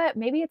 you know what?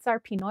 Maybe it's our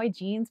Pinoy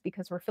genes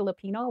because we're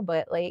Filipino,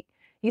 but like,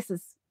 he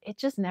says, it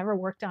just never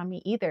worked on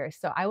me either.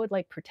 So I would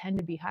like pretend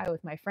to be high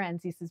with my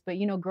friends. He says, but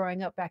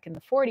growing up back in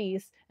the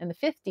 40s and the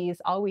 50s,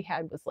 all we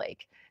had was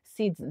like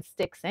seeds and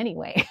sticks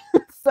anyway.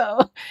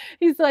 So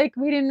he's like,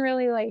 we didn't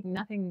really like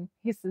nothing.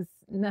 He says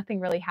nothing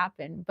really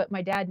happened. But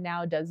my dad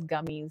now does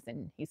gummies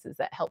and he says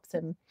that helps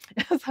him.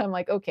 So I'm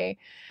like, okay.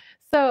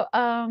 So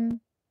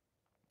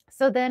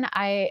so then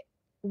I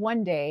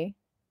one day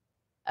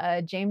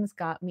James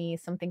got me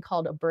something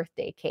called a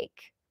birthday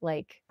cake,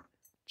 like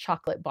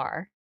chocolate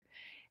bar.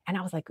 And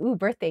I was like, ooh,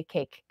 birthday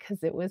cake,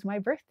 because it was my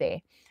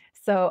birthday.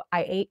 So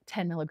I ate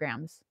 10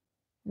 milligrams.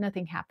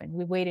 Nothing happened.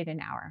 We waited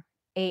an hour,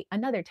 ate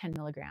another 10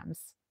 milligrams.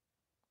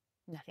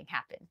 Nothing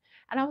happened.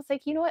 And I was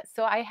like, you know what?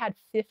 So I had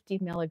 50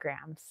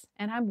 milligrams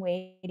and I'm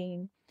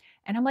waiting.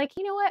 And I'm like,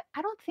 you know what?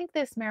 I don't think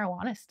this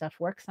marijuana stuff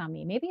works on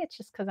me. Maybe it's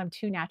just because I'm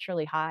too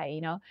naturally high.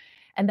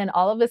 And then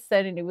all of a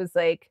sudden it was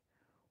like,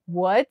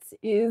 what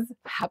is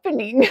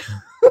happening?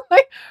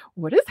 Like,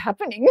 what is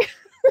happening?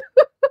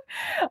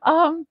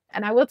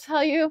 And I will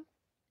tell you,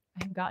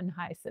 I've gotten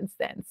high since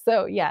then.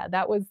 So yeah,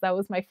 that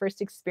was my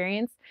first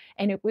experience,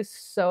 and it was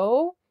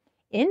so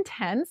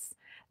intense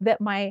that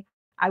my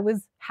I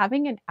was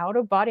having an out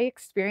of body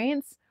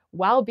experience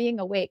while being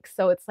awake.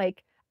 So it's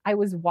like I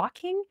was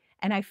walking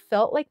and I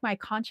felt like my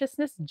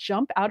consciousness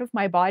jump out of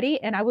my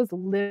body, and I was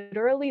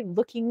literally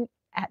looking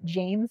at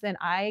James and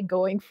I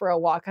going for a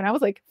walk, and I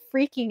was like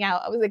freaking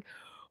out. I was like,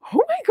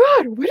 "Oh my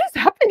god, what is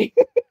happening?"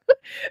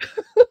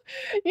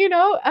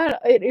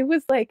 It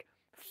was like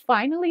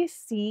finally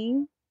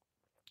seeing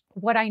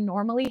what I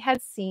normally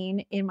had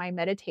seen in my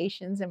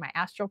meditations and my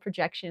astral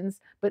projections,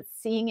 but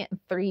seeing it in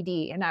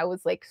 3D. And I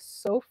was like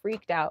so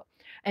freaked out.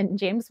 And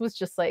James was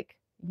just like,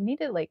 you need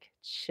to like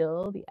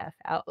chill the F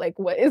out. Like,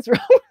 what is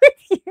wrong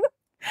with you?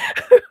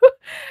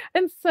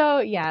 And so,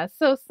 yeah,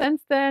 so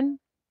since then,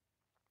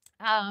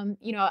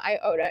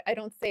 I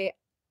don't say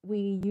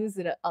we use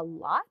it a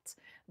lot,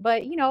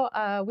 but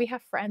we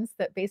have friends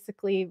that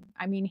basically,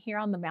 I mean, here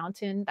on the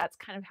mountain, that's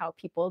kind of how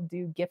people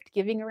do gift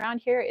giving around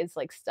here is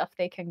like stuff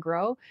they can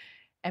grow,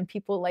 and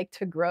people like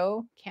to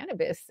grow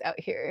cannabis out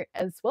here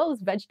as well as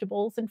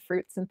vegetables and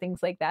fruits and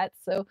things like that.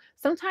 So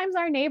sometimes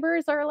our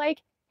neighbors are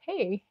like,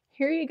 "Hey,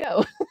 here you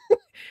go.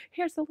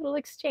 Here's a little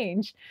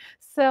exchange."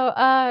 So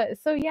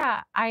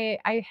yeah,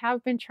 I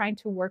have been trying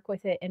to work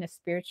with it in a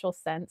spiritual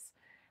sense.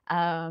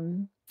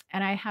 And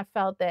I have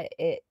felt that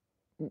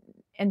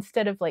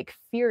instead of like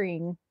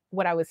fearing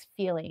what I was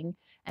feeling,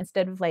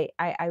 instead of like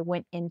I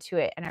went into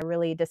it and I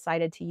really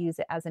decided to use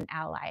it as an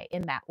ally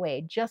in that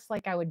way, just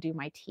like I would do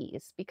my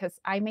teas, because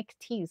I make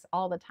teas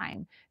all the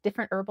time,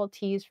 different herbal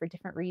teas for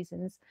different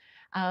reasons.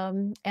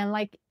 And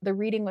like the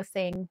reading was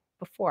saying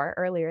before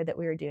earlier that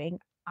we were doing,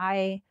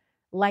 I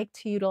like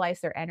to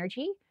utilize their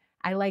energy.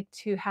 I like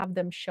to have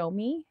them show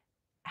me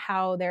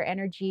how their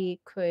energy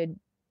could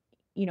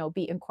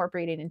be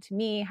incorporated into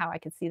me, how I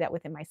can see that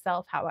within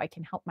myself, how I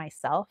can help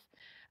myself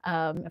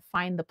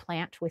find the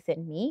plant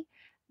within me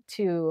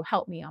to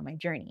help me on my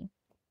journey.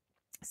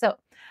 So,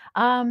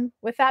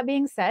 with that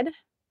being said,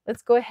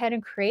 let's go ahead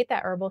and create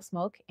that herbal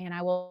smoke, and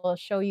I will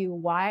show you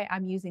why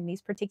I'm using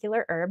these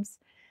particular herbs.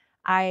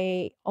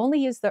 I only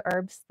use the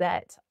herbs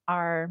that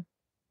are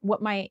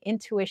what my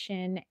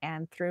intuition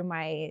and through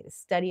my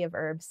study of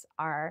herbs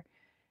are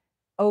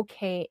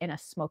okay in a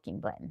smoking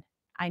blend.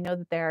 I know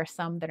that there are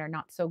some that are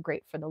not so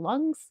great for the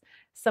lungs.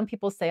 Some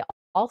people say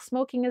all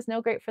smoking is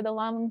no great for the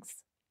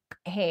lungs.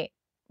 Hey,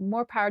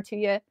 more power to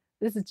you.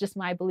 This is just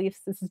my beliefs.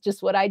 This is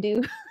just what I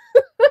do.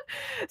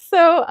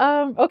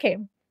 So, okay.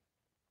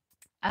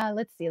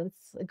 Let's see.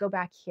 Let's go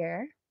back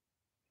here.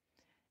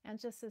 And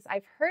just as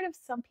I've heard of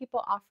some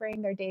people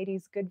offering their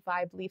deities good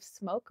vibe leaf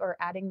smoke or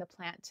adding the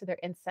plant to their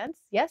incense.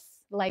 Yes,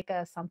 like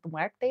Santa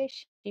Muerte,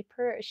 she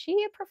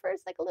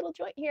prefers like a little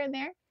joint here and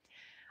there.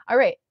 All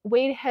right,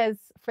 Wade has,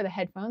 for the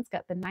headphones,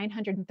 got the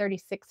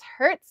 936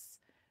 hertz,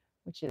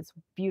 which is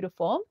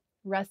beautiful.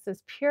 Russ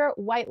says pure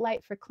white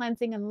light for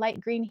cleansing and light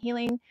green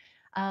healing.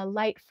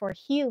 Light for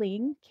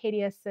healing.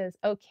 Katia says,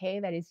 okay,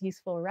 that is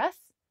useful, Russ.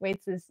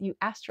 Wade says, you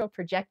astral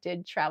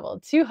projected travel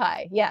too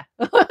high. Yeah,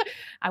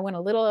 I went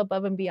a little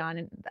above and beyond.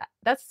 And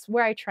that's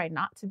where I try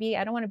not to be.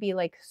 I don't want to be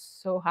like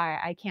so high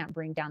I can't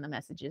bring down the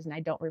messages and I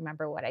don't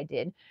remember what I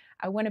did.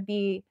 I want to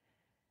be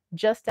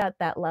just at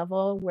that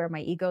level where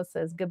my ego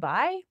says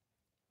goodbye.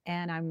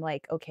 And I'm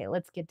like, okay,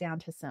 let's get down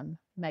to some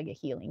mega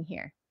healing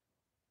here.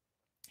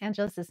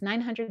 Angela says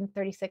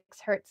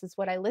 936 hertz is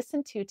what I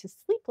listened to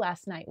sleep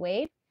last night,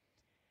 Wade.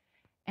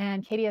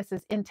 And Katie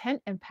says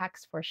intent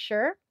impacts for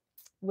sure.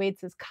 Wade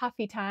says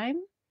coffee time.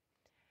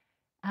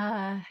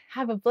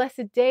 Have a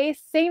blessed day.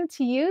 Same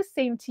to you.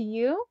 Same to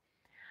you.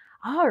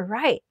 All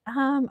right.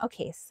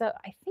 Okay, so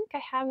I think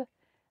I have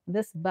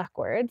this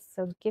backwards.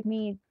 So give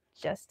me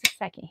just a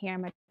second here.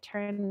 I'm gonna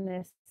turn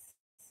this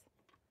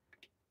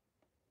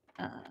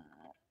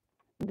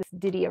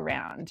ditty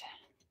around.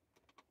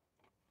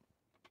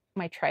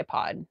 My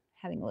tripod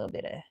having a little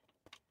bit of.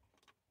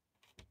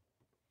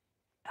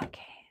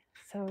 Okay,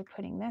 so we're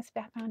putting this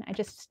back on. I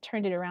just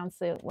turned it around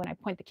so when I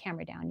point the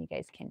camera down, you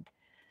guys can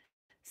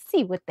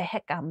see what the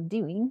heck I'm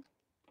doing.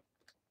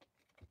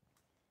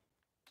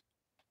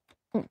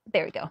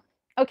 There we go.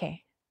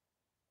 Okay.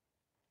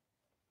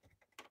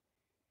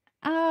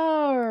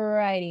 All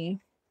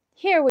righty.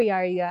 Here we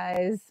are, you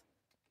guys.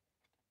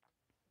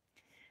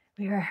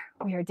 We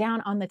are down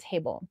on the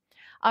table.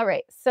 All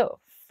right. So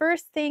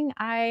first thing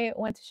I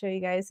want to show you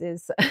guys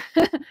is,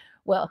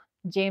 well,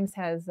 James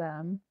has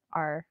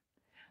our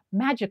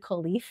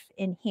magical leaf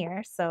in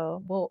here,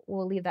 so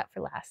we'll leave that for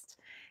last.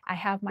 I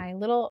have my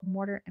little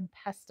mortar and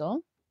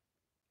pestle.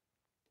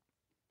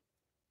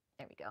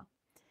 There we go.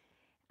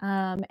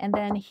 And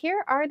then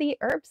here are the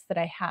herbs that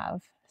I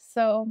have.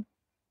 So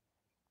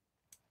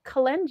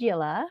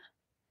calendula,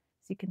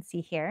 as you can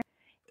see here,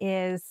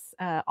 is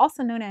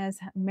also known as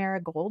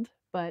marigold,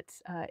 but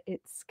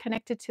it's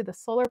connected to the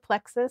solar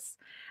plexus.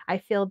 I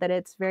feel that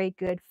it's very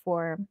good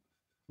for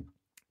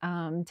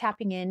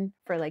tapping in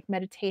for like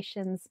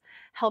meditations,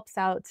 helps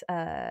out,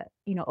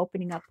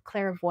 opening up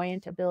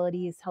clairvoyant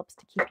abilities, helps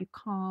to keep you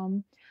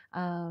calm.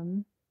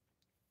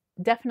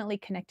 Definitely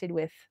connected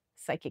with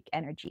psychic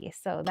energy.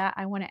 So that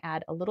I want to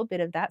add a little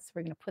bit of that. So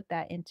we're going to put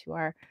that into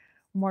our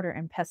mortar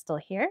and pestle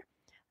here.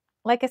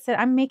 Like I said,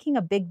 I'm making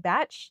a big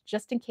batch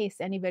just in case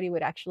anybody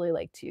would actually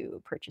like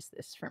to purchase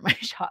this from my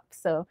shop.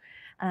 So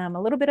a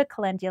little bit of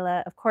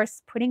calendula, of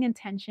course, putting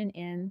intention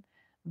in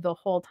the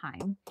whole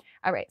time.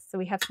 All right, so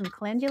we have some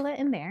calendula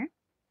in there.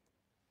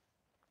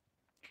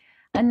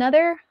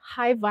 Another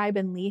high vibe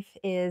and leaf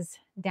is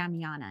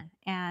Damiana,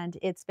 and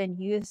it's been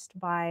used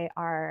by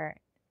our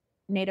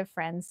native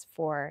friends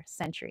for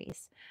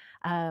centuries.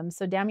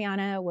 So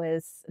Damiana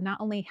was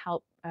not only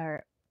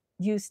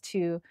used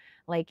to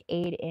like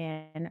aid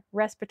in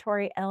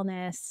respiratory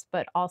illness,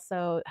 but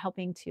also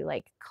helping to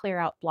like clear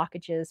out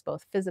blockages,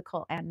 both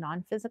physical and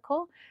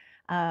non-physical.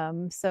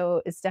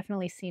 So it's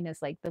definitely seen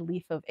as like the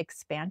leaf of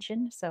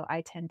expansion. So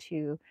I tend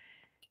to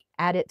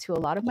add it to a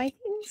lot of my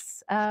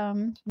things.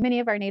 Many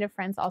of our native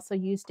friends also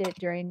used it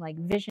during like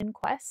vision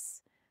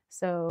quests.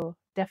 So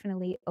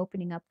definitely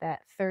opening up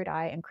that third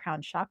eye and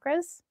crown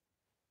chakras.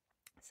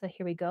 So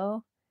here we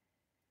go.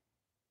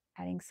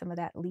 Adding some of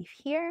that leaf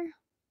here.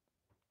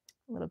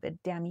 A little bit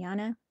of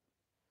Damiana.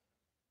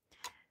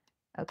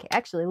 Okay,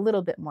 actually a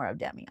little bit more of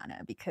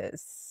Damiana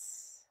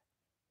because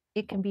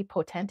it can be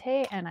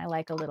potente and I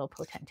like a little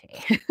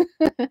potente.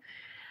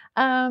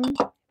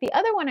 The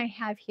other one I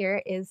have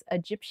here is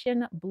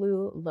Egyptian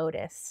blue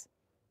lotus.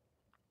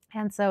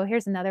 And so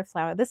here's another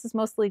flower. This is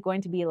mostly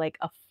going to be like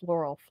a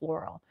floral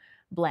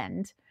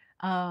blend.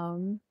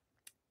 And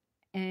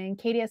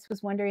KDS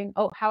was wondering,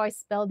 oh, how I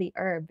spell the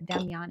herb,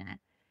 Damiana.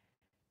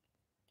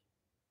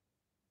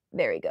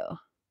 There we go.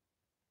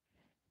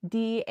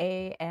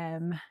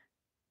 Damiana.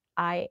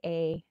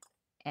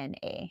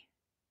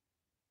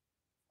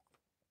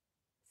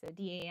 So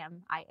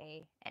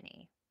Damiana.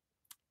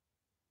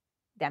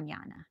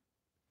 Damiana.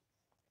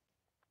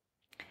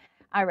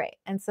 All right,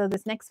 and so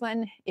this next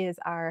one is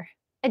our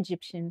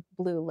Egyptian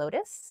blue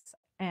lotus.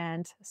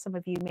 And some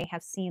of you may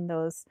have seen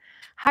those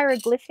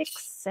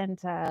hieroglyphics and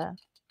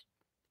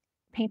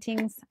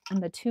paintings on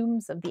the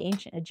tombs of the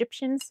ancient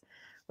Egyptians,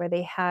 where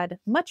they had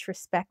much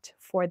respect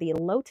for the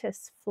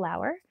lotus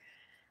flower.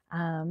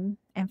 And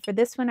for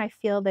this one, I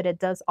feel that it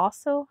does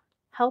also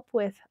help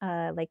with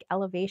like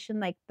elevation.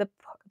 Like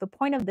the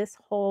point of this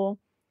whole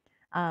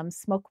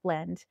smoke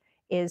blend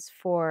is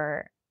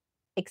for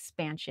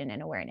expansion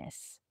and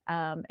awareness,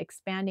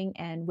 expanding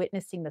and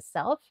witnessing the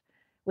self,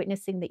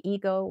 witnessing the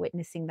ego,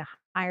 witnessing the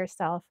higher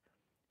self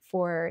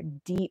for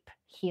deep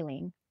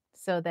healing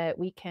so that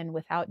we can,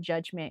 without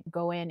judgment,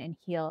 go in and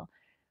heal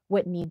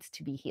what needs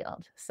to be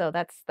healed. So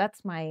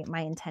that's my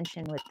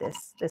intention with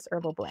this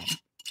herbal blend.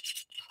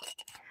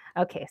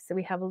 Okay, so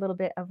we have a little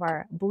bit of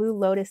our blue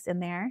lotus in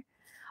there.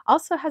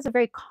 Also has a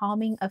very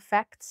calming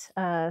effect.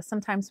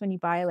 Sometimes when you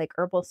buy like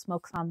herbal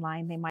smokes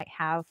online, they might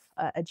have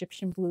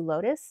Egyptian blue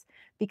lotus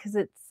because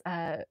it's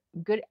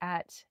good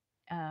at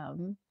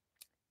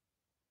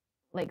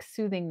like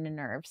soothing the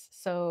nerves.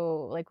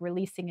 So like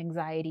releasing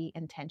anxiety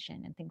and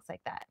tension and things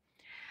like that.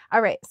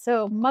 All right,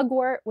 so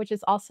mugwort, which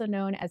is also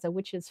known as a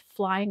witch's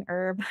flying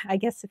herb. I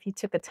guess if you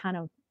took a ton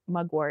of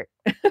mugwort,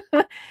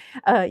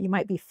 you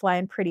might be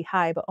flying pretty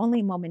high, but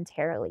only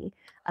momentarily.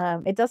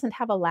 It doesn't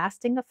have a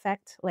lasting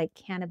effect like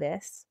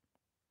cannabis.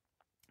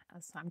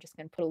 So I'm just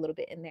going to put a little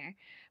bit in there.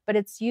 But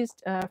it's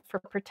used for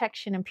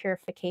protection and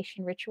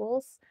purification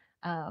rituals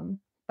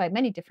by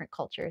many different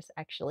cultures,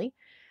 actually.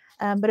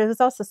 But it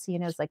was also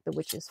seen as like the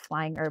witch's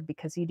flying herb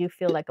because you do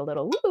feel like a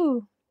little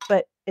woo,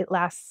 but it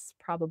lasts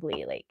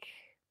probably like,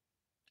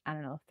 I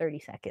don't know, 30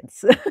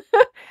 seconds.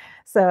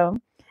 So,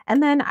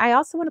 and then I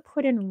also want to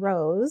put in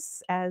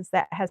rose as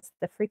that has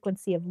the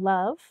frequency of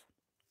love.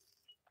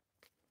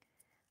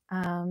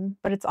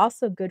 But it's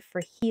also good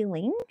for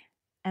healing.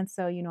 And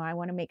so, you know, I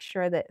want to make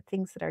sure that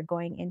things that are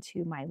going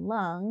into my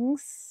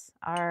lungs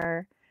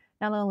are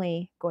not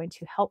only going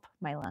to help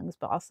my lungs,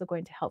 but also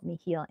going to help me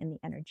heal in the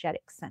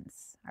energetic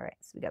sense. All right,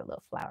 so we got a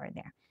little flower in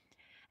there.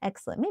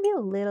 Excellent. Maybe a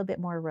little bit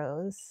more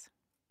rose.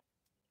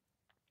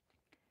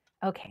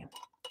 Okay.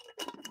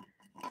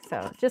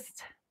 So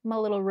just my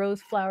little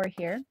rose flower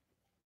here.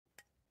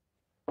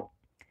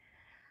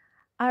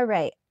 All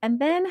right. And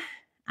then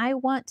I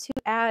want to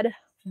add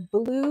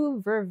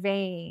blue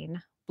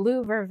vervain.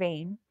 Blue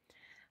vervain.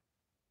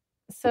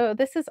 So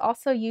this is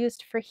also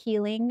used for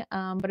healing,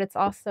 but it's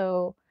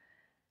also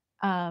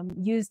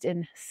used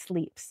in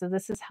sleep. So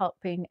this is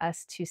helping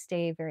us to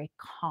stay very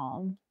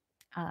calm.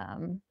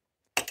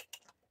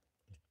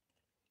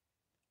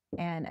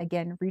 And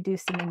again,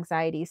 reducing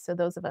anxiety. So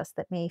those of us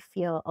that may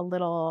feel a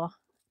little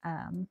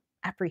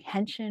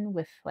apprehension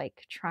with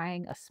like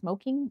trying a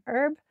smoking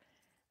herb,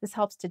 this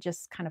helps to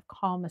just kind of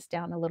calm us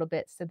down a little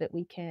bit so that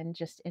we can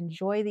just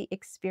enjoy the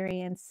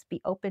experience, be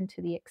open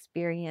to the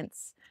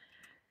experience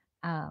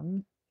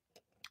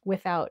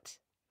without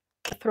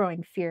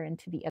throwing fear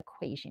into the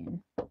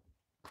equation.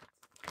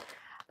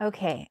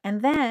 Okay,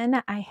 and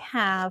then I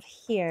have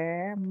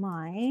here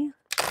my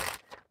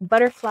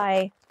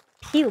butterfly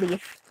pea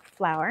leaf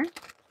flower.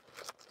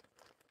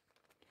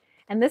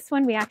 And this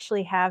one we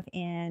actually have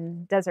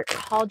in Desert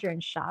Cauldron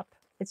shop.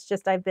 It's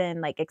just I've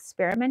been like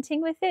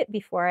experimenting with it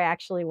before I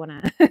actually want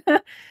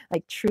to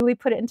like truly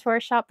put it into our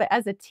shop. But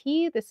as a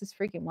tea, this is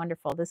freaking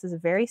wonderful. This is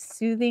very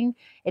soothing.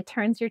 It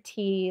turns your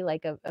tea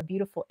like a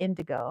beautiful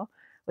indigo,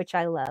 which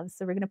I love.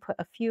 So we're going to put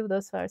a few of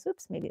those flowers.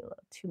 Oops, maybe a little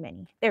too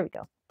many. There we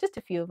go. Just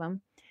a few of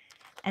them.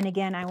 And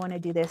again, I want to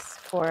do this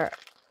for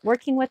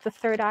working with the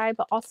third eye,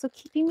 but also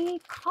keeping me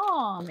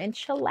calm and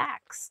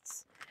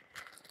chillaxed.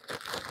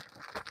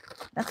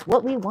 That's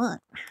what we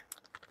want.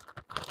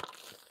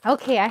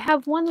 Okay, I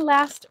have one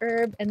last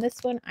herb, and this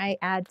one I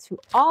add to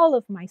all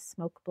of my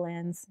smoke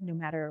blends, no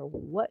matter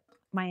what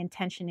my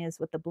intention is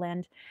with the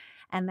blend,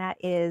 and that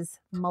is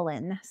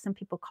mullein. Some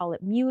people call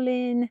it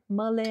mullein,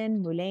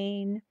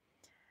 mullein.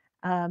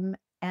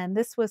 And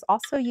this was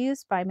also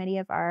used by many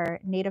of our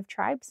native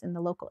tribes in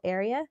the local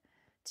area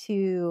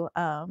to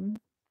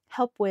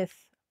help with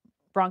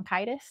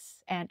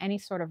bronchitis and any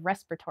sort of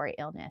respiratory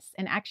illness.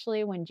 And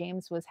actually, when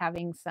James was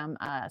having some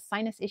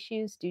sinus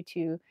issues due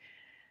to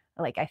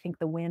like I think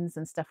the winds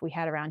and stuff we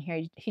had around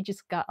here, he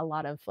just got a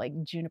lot of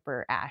like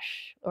juniper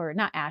ash, or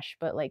not ash,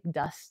 but like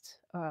dust,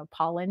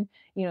 pollen,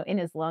 you know, in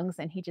his lungs,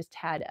 and he just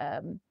had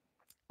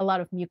a lot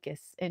of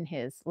mucus in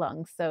his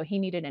lungs, so he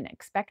needed an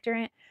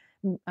expectorant.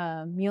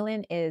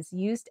 Mullein is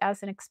used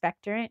as an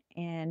expectorant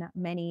in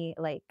many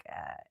like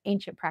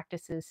ancient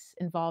practices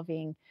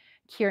involving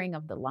curing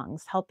of the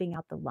lungs, helping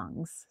out the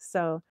lungs.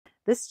 So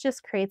this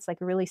just creates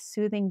like a really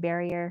soothing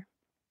barrier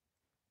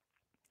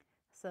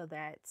so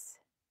that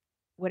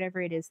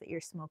whatever it is that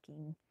you're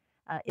smoking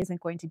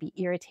isn't going to be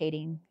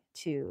irritating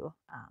to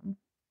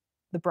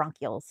the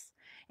bronchioles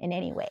in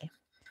any way.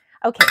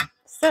 Okay,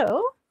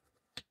 so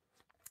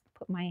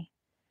put my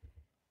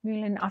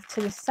mullein off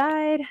to the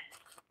side,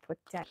 put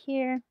that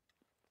here.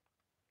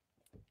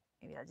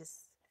 Maybe I'll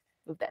just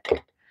move that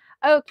there.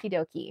 Okie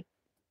dokie.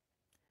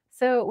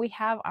 So we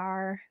have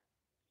our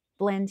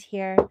blend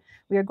here.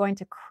 We are going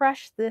to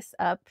crush this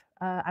up.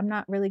 I'm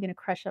not really going to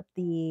crush up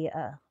the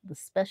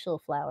special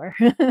flower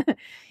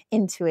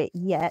into it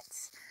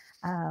yet.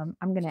 I'm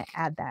going to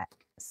add that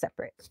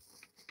separate.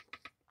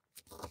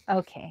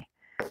 Okay,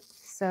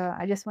 so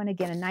I just want to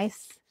get a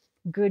nice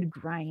good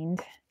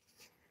grind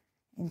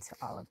into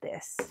all of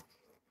this.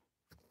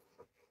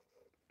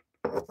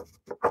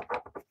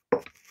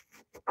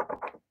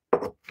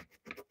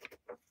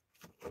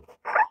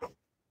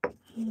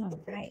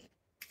 All right.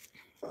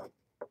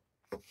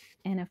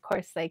 And of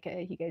course, like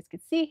you guys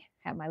could see,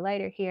 I have my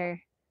lighter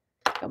here.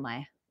 Got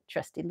my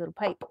trusty little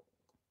pipe.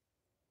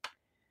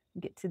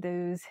 Get to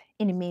those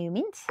in a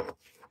moment.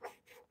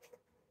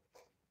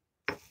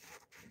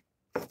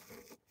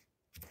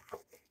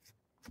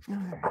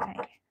 All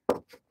right.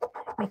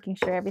 Making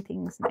sure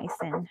everything's nice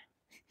and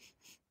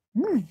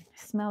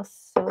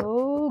smells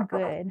so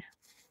good.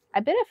 I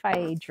bet if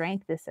I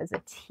drank this as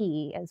a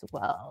tea as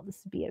well,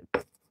 this would be a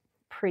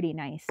pretty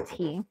nice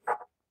tea.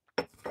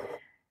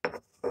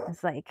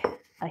 It's like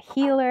a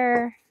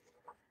healer,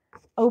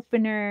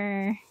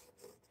 opener.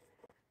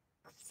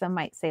 Some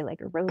might say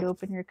like a road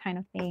opener kind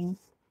of thing.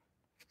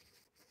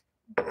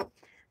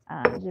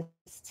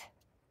 Just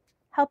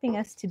helping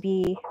us to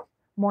be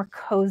more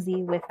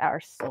cozy with our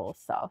soul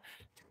self,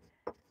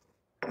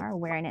 our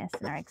awareness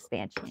and our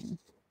expansion.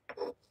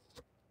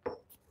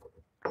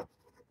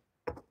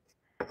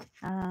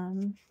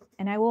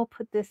 And I will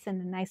put this in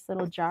a nice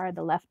little jar,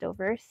 the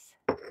leftovers.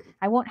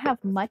 I won't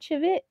have much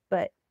of it,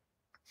 but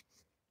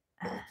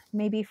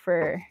maybe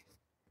for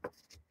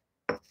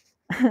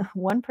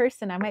one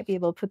person, I might be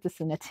able to put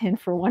this in a tin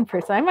for one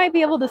person. I might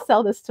be able to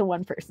sell this to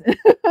one person.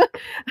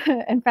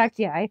 In fact,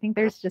 yeah, I think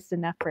there's just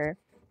enough for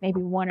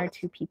maybe 1 or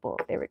 2 people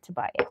if they were to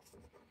buy it.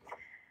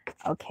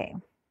 Okay.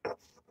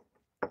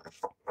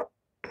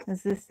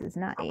 Because this is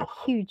not a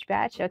huge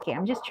batch. Okay,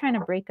 I'm just trying to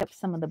break up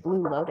some of the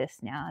blue lotus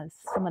now, as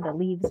some of the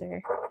leaves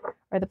or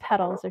the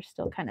petals are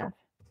still kind of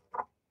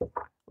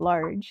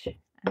large.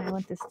 And I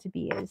want this to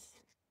be as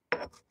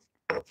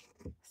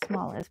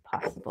small as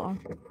possible.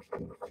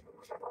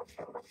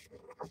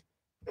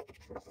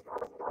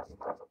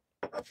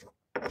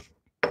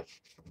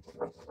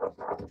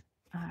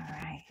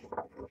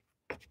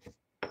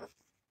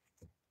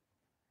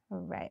 All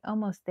right,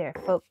 almost there,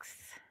 folks.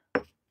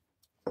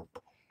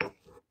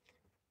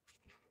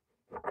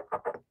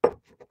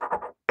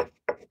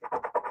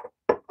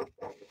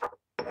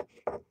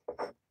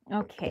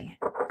 Okay.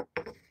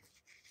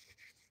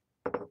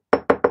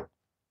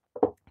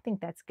 I think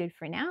that's good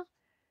for now.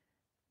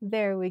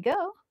 There we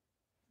go.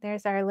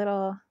 There's our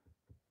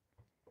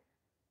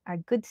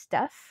good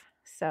stuff.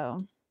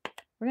 So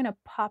we're going to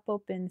pop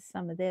open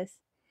some of this.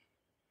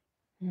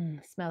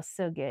 Smells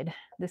so good.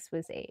 This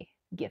was a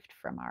gift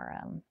from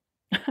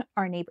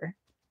our neighbor.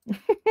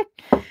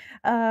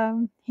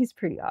 He's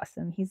pretty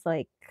awesome. He's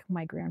like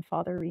my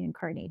grandfather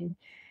reincarnated.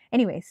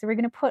 Anyway, so we're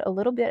going to put a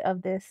little bit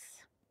of this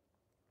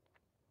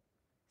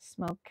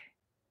smoke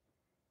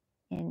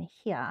in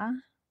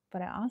here,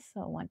 but I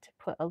also want to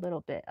put a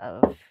little bit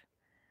of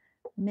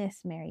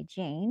Miss Mary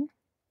Jane.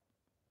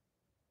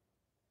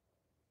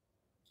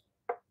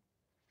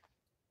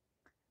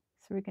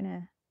 So we're going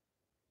to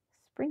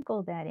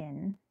sprinkle that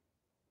in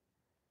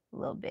a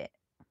little bit.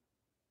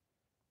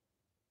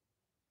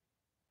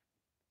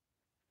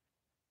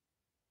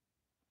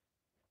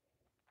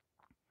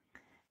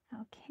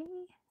 Okay.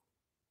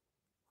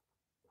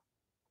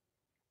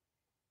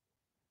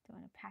 Don't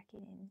want to pack it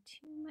in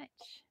too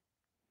much.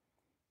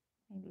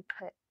 Maybe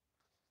put,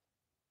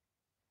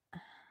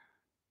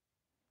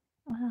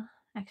 well,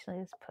 actually,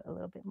 let's put a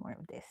little bit more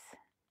of this.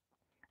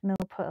 And then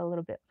we'll put a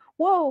little bit.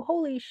 Whoa,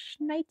 holy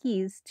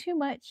shnikes. Too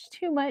much,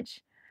 too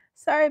much.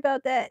 Sorry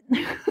about that.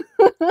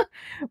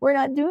 We're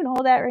not doing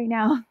all that right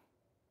now.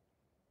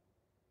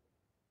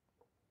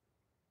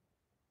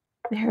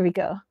 There we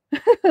go.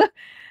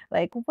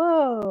 Like,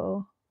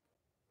 whoa,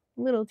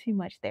 a little too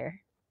much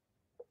there.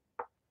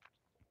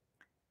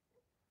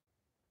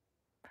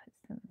 Put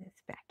some of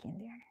this back in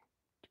there.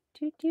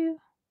 Do, do, do.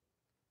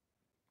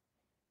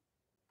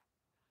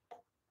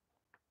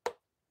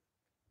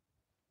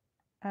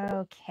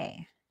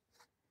 Okay.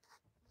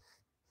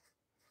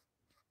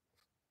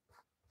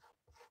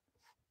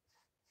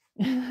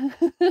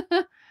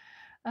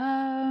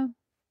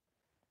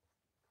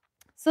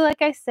 So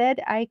like I said,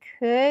 I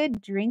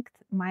could drink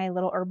my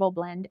little herbal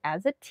blend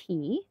as a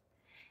tea,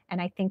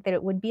 and I think that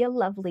it would be a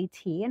lovely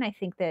tea, and I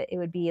think that it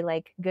would be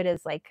like good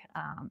as like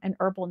an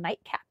herbal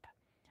nightcap.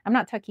 I'm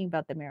not talking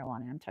about the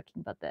marijuana. I'm talking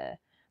about the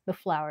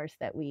flowers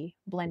that we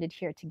blended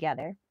here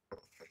together.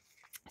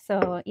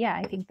 So yeah,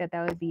 I think that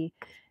would be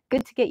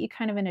good to get you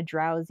kind of in a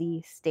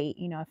drowsy state,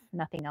 you know, if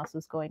nothing else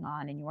was going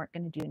on and you weren't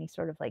going to do any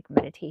sort of like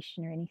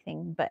meditation or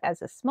anything. But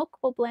as a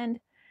smokable blend,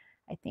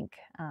 I think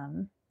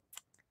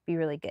be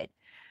really good.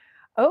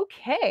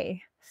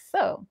 Okay,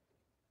 so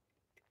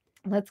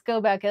let's go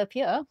back up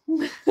here.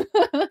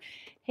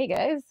 Hey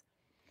guys,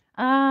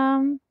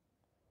 I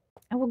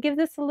will give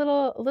this a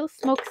little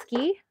smoke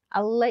ski.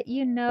 I'll let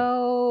you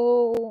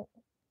know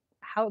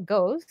how it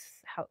goes,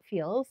 how it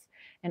feels,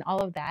 and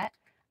all of that.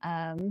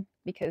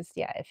 Because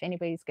yeah, if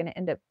anybody's going to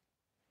end up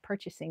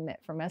purchasing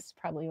that from us,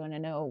 probably want to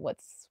know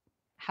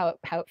how it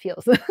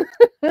feels,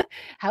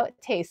 how it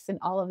tastes, and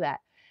all of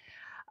that.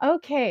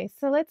 Okay,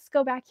 so let's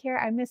go back here.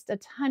 I missed a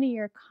ton of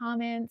your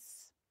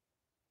comments.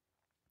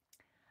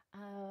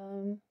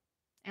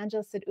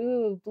 Angela said,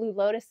 "Ooh, blue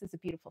lotus is a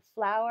beautiful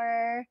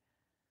flower."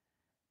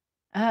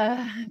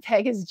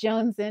 Pegasus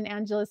Jones and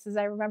Angela says,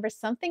 "I remember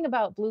something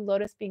about blue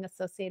lotus being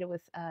associated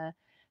with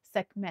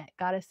Sekhmet,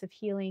 goddess of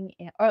healing,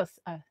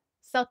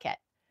 Selket,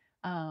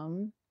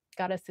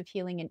 goddess of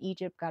healing in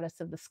Egypt,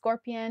 goddess of the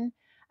scorpion,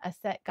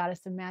 Set,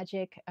 goddess of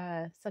magic.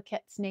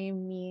 Selket's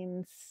name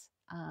means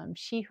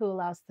she who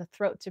allows the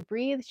throat to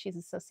breathe. She's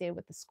associated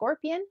with the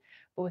scorpion,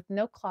 but with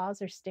no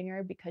claws or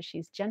stinger because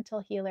she's gentle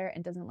healer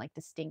and doesn't like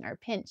to sting or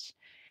pinch."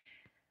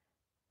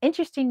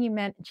 Interesting you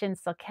mentioned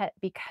Silket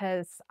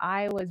because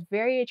I was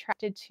very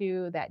attracted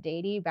to that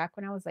deity back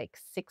when I was like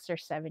 6 or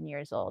 7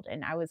 years old,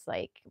 and I was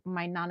like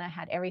my nana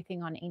had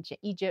everything on ancient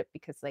Egypt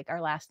because, like,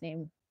 our last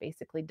name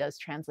basically does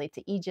translate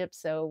to Egypt,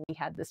 so we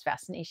had this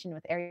fascination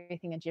with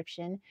everything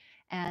Egyptian,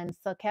 and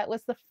Silket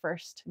was the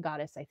first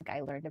goddess I think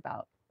I learned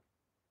about.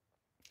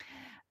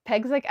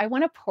 Peg's like, "I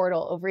want a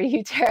portal over to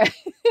you, Tara."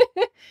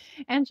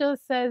 Angela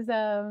says,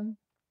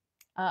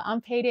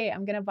 on payday,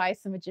 I'm gonna buy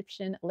some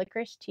Egyptian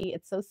licorice tea.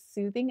 It's so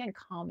soothing and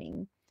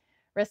calming.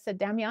 Russ said,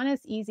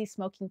 Damiana's easy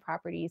smoking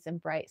properties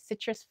and bright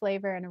citrus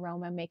flavor and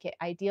aroma make it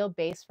ideal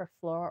base for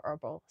floral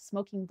herbal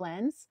smoking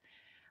blends.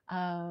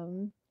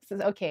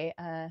 Says, okay,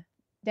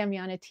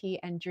 Damiana tea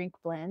and drink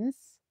blends.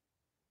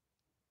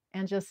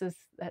 Angela says,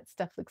 that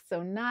stuff looks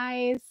so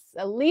nice.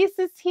 Elise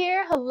is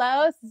here.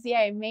 Hello. Says, yeah,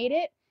 I made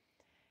it.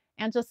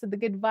 Angela said, the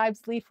good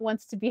vibes leaf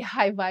wants to be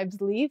high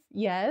vibes leaf.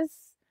 Yes.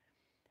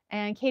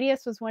 And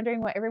KDS was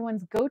wondering what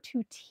everyone's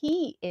go-to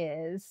tea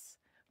is.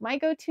 My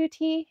go-to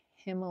tea,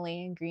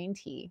 Himalayan green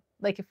tea.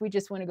 Like if we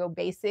just want to go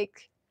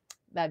basic,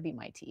 that'd be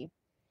my tea.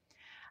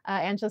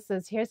 Angela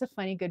says, here's a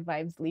funny good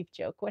vibes leaf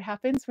joke. What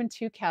happens when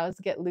two cows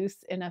get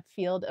loose in a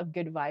field of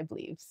good vibe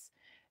leaves?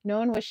 No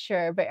one was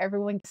sure, but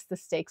everyone guessed the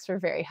stakes were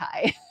very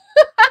high.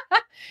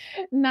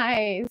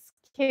 Nice.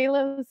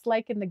 Kayla's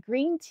liking the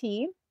green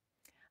tea.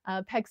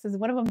 Peg says,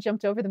 one of them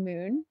jumped over the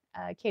moon.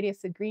 Katie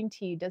said, green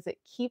tea, does it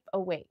keep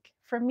awake?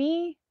 For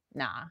me,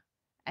 nah.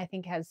 I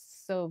think has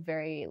so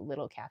very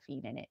little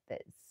caffeine in it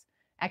that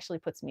actually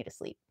puts me to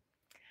sleep.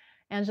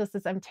 Angela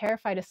says, I'm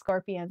terrified of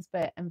scorpions,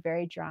 but I'm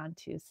very drawn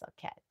to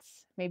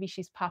sulkettes. Maybe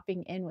she's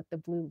popping in with the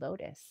blue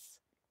lotus.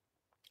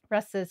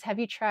 Russ says, have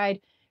you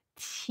tried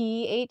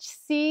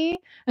THC?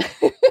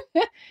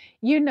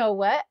 You know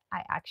what?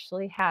 I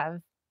actually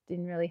have.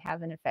 Didn't really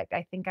have an effect.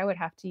 I think I would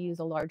have to use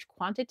a large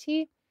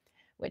quantity,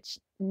 which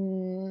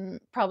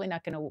probably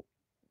not going to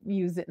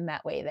use it in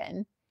that way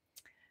then.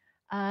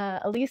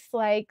 Elise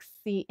likes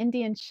the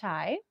Indian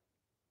chai.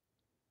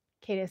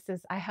 Kata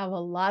says, I have a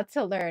lot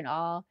to learn.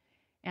 All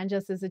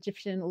Angela says,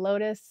 Egyptian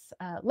lotus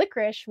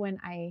licorice, when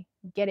I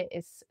get it,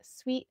 is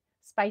sweet,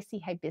 spicy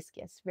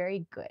hibiscus.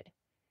 Very good.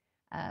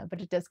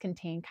 But it does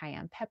contain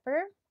cayenne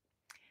pepper.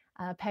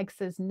 Peg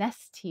says,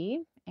 nest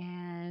tea.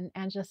 And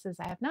Angela says,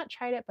 I have not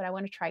tried it, but I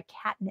want to try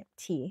catnip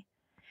tea.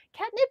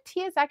 Catnip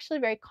tea is actually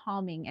very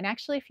calming. And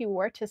actually, if you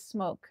were to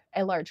smoke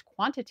a large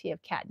quantity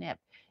of catnip,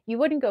 you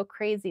wouldn't go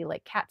crazy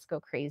like cats go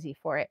crazy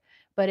for it,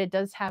 but it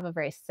does have a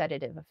very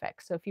sedative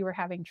effect. So if you were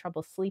having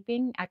trouble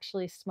sleeping,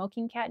 actually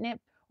smoking catnip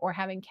or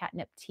having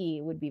catnip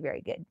tea would be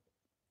very good.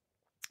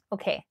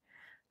 Okay,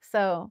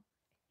 so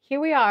here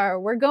we are.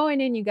 We're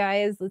going in, you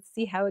guys. Let's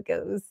see how it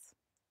goes.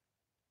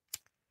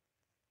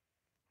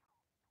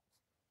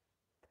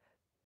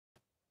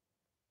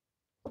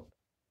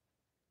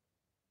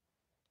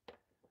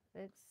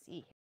 Let's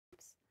see.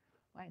 Oops.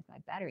 Why is my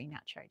battery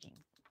not charging?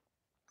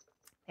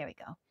 There we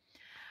go.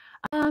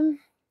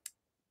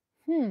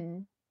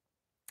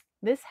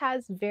 This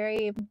has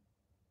very,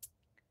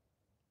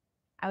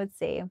 I would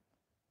say,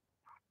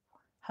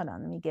 hold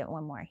on, let me get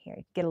one more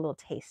here. Get a little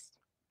taste.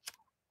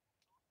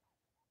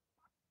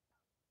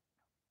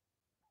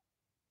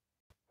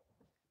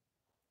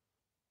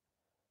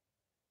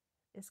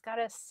 It's got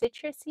a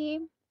citrusy,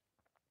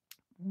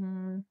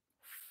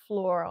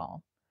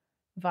 floral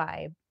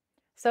vibe.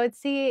 So I'd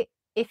see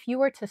if you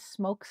were to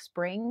smoke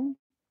spring,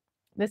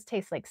 this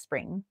tastes like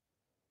spring.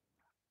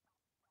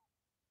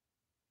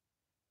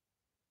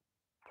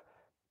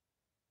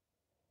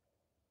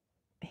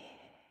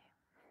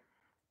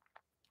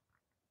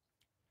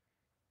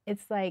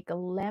 It's like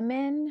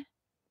lemon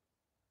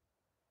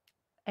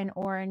and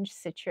orange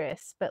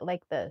citrus, but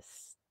like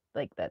this,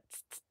 like the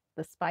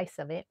spice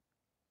of it.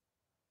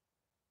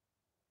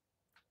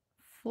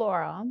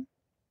 Floral.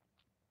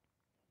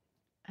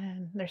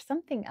 And there's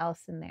something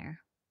else in there.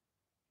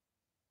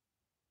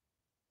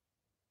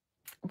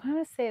 What do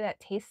I say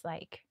that tastes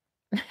like?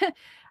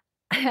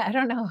 I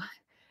don't know.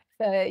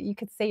 You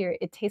could say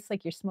it tastes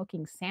like you're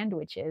smoking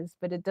sandwiches,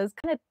 but it does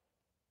kind of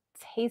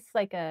taste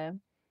like a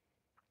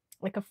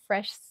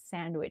fresh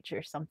sandwich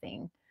or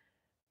something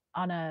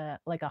on a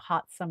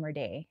hot summer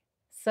day.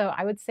 So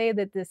I would say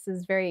that this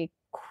is very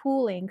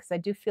cooling because I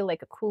do feel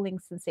like a cooling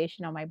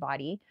sensation on my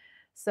body.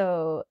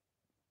 So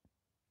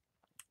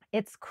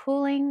it's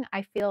cooling.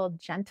 I feel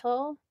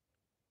gentle,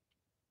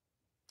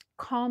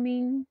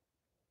 calming.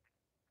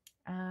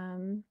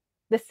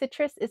 The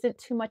citrus isn't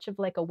too much of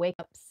like a wake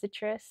up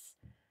citrus,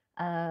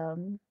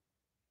 um,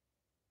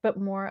 but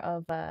more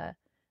of a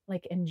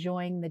like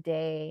enjoying the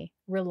day,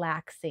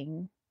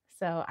 relaxing.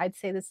 So I'd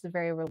say this is a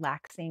very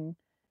relaxing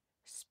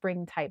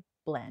spring type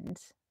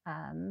blend.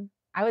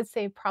 I would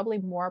say probably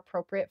more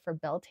appropriate for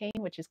Beltane,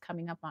 which is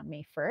coming up on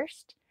May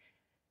 1st.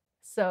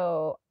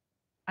 So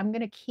I'm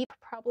going to keep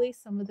probably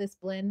some of this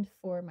blend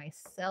for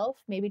myself,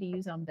 maybe to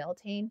use on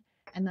Beltane,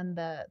 and then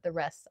the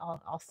rest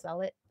I'll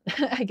sell it,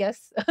 I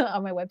guess,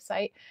 on my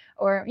website.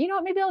 Or, you know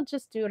what, maybe I'll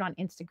just do it on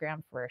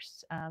Instagram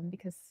first,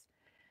 because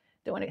I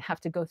don't want to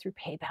have to go through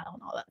PayPal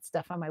and all that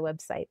stuff on my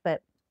website.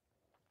 But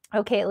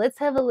Okay, let's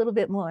have a little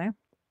bit more.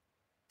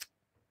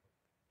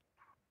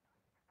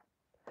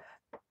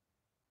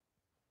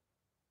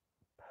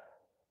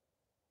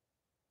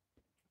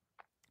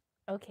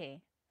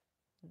 Okay,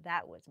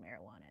 that was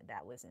marijuana.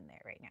 That was in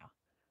there right now.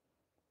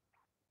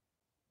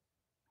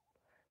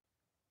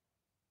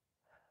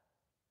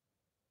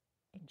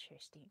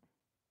 Interesting.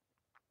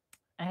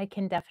 I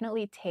can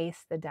definitely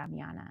taste the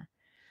damiana.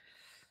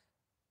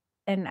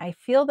 And I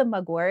feel the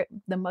mugwort.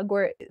 The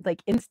mugwort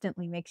like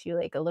instantly makes you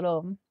like a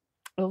little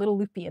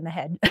loopy in the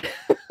head.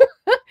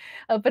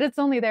 But it's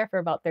only there for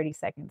about 30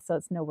 seconds, so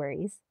it's no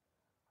worries.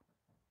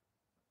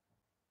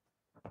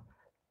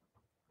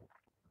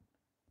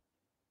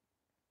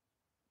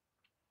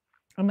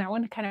 And that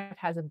one kind of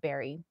has a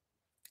berry.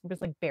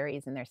 There's like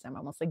berries in there, some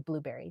almost like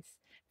blueberries.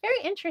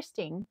 Very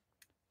interesting.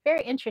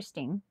 Very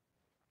interesting.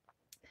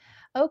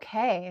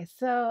 Okay,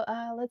 so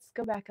let's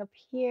go back up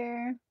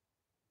here.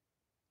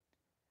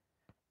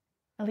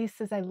 Elise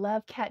says, I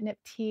love catnip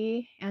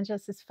tea. Angela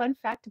says, fun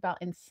fact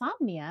about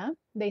insomnia.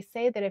 They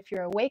say that if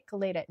you're awake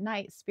late at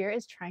night, spirit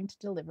is trying to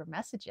deliver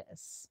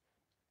messages.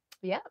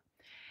 Yep.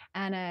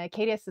 And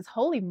Katia says,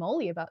 holy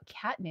moly about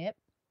catnip.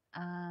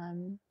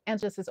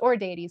 Angela says, or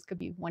deities could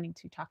be wanting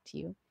to talk to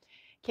you.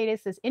 Katia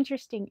says,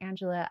 interesting,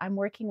 Angela. I'm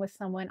working with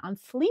someone on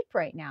sleep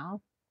right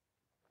now.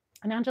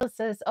 And Angela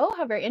says, oh,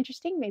 how very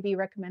interesting. Maybe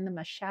recommend them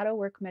a shadow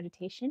work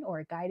meditation or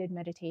a guided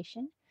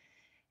meditation.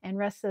 And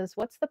Russ says,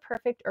 what's the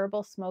perfect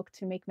herbal smoke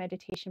to make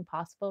meditation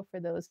possible for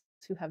those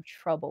who have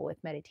trouble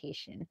with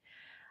meditation?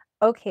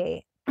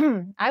 Okay,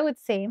 I would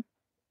say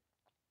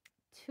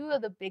two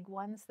of the big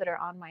ones that are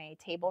on my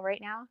table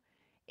right now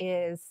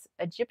is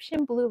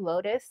Egyptian blue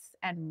lotus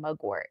and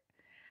mugwort.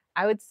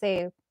 I would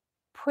say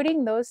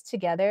putting those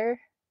together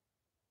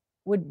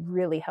would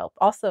really help.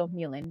 Also,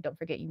 mullein. Don't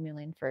forget you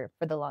mullein for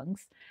the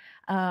lungs.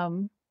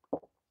 Um,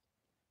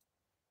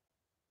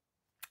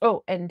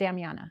 oh, and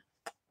damiana.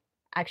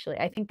 Actually,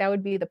 I think that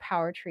would be the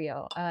power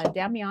trio.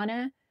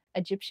 Damiana,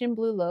 Egyptian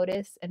blue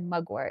lotus, and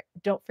mugwort.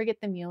 Don't forget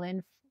the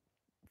mullein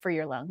for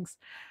your lungs.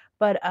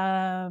 But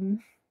I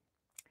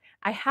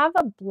have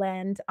a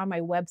blend on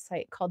my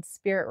website called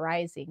Spirit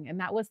Rising,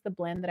 and that was the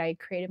blend that I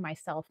created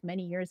myself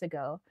many years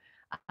ago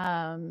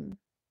um,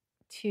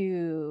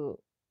 to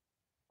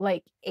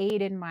like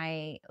aid in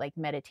my like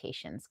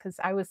meditations because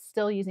I was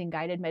still using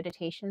guided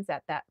meditations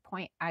at that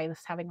point. I was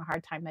having a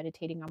hard time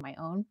meditating on my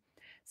own.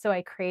 So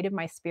I created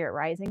my Spirit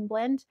Rising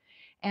blend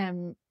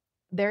and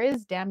there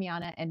is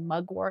Damiana and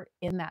mugwort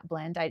in that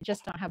blend. I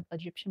just don't have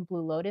Egyptian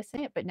blue lotus in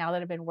it, but now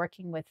that I've been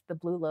working with the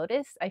blue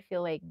lotus, I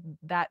feel like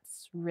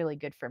that's really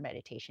good for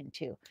meditation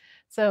too.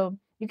 So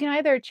you can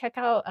either check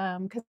out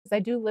because I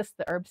do list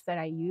the herbs that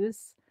I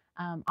use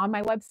on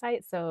my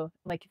website. So,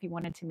 like, if you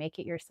wanted to make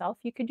it yourself,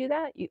 you could do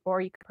that,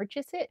 or you could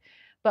purchase it.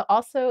 But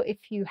also,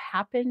 if you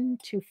happen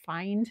to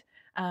find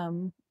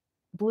um,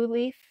 blue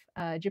leaf,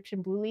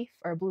 Egyptian blue leaf,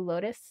 or blue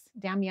lotus,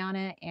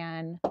 damiana,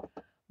 and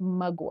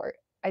mugwort,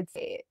 I'd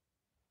say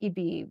you'd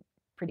be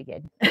pretty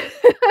good.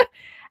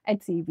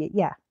 I'd say you'd be,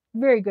 yeah,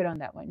 very good on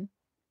that one.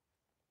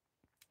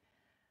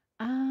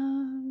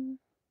 Um,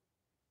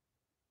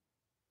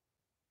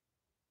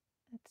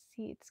 let's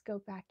see, let's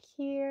go back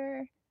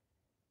here.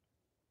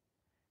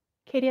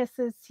 Katie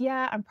says,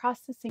 yeah, I'm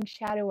processing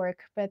shadow work,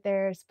 but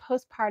there's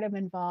postpartum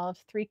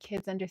involved, 3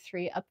 kids under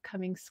 3,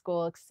 upcoming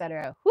school,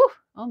 etc. Whew,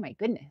 oh my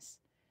goodness.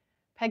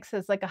 Peg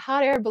says, like a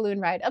hot air balloon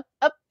ride, up,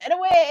 up, and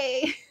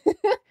away.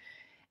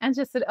 And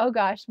just said, oh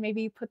gosh,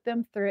 maybe put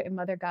them through it in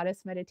Mother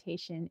Goddess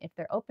meditation. If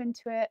they're open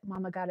to it,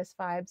 Mama Goddess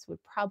vibes would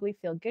probably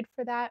feel good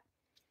for that.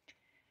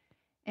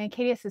 And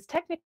Katie says,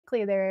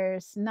 technically,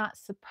 there's not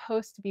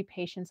supposed to be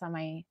patience on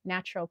my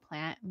natural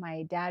plant.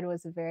 My dad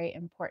was a very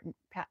important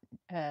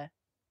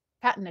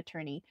patent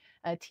attorney.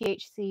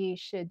 THC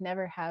should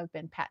never have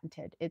been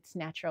patented. It's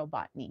natural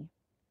botany.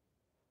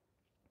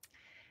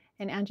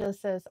 And Angela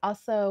says,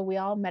 also, we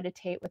all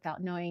meditate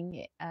without knowing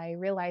it. I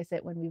realize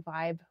it when we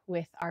vibe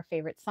with our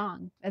favorite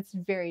song. That's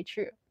very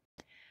true.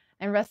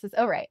 And Russ says,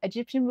 oh, right,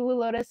 Egyptian blue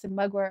lotus and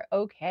mugwort,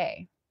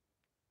 okay.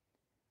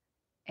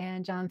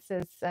 And John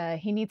says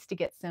he needs to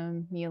get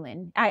some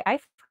mullein. I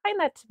find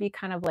that to be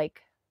kind of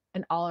like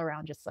an all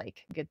around just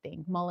like good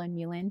thing, mullein,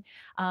 mullein.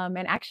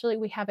 And actually,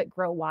 we have it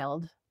grow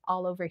wild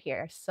all over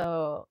here.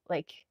 So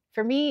like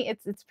for me,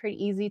 it's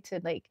pretty easy to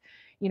like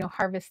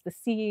harvest the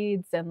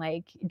seeds and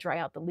like dry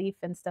out the leaf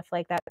and stuff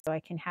like that, so I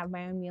can have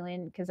my own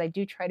mullein because I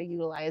do try to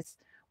utilize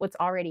what's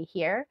already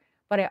here,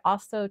 but I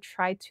also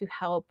try to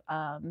help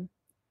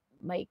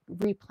like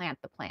replant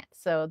the plant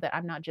so that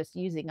I'm not just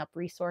using up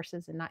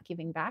resources and not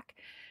giving back.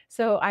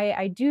 So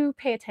I do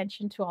pay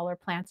attention to all our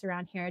plants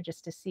around here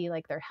just to see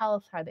like their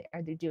health. Are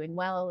they doing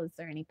well? Is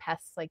there any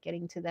pests like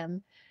getting to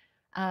them?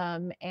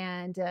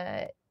 And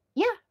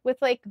yeah, with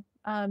like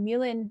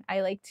mullein, I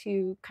like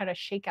to kind of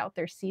shake out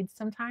their seeds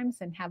sometimes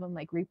and have them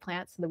like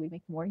replant so that we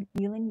make more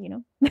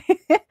mullein.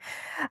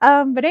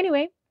 But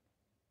anyway,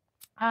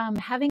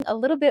 having a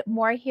little bit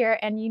more here,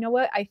 and you know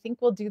what? I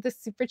think we'll do the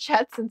super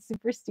chats and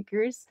super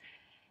stickers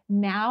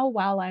now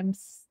while I'm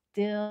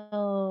still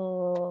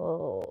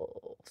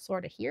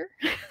sort of here.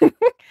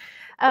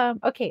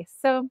 Okay,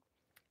 so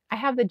I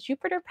have the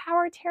Jupiter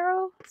Power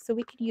Tarot, so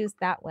we could use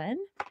that one.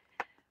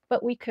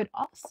 But we could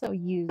also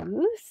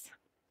use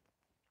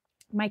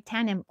my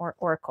Tanim or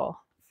Oracle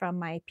from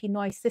my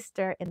Pinoy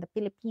sister in the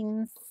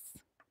Philippines.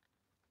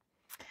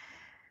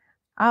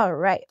 All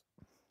right.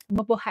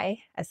 Mabuhay,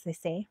 as they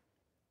say.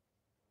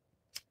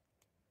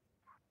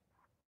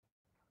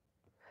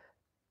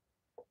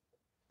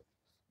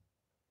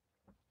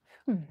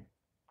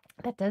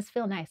 That does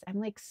feel nice. I'm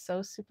like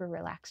so super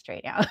relaxed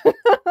right now.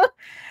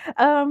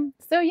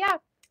 So yeah,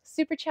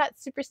 super chat,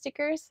 super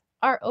stickers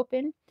are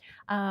open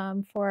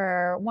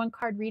for one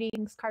card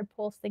readings, card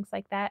pulls, things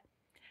like that.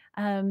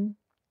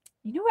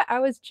 You know what I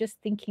was just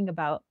thinking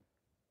about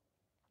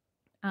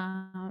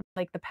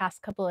like the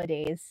past couple of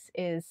days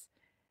is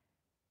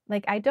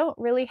like I don't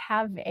really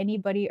have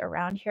anybody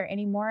around here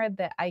anymore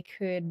that I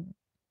could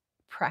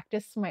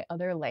practice my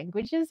other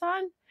languages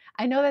on.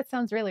 I know that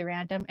sounds really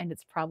random and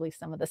it's probably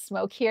some of the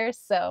smoke here,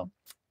 so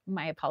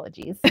my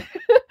apologies.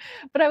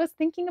 But I was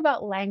thinking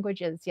about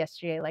languages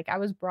yesterday. Like I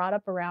was brought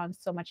up around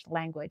so much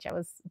language. I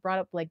was brought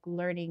up like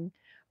learning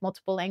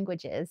multiple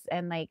languages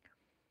and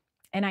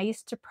I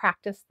used to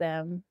practice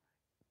them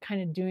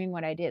kind of doing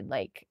what I did.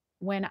 Like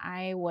when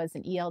I was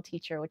an EL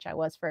teacher, which I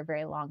was for a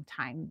very long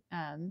time,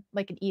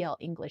 like an EL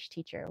English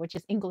teacher, which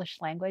is English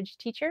language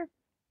teacher.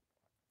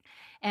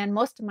 And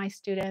most of my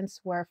students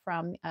were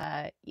from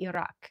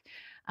Iraq.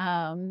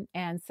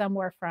 And some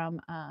were from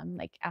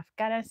like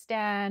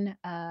Afghanistan.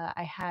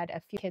 I had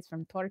a few kids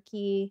from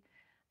Turkey.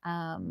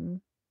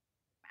 Um,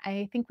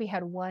 I think we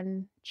had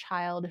one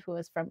child who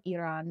was from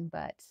Iran,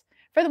 but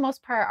for the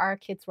most part, our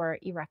kids were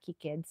Iraqi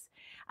kids.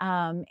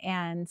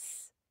 And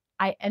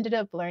I ended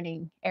up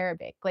learning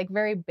Arabic, like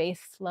very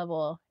base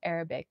level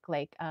Arabic,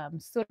 like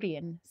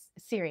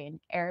Syrian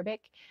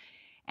Arabic.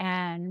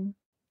 And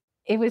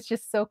it was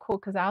just so cool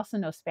because I also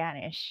know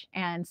Spanish.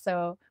 And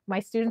so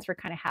my students were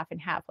kind of half and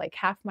half. Like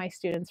half my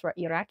students were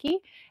Iraqi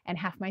and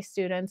half my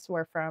students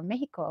were from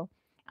Mexico.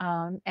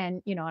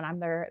 And you know, and I'm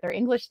their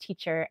English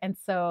teacher. And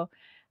so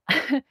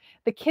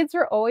the kids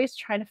were always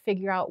trying to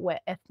figure out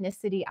what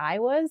ethnicity I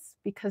was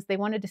because they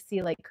wanted to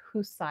see like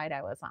whose side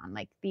I was on.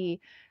 Like the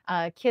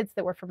kids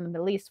that were from the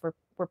Middle East were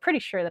pretty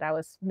sure that I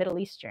was Middle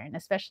Eastern,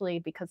 especially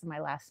because of my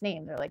last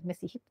name. They're like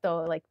Miss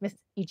Egipto, like Miss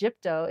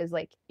Egipto is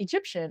like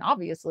Egyptian,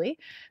 obviously.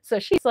 So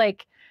she's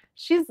like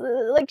she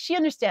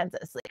understands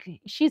us. Like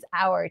she's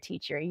our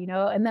teacher, you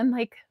know. And then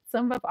like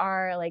some of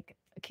our like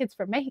kids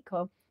from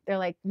Mexico, they're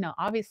like, no,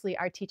 obviously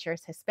our teacher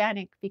is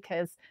Hispanic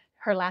because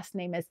her last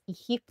name is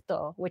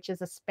Egipto, which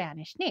is a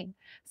Spanish name.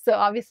 So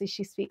obviously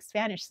she speaks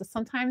Spanish. So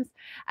sometimes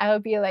I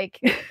would be like,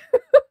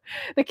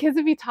 the kids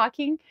would be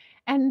talking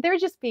and they're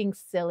just being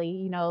silly,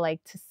 you know,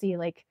 like to see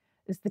like,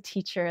 is the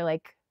teacher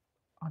like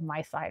on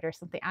my side or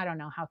something? I don't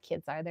know how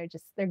kids are. They're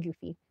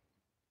goofy.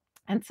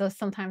 And so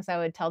sometimes I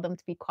would tell them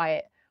to be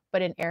quiet,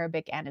 but in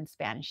Arabic and in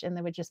Spanish. And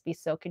they would just be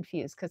so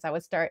confused because I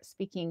would start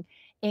speaking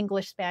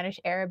English, Spanish,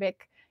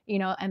 Arabic, you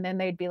know, and then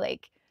they'd be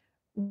like,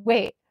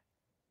 wait,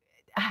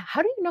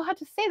 how do you know how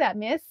to say that,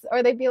 miss?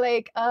 Or they'd be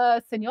like,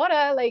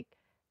 senora, like,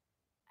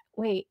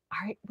 wait,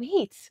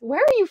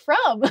 where are you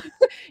from?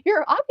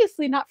 You're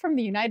obviously not from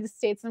the United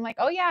States. I'm like,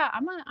 oh yeah,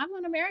 I'm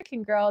an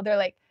American girl. They're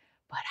like,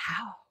 but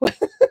how?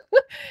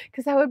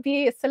 Because that would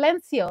be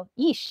silencio,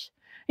 ish,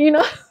 you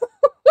know?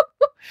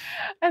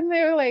 And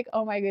they were like,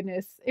 oh my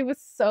goodness. It was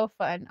so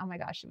fun. Oh my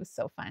gosh, it was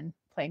so fun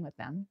playing with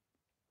them.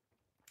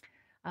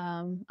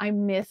 I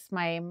miss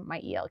my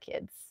EL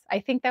kids. I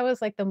think that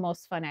was like the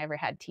most fun I ever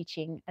had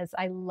teaching, as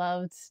I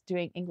loved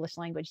doing English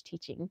language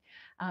teaching.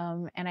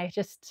 And I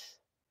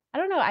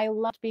don't know, I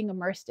loved being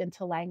immersed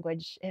into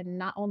language and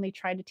not only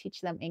trying to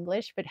teach them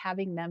English, but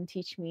having them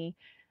teach me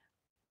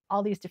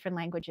all these different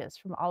languages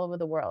from all over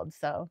the world.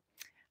 So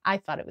I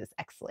thought it was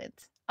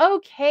excellent.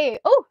 Okay.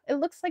 Oh, it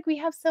looks like we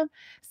have some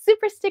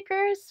super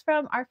stickers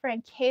from our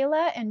friend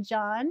Kayla and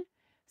John.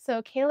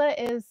 So Kayla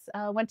is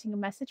wanting a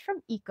message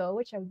from Eco,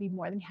 which I would be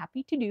more than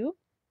happy to do.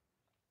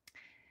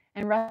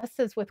 And Russ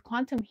says, with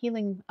quantum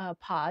healing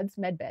pods,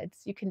 med beds,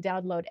 you can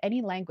download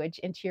any language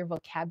into your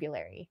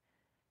vocabulary.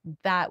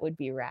 That would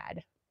be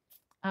rad.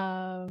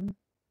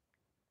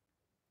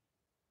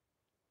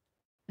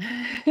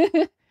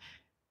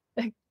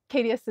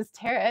 Katie says,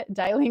 Tara,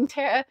 dialing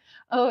Tara.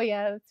 Oh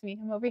yeah, that's me.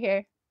 I'm over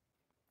here.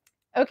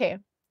 Okay.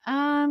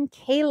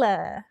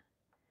 Kayla,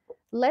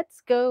 let's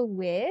go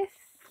with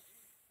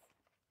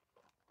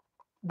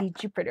the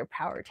Jupiter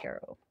Power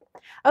Tarot.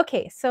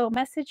 Okay, so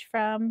message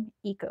from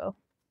Eco.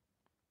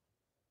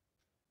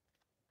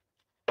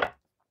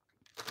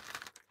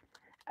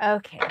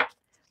 Okay,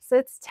 so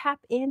let's tap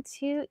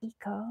into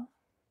Eco.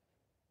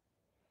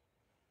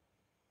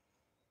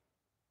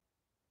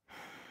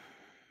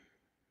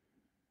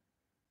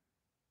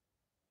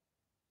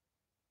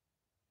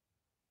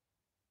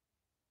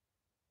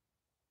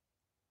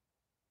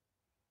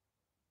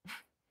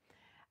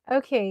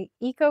 Okay,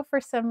 Eco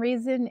for some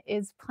reason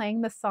is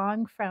playing the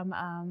song from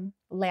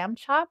Lamb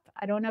Chop.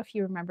 I don't know if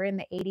you remember in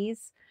the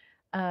 80s.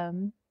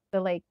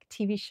 the like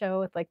TV show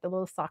with like the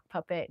little sock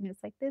puppet, and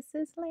it's like, "This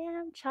is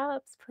lamb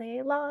chops, play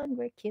along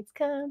where kids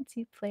come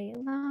to play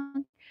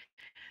along."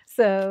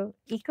 So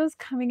Eco's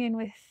coming in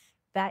with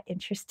that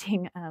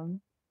interesting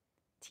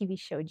TV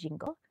show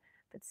jingle.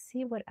 Let's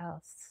see what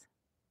else.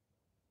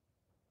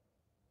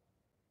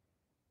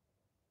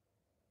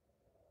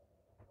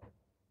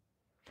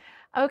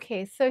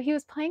 Okay, so he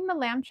was playing the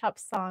lamb chop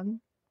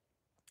song,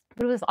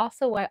 but it was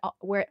also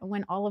where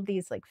when all of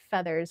these like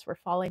feathers were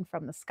falling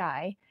from the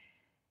sky,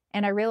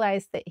 and I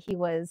realized that he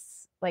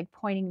was like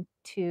pointing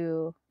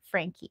to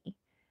Frankie,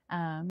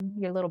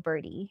 your little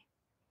birdie,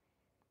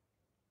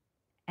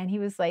 and he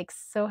was like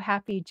so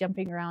happy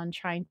jumping around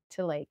trying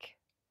to like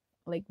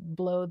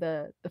blow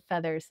the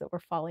feathers that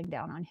were falling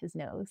down on his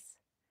nose.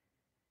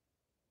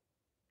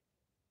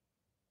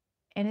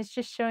 And it's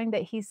just showing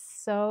that he's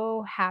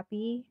so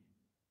happy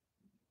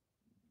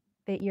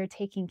that you're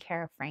taking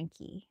care of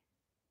Frankie.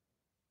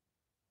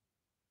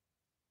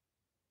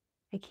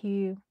 Like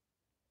he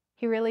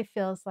really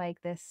feels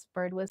like this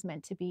bird was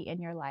meant to be in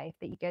your life,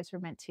 that you guys were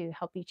meant to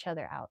help each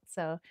other out.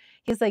 So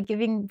he's like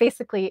giving,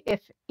 basically,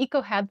 if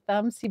Eco had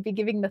thumbs, he'd be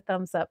giving the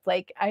thumbs up.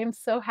 Like, I am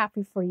so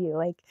happy for you.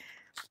 Like,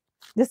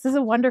 this is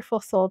a wonderful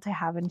soul to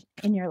have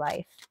in your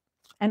life.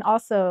 And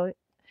also,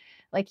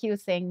 like he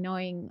was saying,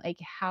 knowing like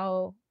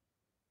how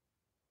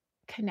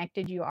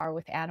connected you are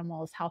with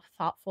animals, how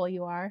thoughtful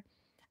you are,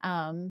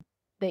 um,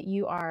 that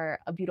you are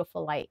a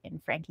beautiful light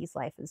in Frankie's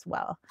life as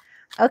well.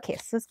 Okay,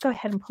 so let's go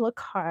ahead and pull a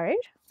card.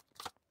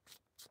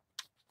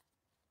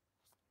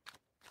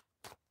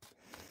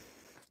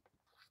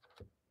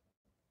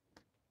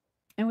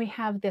 And we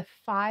have the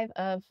Five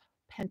of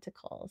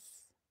Pentacles.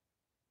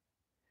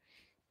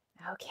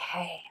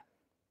 Okay.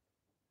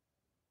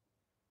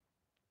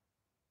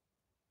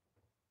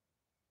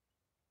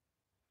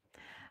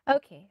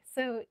 Okay,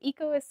 so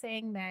Eco is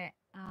saying that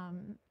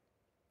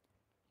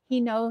he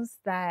knows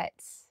that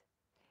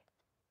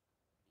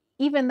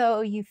even though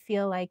you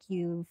feel like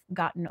you've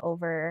gotten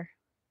over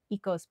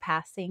Eco's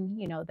passing,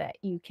 you know, that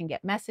you can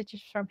get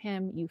messages from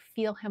him, you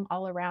feel him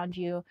all around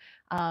you.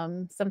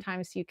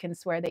 Sometimes you can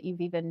swear that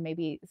you've even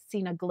maybe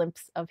seen a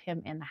glimpse of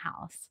him in the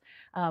house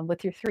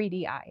with your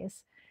 3D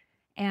eyes.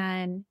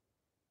 And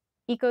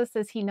Eco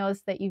says he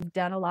knows that you've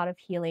done a lot of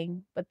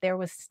healing, but there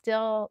was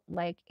still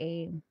like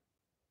a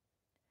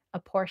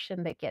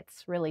portion that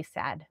gets really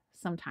sad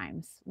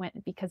sometimes when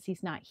because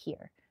he's not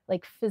here,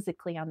 like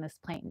physically on this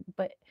plane.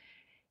 But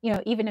you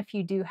know, even if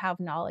you do have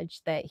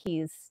knowledge that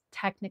he's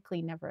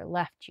technically never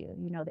left you,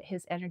 you know, that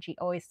his energy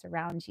always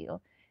surrounds you.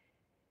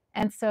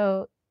 And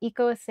so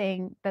Eco is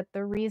saying that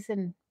the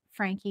reason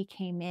Frankie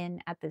came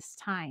in at this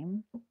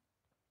time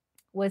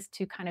was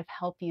to kind of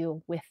help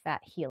you with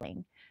that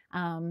healing,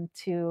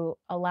 to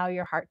allow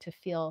your heart to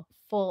feel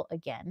full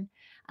again,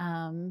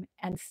 and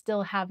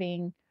still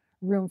having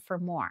room for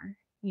more,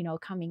 you know,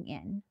 coming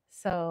in.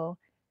 So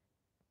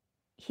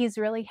he's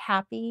really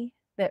happy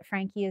that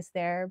Frankie is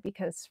there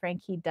because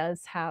Frankie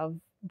does have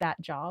that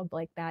job.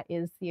 Like that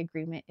is the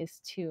agreement, is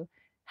to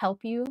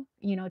help you,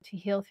 you know, to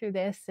heal through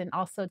this and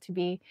also to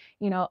be,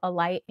 you know, a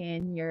light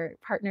in your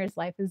partner's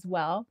life as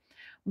well.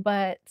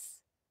 But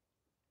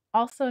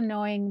also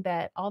knowing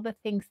that all the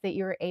things that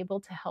you're able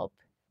to help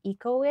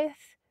Eco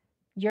with,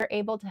 you're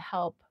able to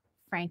help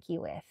Frankie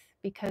with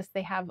because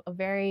they have a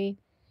very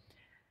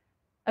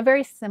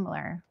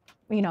similar,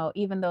 you know,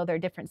 even though they're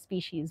different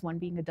species, one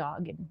being a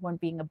dog and one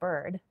being a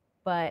bird,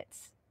 but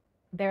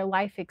their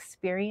life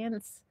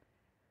experience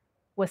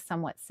was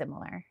somewhat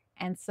similar.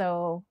 And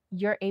so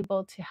you're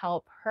able to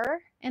help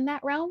her in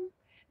that realm,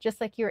 just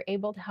like you're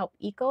able to help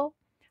Eco.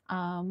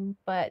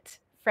 But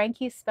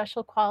Frankie's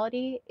special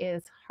quality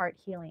is heart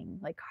healing,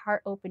 like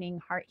heart opening,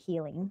 heart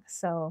healing.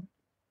 So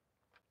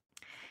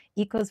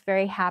Eco's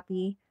very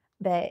happy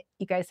that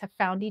you guys have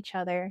found each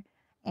other.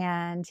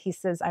 And he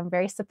says, I'm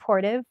very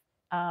supportive.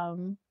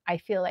 I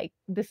feel like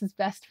this is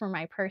best for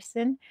my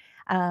person.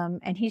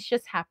 And he's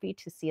just happy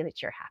to see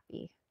that you're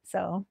happy.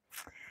 So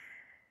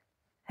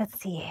let's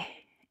see,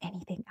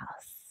 anything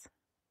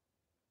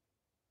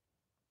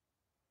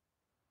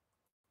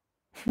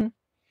else?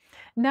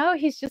 No,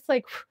 he's just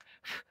like,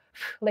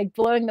 like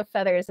blowing the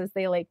feathers as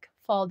they like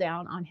fall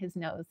down on his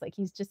nose. Like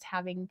he's just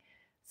having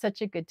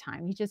such a good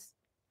time. He just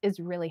is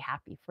really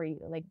happy for you,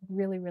 like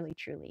really, really,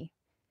 truly.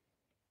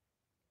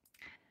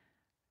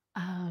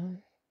 Um,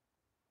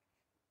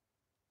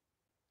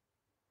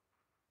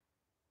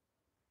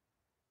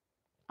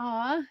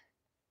 aw,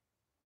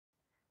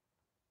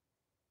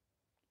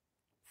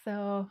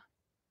 so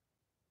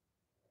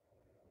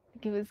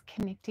he was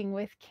connecting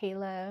with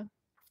Kayla.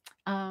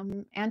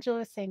 Angela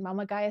is saying,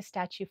 Mama Gaia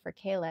statue for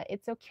Kayla.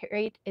 It's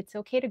okay. It's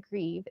okay to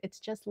grieve. It's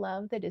just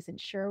love that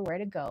isn't sure where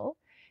to go.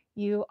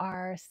 You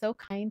are so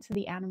kind to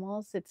the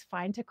animals. It's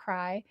fine to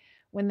cry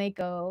when they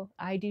go.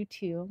 I do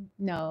too.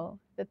 Know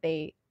that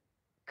they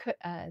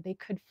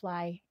could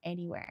fly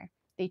anywhere.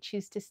 They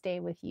choose to stay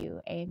with you.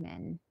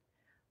 Amen.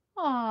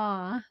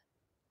 Aw,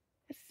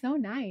 it's so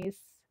nice.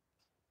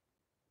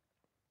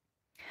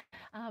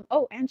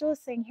 Oh, Angela's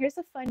saying, here's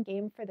a fun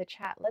game for the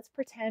chat. Let's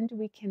pretend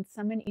we can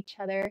summon each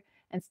other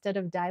Instead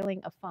of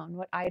dialing a phone,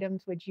 what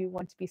items would you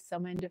want to be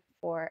summoned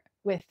for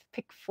with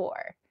pick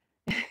four?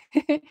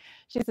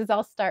 She says,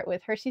 I'll start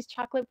with Hershey's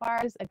chocolate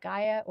bars, a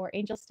Gaia or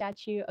angel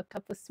statue, a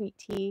cup of sweet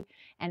tea,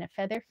 and a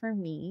feather for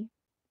me.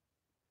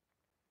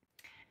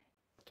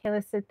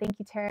 Kayla said, thank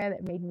you, Tara.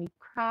 That made me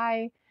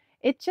cry.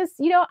 It just,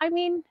 I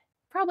mean,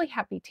 probably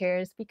happy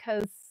tears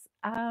because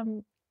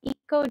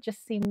Eco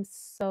just seems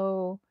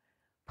so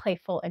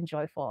playful and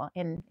joyful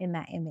in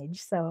that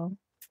image. So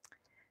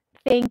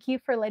thank you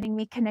for letting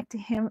me connect to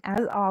him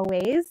as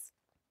always.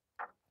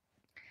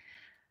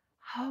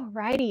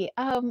 Alrighty.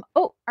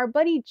 Oh, our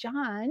buddy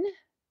John.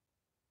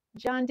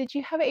 John, did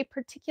you have a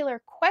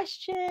particular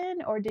question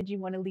or did you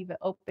want to leave it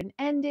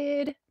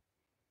open-ended?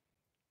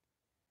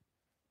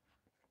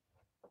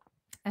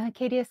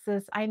 Katia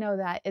says, I know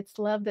that. It's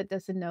love that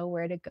doesn't know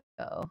where to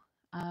go.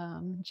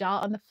 Jaw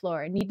on the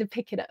floor. Need to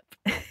pick it up.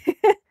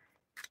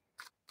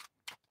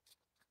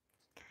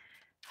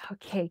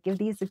 Okay, give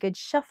these a good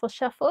shuffle,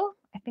 shuffle.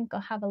 I think I'll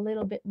have a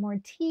little bit more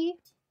tea.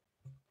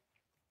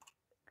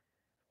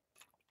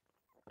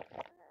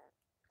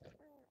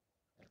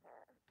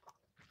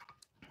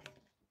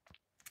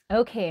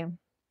 Okay,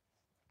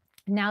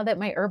 now that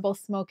my herbal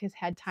smoke has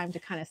had time to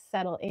kind of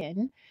settle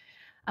in,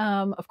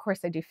 of course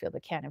I do feel the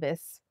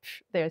cannabis.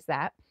 There's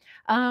that.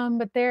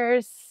 But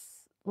there's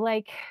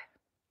like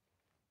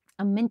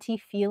a minty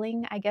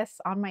feeling, I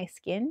guess, on my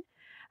skin.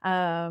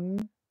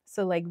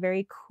 So like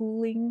very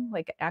cooling,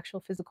 like actual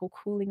physical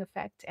cooling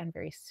effect and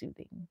very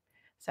soothing.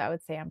 So I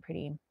would say I'm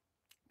pretty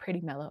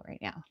mellow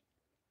right now.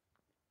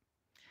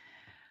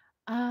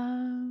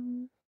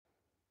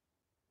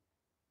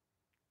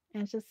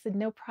 And just said,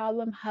 no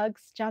problem,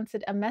 hugs. John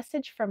said, a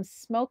message from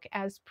smoke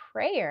as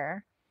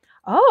prayer.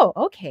 Oh,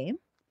 okay.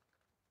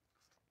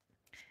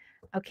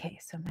 Okay,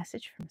 so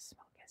message from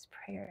smoke as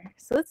prayer.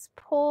 So let's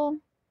pull.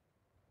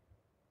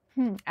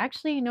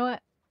 Actually, you know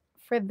what?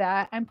 For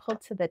that, I'm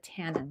pulled to the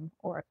Tandem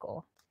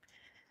Oracle.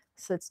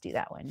 So let's do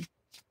that one.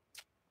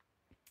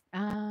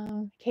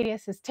 Katie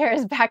says,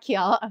 Tara's back,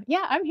 y'all.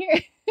 Yeah, I'm here.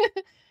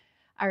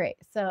 All right,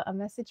 so a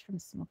message from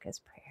smoke as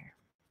prayer.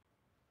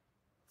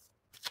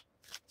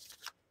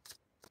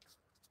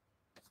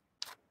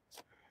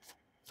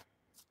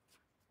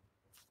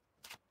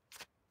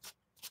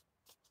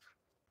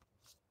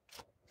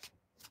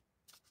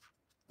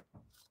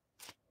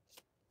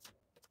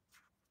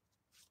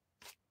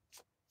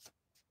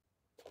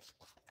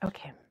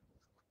 Okay.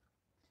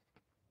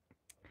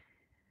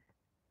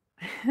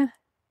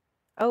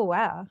 Oh,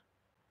 wow.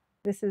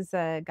 This has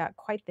got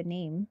quite the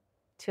name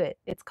to it.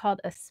 It's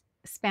called a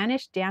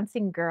Spanish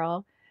dancing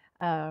girl,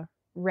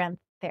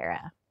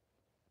 Ranthera.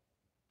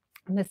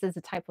 And this is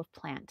a type of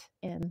plant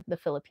in the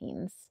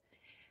Philippines.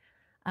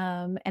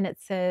 And it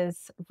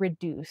says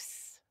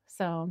reduce.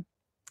 So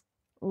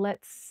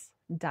let's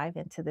dive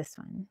into this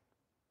one.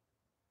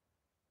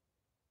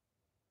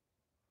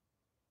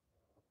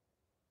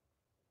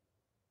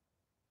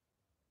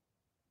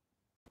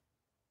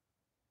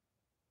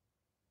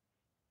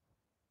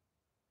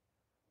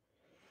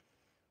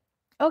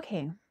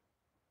 Okay.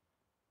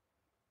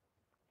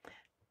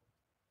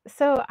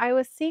 So I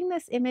was seeing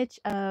this image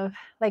of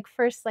like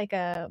first like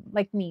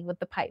me with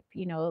the pipe,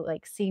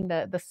 like seeing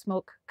the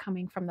smoke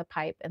coming from the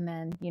pipe and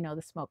then,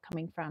 the smoke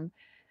coming from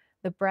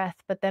the breath.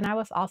 But then I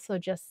was also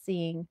just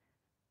seeing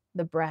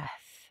the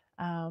breath.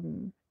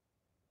 And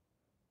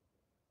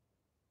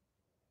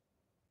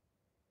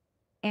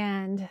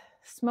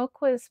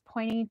smoke was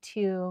pointing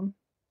to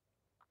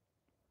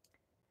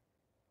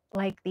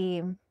like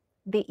the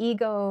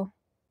ego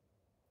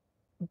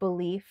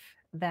belief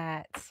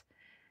that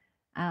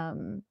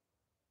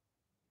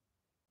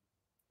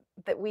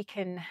that we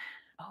can,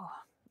 oh,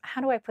 how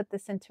do I put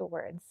this into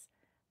words?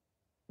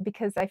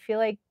 Because I feel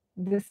like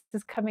this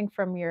is coming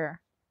from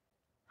your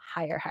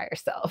higher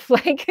self,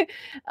 like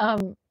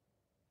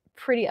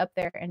pretty up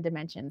there in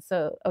dimension.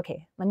 So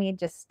okay, let me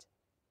just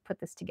put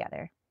this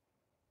together.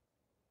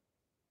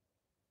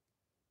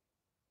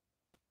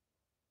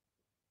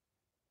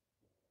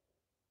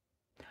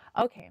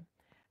 Okay.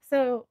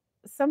 So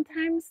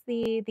sometimes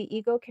the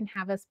ego can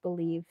have us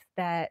believe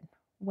that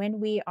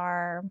when we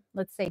are,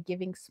 let's say,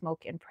 giving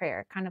smoke in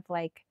prayer, kind of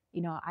like,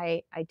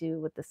 I do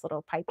with this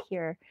little pipe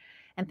here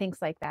and things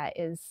like that,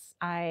 is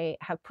I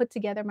have put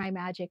together my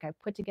magic, I've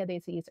put together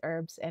these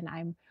herbs and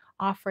I'm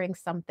offering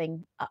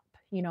something up,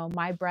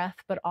 my breath,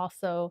 but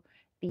also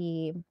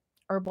the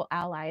herbal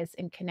allies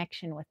in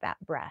connection with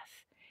that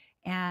breath.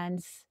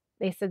 And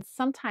they said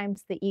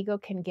sometimes the ego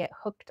can get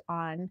hooked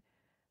on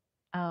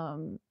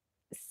um,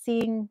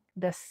 seeing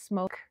the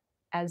smoke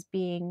as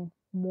being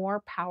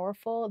more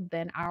powerful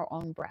than our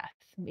own breath,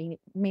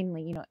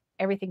 mainly,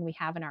 everything we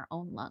have in our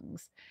own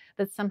lungs,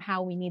 that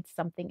somehow we need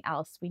something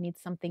else, we need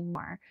something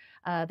more,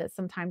 that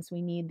sometimes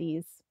we need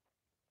these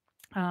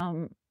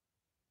um,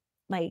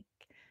 like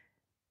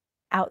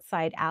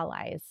outside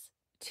allies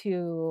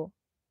to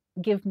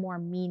give more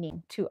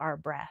meaning to our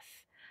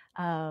breath.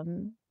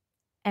 Um,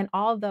 And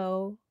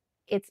although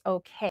it's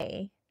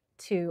okay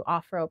to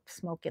offer up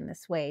smoke in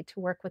this way, to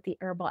work with the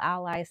herbal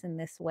allies in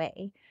this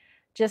way,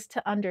 just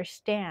to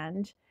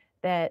understand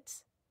that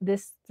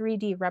this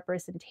 3D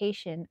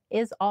representation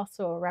is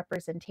also a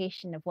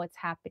representation of what's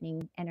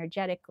happening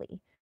energetically.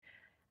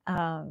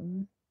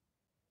 Um,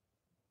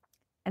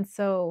 and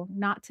so,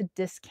 not to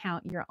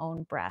discount your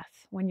own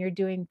breath when you're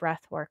doing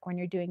breath work, when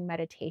you're doing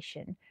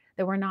meditation,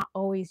 that we're not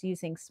always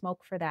using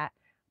smoke for that,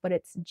 but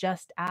it's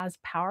just as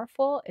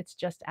powerful. It's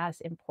just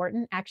as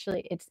important.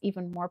 Actually, it's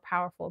even more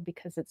powerful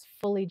because it's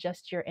fully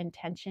just your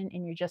intention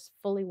and you're just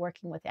fully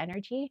working with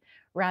energy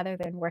rather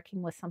than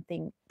working with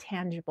something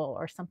tangible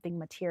or something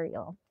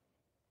material.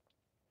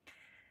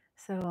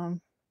 So,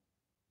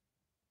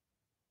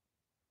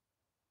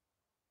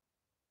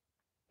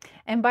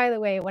 and by the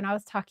way, when I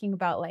was talking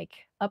about like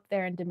up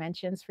there in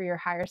dimensions for your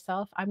higher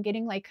self, I'm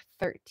getting like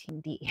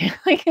 13D.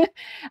 Like,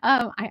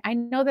 I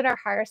know that our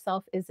higher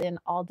self is in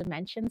all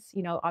dimensions.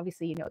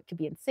 Obviously, it could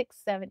be in six,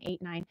 seven,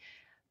 eight, nine,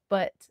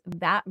 but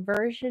that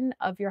version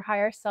of your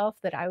higher self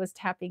that I was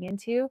tapping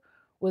into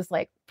was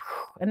like,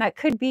 and that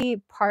could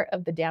be part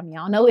of the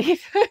Damiana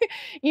leaf,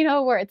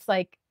 where it's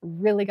like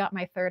really got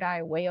my third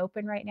eye way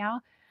open right now.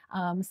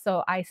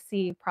 So I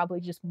see probably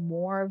just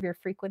more of your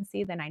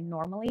frequency than I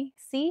normally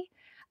see.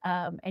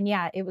 And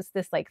yeah, it was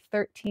this like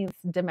 13th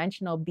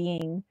dimensional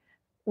being,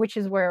 which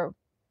is where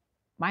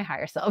my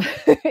higher self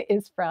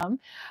is from.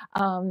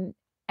 Um,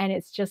 and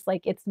it's just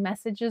like its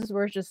messages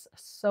were just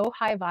so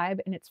high vibe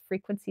and its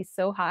frequency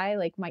so high,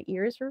 like my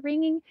ears were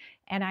ringing,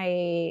 and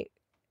it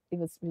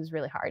was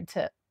really hard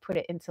to put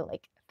it into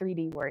like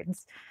 3D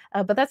words.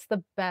 But that's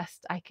the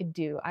best I could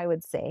do, I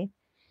would say.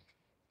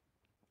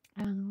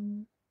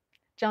 Um,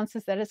 John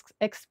says that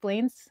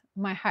explains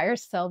my higher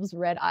self's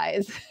red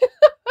eyes.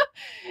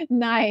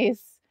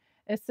 Nice.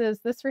 It says,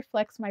 this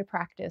reflects my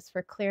practice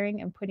for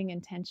clearing and putting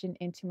intention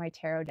into my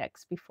tarot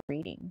decks before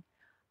reading.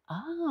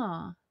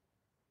 Ah,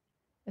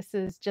 this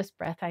is just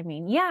breath.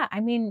 Yeah,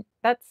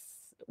 that's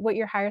what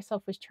your higher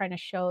self was trying to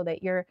show,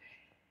 that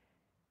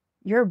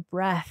your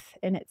breath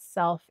in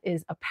itself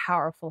is a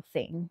powerful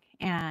thing.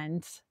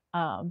 And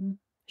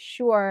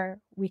sure,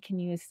 we can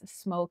use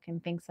smoke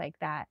and things like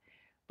that,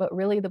 but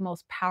really the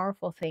most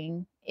powerful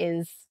thing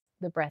is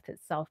the breath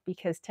itself,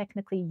 because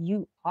technically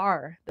you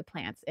are the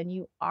plants and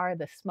you are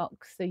the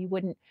smoke. So you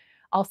wouldn't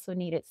also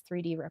need its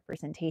 3D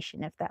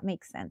representation, if that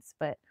makes sense.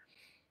 But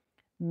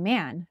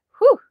man,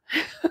 whew,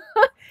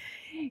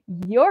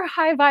 you're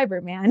high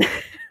viber, man.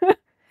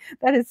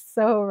 That is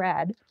so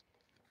rad.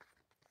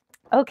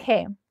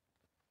 Okay.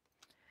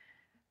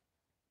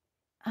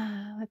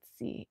 Let's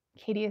see.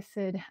 Katie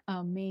said,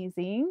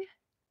 amazing.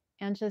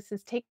 Angela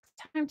says, take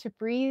time to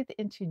breathe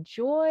into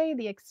joy,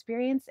 the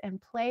experience,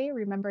 and play.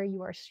 Remember,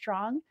 you are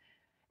strong.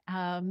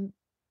 Um,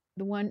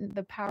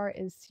 the power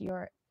is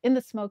in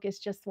the smoke is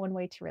just one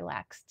way to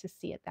relax, to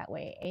see it that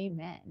way.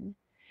 Amen.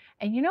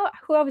 And you know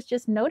who I was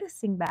just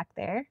noticing back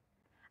there?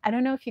 I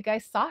don't know if you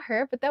guys saw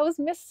her, but that was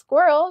Miss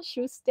Squirrel.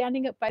 She was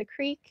standing up by the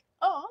creek.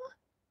 Oh,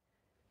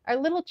 our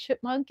little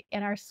chipmunk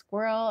and our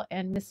squirrel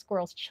and Miss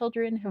Squirrel's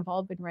children have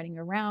all been running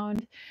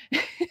around.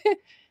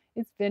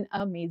 It's been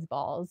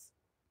amazeballs.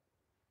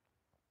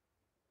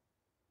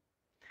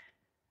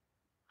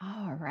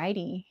 All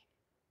righty.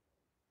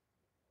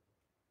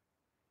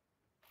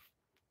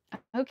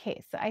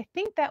 Okay, so I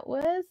think that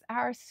was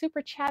our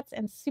super chats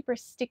and super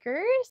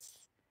stickers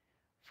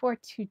for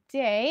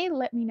today.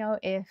 Let me know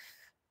if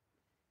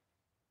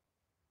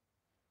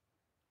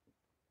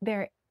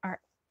there are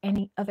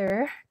any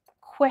other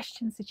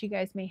questions that you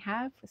guys may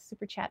have with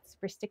super chats,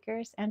 super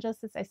stickers. Angela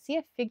says, I see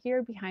a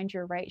figure behind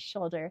your right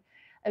shoulder.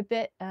 A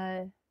bit,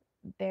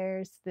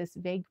 there's this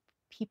vague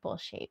people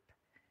shape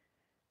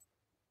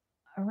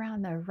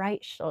around the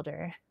right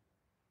shoulder.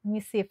 Let me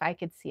see if I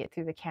could see it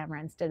through the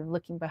camera instead of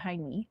looking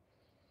behind me.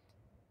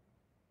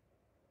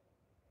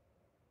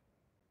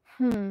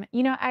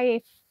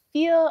 I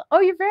feel, oh,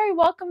 you're very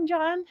welcome,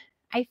 John.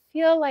 I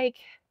feel like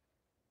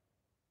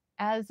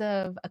as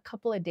of a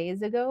couple of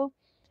days ago,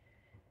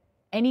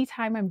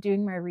 anytime I'm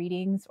doing my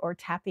readings or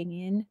tapping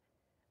in,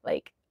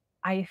 like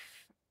I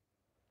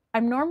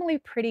I'm normally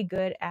pretty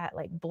good at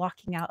like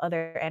blocking out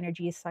other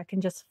energies so I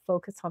can just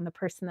focus on the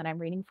person that I'm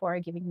reading for,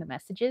 giving the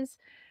messages.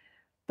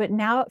 But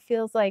now it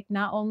feels like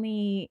not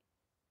only,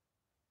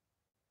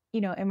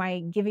 am I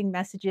giving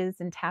messages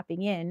and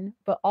tapping in,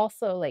 but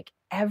also like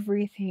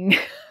everything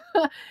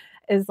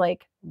is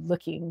like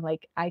looking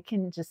like I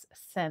can just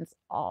sense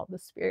all the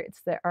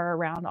spirits that are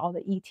around, all the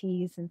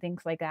ETs and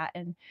things like that.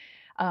 And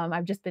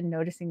I've just been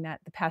noticing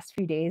that the past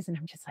few days, and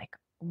I'm just like,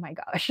 oh my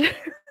gosh,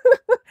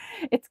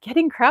 it's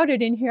getting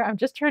crowded in here. I'm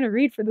just trying to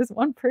read for this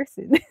one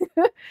person.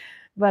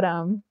 But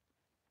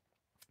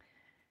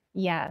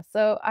yeah,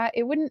 so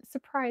it wouldn't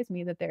surprise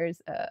me that there's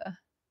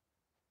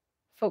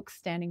folks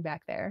standing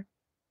back there.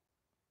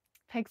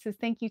 Peg says,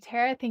 thank you,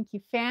 Tara. Thank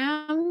you,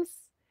 fams.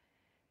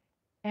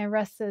 And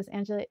Russ says,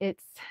 Angela,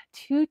 it's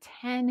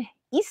 2:10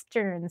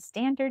 Eastern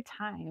Standard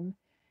Time.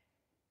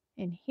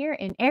 And here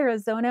in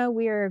Arizona,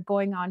 we're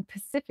going on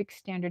Pacific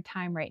Standard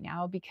Time right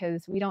now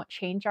because we don't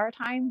change our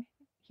time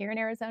here in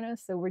Arizona.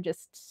 So we're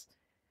just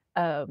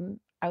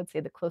I would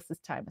say the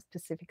closest time is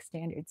Pacific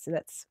Standard, so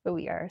that's where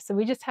we are. So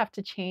we just have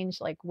to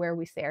change like where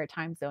we say our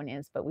time zone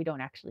is, but we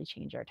don't actually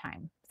change our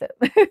time. So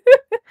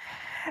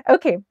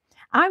okay,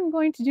 I'm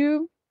going to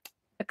do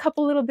a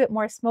couple little bit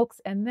more smokes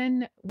and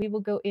then we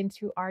will go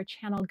into our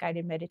channel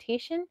guided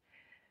meditation.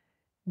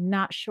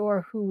 Not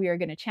sure who we are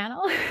going to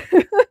channel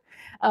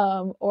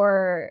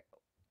or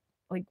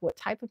like what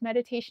type of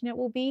meditation it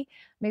will be.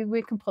 Maybe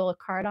we can pull a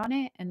card on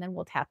it and then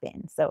we'll tap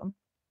in. So,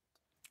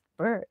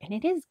 and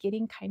it is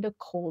getting kind of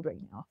cold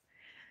right now.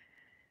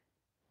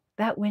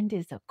 That wind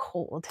is a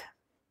cold.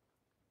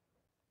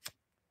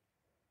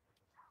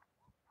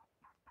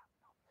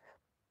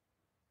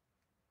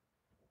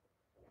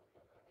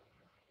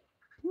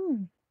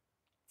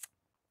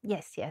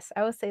 Yes, yes,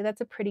 I would say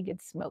that's a pretty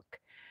good smoke.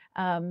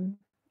 And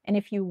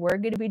if you were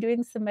going to be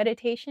doing some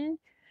meditation,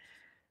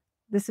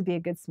 this would be a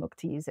good smoke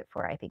to use it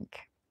for, I think.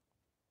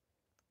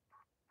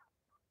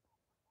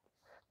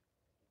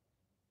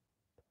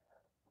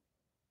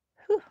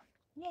 Whew.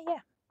 Yeah, yeah,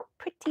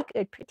 pretty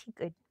good, pretty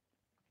good.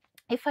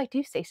 If I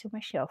do say so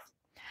myself.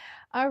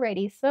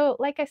 Alrighty, so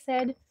like I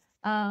said,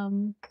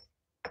 I'll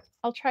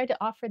try to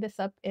offer this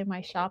up in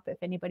my shop if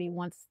anybody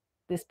wants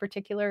this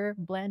particular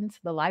blend,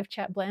 the live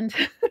chat blend.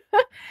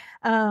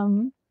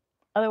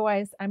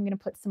 Otherwise, I'm going to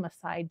put some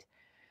aside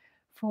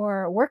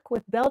for work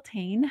with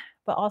Beltane,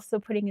 but also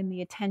putting in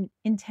the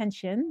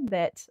intention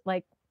that,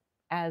 like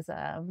as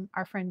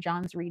our friend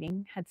John's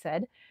reading had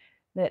said,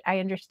 that I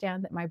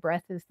understand that my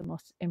breath is the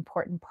most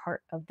important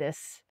part of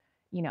this,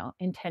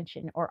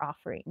 intention or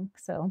offering.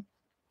 So,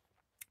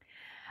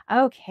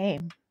 okay.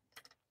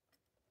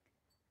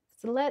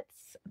 So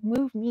let's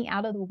move me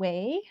out of the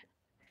way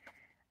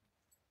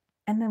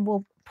and then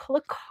we'll pull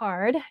a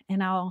card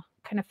and I'll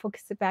kind of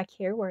focus it back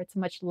here where it's a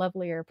much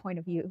lovelier point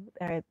of view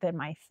than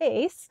my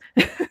face.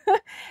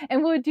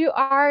 And we'll do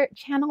our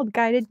channeled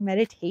guided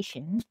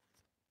meditation.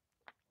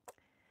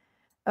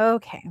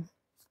 Okay,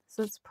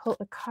 so let's pull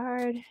a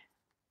card.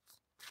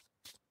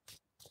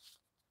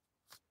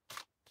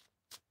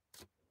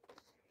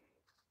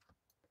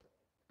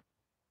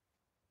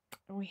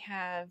 We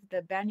have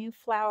the Banu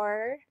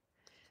flower,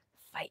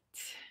 fight.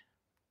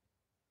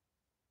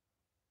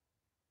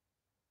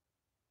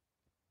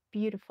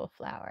 Beautiful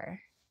flower.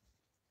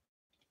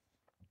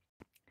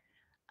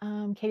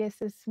 Katie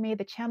says, may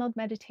the channeled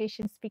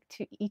meditation speak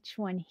to each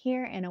one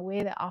here in a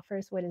way that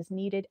offers what is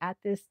needed at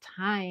this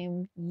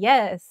time.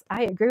 Yes,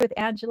 I agree with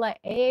Angela.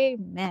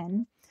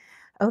 Amen.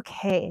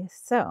 Okay,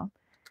 so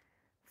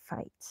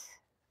fight.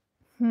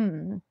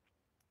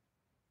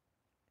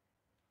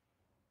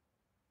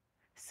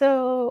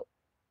 So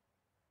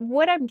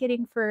what I'm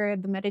getting for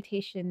the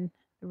meditation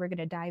that we're going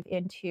to dive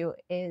into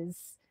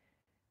is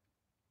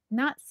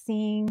not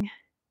seeing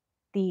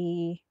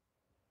the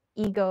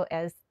ego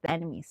as the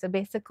enemy. So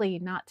basically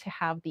not to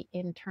have the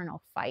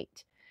internal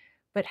fight,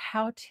 but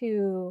how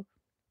to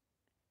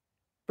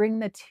bring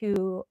the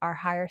two, our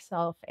higher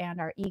self and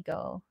our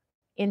ego,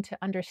 into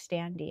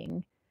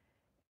understanding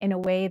in a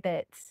way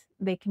that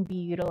they can be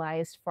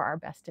utilized for our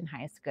best and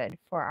highest good,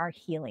 for our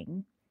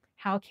healing.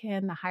 How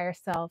can the higher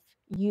self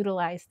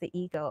utilize the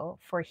ego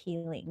for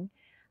healing?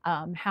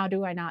 How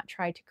do I not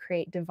try to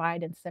create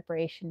divide and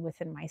separation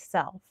within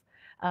myself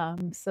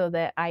so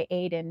that I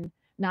aid in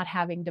not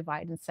having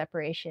divide and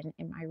separation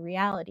in my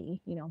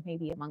reality,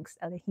 maybe amongst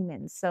other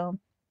humans. So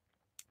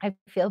I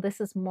feel this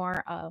is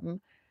more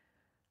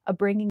a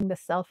bringing the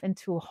self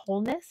into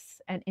wholeness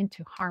and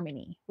into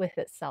harmony with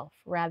itself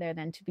rather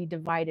than to be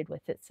divided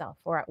with itself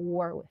or at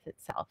war with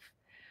itself.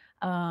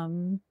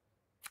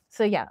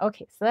 So yeah,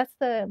 okay, so that's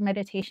the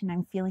meditation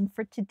I'm feeling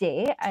for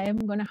today. I'm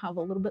going to have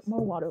a little bit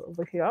more water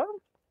over here.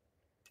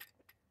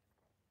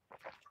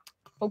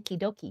 Okie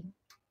dokie.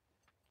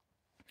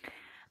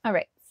 All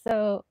right,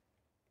 so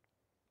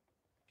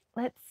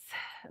let's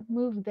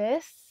move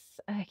this.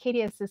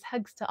 Katie says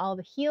hugs to all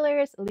the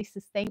healers. Elise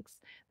says thanks.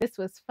 This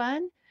was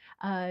fun.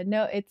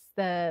 No, it's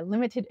the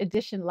limited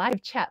edition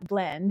live chat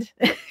blend.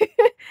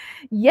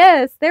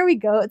 Yes, there we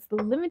go. It's the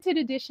limited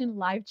edition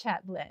live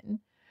chat blend.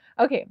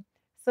 Okay,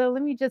 so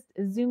let me just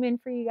zoom in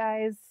for you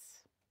guys.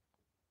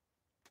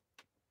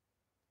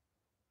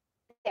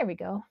 There we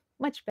go.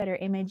 Much better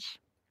image.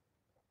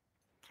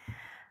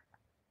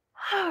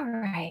 All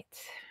right.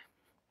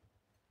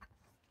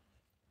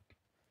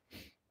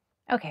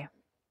 Okay.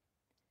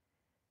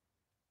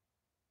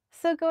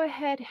 So go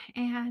ahead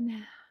and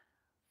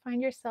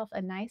find yourself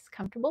a nice,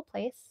 comfortable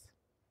place.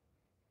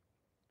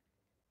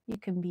 You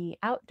can be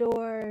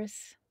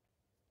outdoors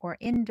or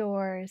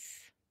indoors.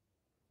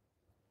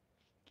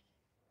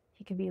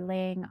 You can be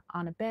laying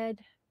on a bed,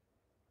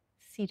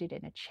 seated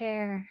in a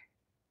chair,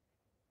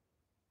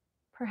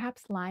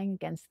 perhaps lying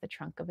against the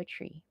trunk of a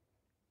tree.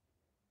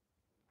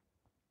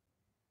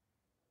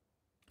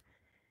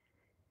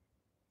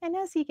 And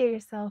as you get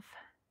yourself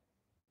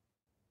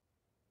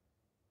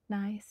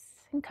nice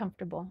and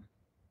comfortable,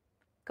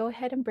 go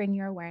ahead and bring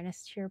your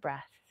awareness to your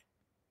breath.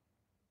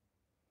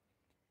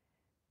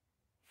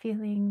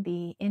 Feeling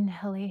the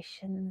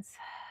inhalations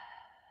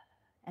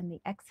and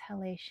the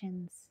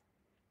exhalations.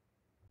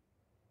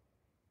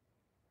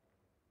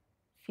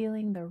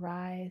 feeling the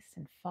rise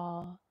and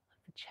fall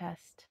of the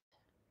chest,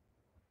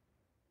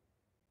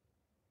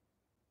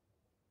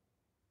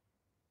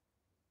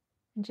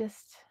 and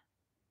just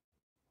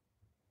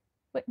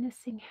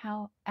witnessing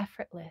how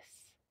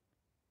effortless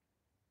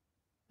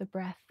the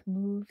breath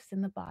moves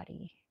in the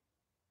body,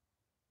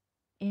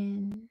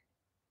 in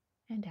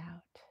and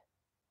out,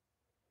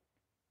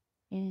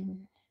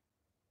 in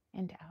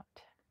and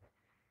out.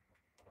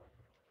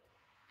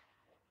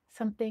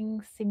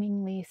 Something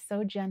seemingly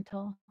so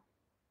gentle,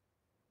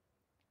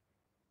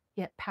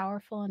 yet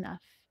powerful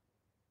enough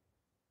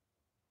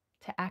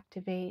to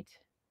activate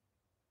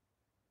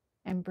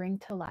and bring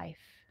to life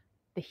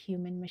the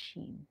human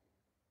machine.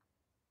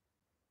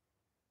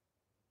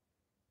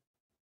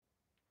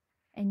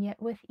 And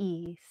yet, with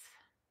ease,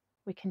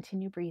 we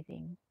continue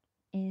breathing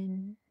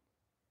in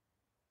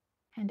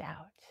and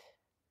out,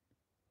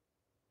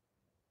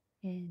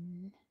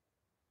 in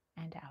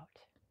and out.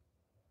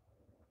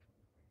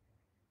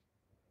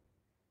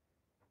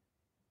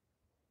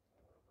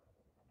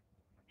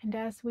 And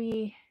as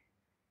we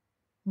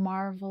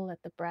marvel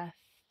at the breath,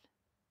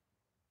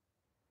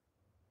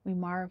 we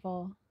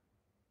marvel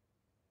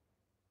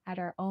at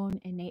our own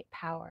innate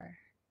power,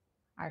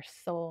 our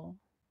soul,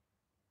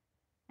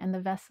 and the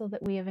vessel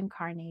that we have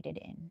incarnated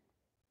in.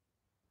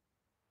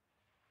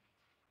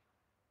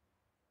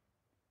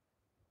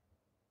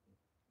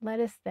 Let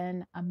us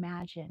then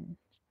imagine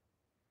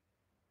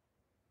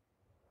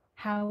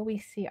how we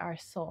see our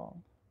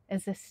soul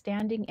as if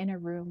standing in a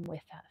room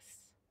with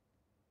us,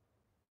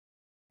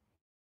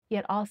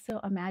 yet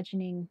also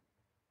imagining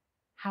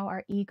how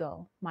our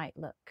ego might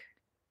look.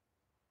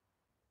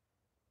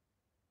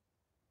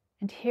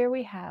 And here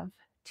we have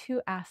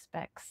two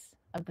aspects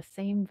of the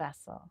same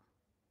vessel.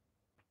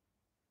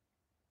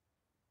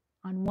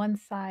 On one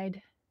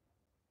side,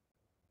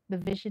 the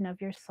vision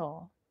of your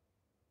soul,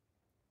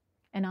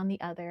 and on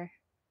the other,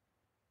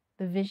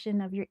 the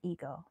vision of your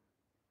ego.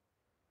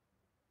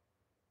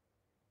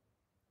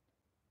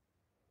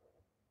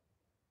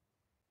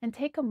 And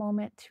take a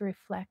moment to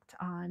reflect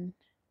on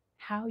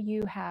how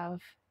you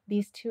have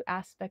these two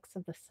aspects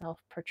of the self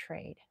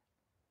portrayed.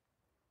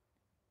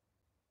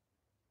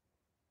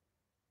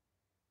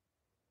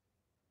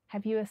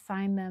 Have you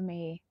assigned them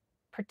a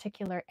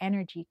particular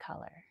energy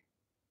color?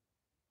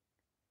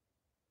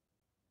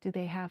 Do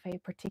they have a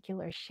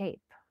particular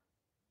shape?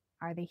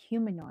 Are they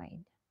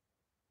humanoid?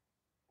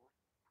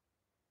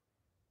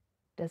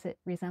 Does it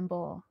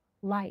resemble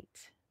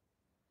light?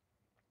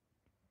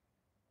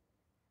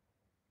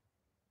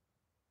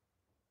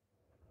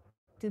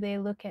 Do they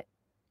look at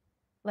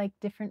like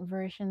different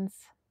versions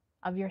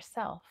of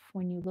yourself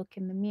when you look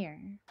in the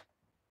mirror?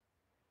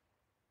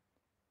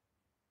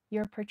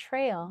 Your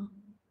portrayal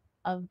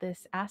of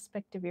this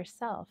aspect of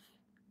yourself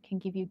can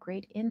give you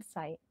great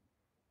insight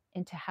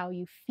into how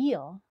you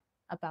feel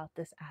about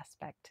this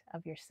aspect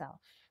of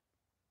yourself.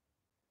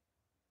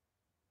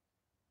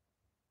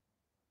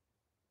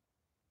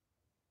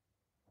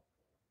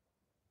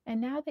 And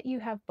now that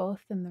you have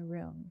both in the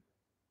room,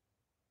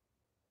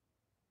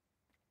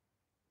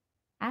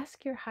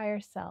 ask your higher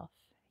self,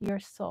 your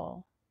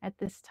soul, at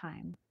this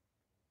time,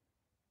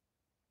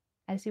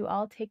 as you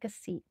all take a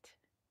seat,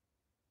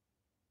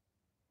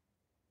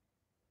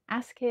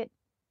 ask it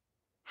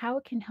how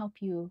it can help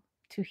you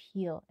to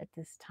heal at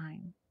this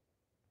time.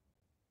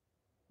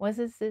 What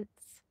is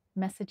its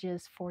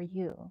messages for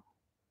you?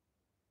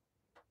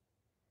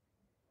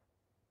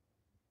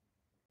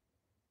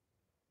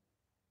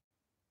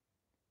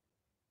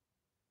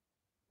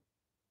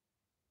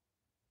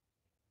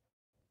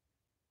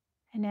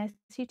 And as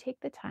you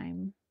take the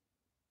time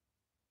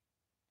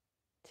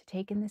to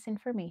take in this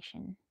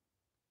information,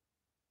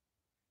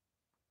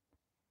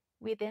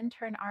 we then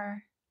turn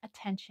our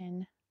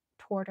attention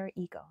toward our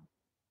ego.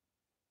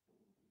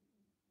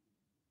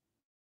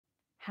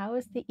 How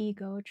is the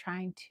ego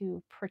trying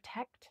to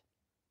protect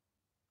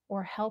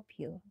or help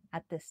you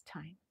at this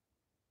time?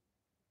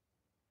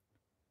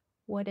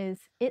 What is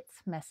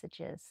its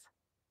messages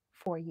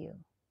for you?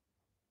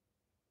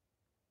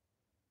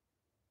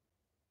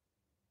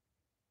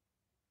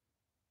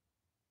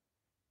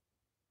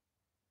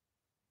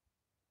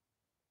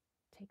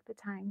 Take the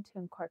time to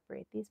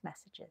incorporate these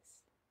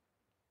messages.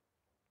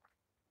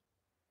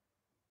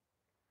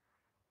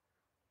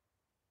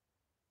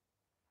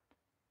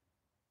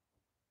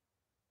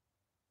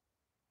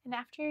 And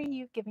after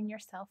you've given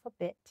yourself a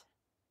bit,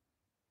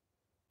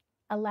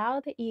 allow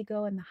the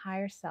ego and the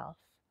higher self,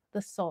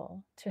 the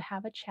soul, to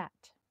have a chat.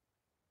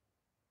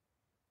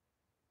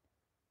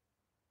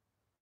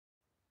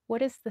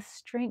 What is the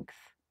strength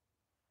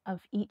of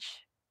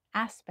each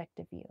aspect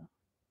of you?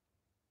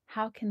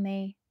 How can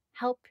they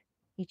help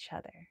each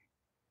other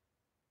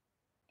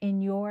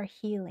in your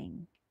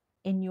healing,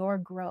 in your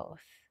growth,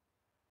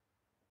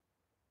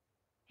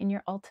 in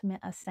your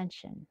ultimate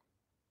ascension?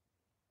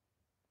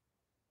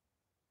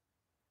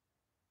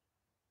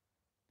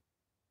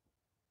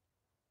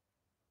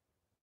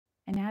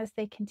 And as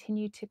they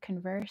continue to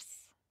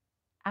converse,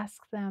 ask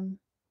them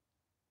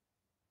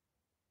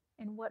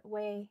in what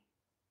way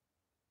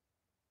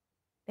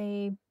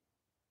they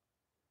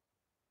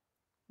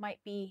might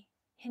be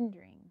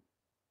hindering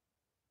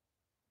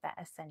that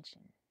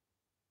ascension?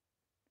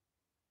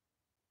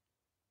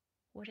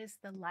 What is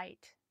the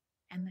light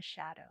and the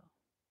shadow?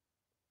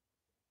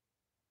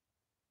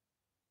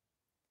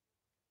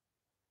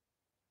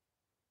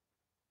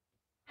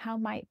 How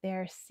might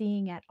their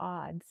seeing at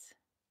odds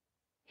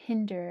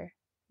hinder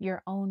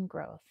your own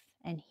growth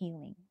and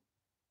healing?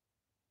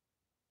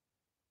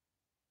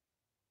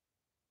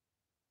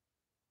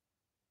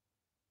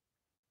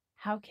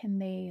 How can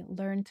they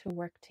learn to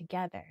work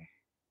together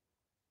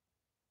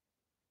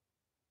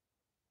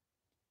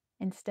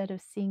instead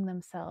of seeing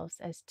themselves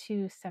as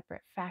two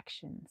separate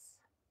factions?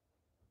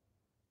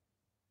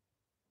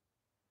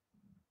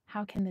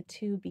 How can the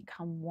two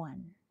become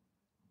one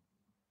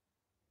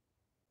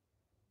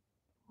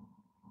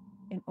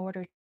in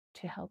order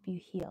to help you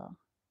heal,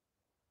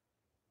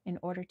 in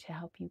order to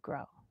help you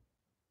grow?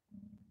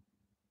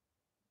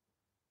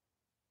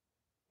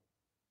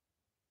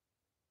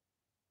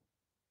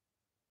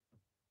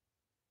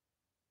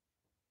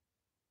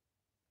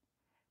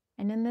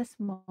 And in this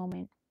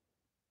moment,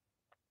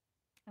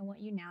 I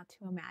want you now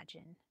to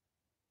imagine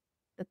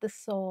that the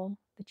soul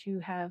that you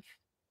have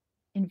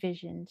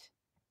envisioned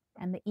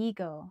and the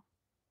ego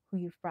who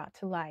you've brought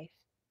to life,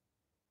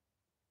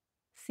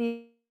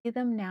 see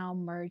them now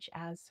merge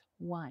as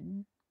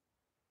one,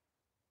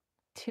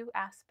 two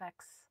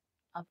aspects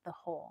of the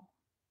whole,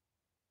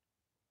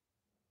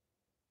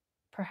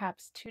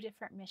 perhaps two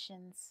different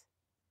missions,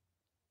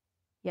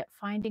 yet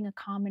finding a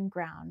common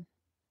ground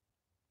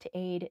to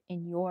aid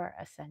in your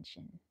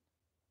ascension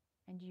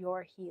and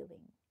your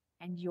healing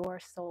and your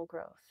soul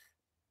growth.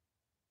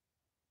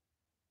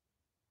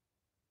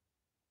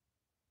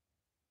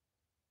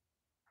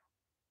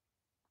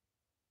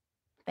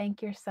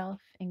 Thank yourself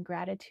in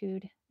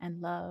gratitude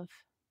and love.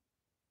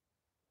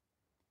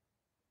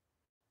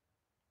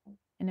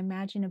 And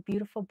imagine a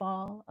beautiful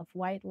ball of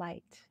white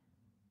light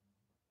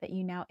that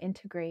you now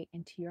integrate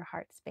into your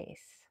heart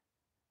space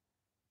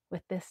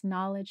with this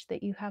knowledge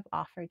that you have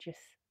offered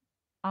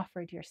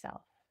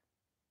yourself,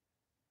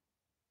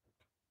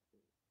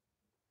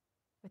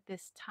 with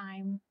this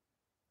time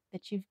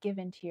that you've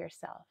given to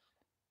yourself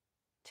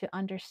to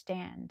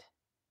understand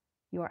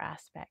your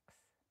aspects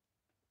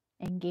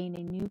and gain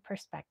a new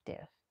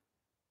perspective.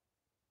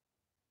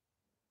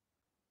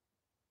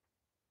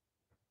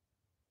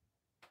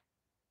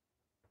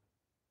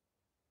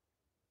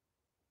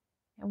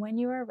 And when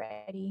you are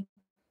ready,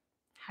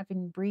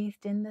 having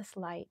breathed in this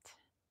light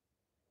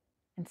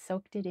and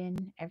soaked it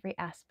in every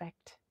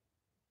aspect,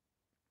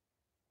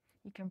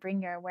 you can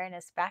bring your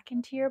awareness back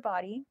into your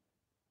body.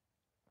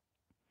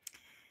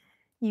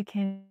 You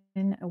can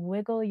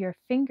wiggle your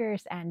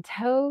fingers and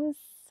toes.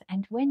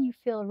 And when you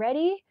feel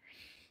ready,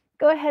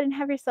 go ahead and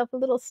have yourself a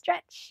little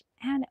stretch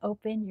and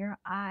open your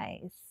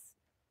eyes.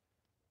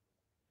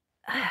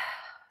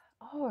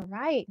 All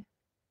right.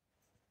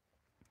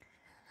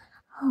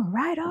 All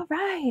right, all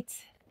right.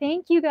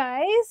 Thank you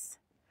guys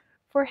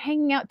for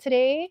hanging out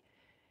today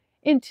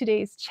in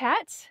today's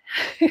chat.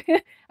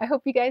 I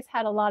hope you guys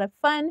had a lot of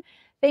fun.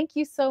 Thank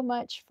you so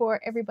much for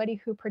everybody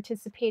who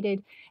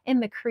participated in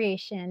the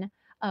creation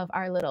of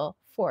our little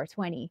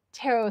 420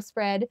 tarot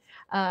spread.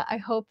 I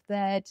hope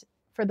that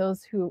for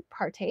those who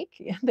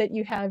partake, that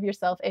you have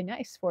yourself a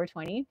nice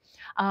 420.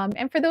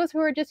 And for those who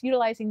are just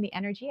utilizing the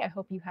energy, I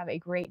hope you have a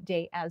great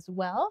day as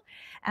well.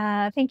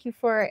 Thank you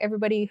for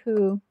everybody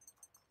who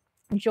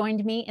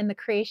joined me in the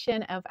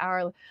creation of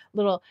our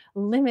little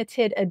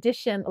limited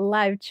edition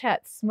live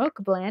chat smoke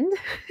blend.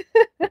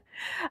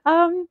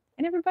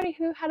 And everybody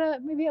who had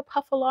maybe a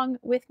puff along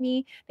with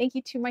me, thank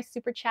you to my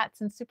super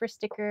chats and super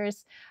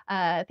stickers.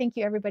 Thank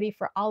you everybody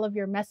for all of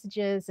your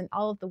messages and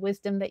all of the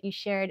wisdom that you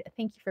shared.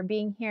 Thank you for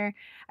being here.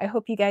 I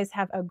hope you guys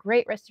have a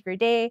great rest of your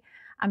day.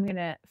 I'm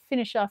gonna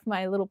finish off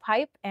my little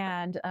pipe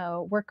and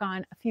work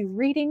on a few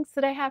readings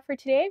that I have for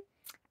today.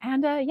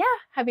 And yeah,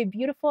 have a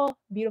beautiful,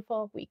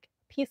 beautiful week.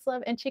 Peace,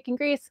 love, and chicken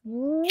grease.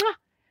 Mwah!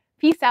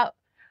 Peace out.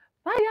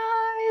 Bye,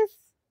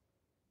 guys.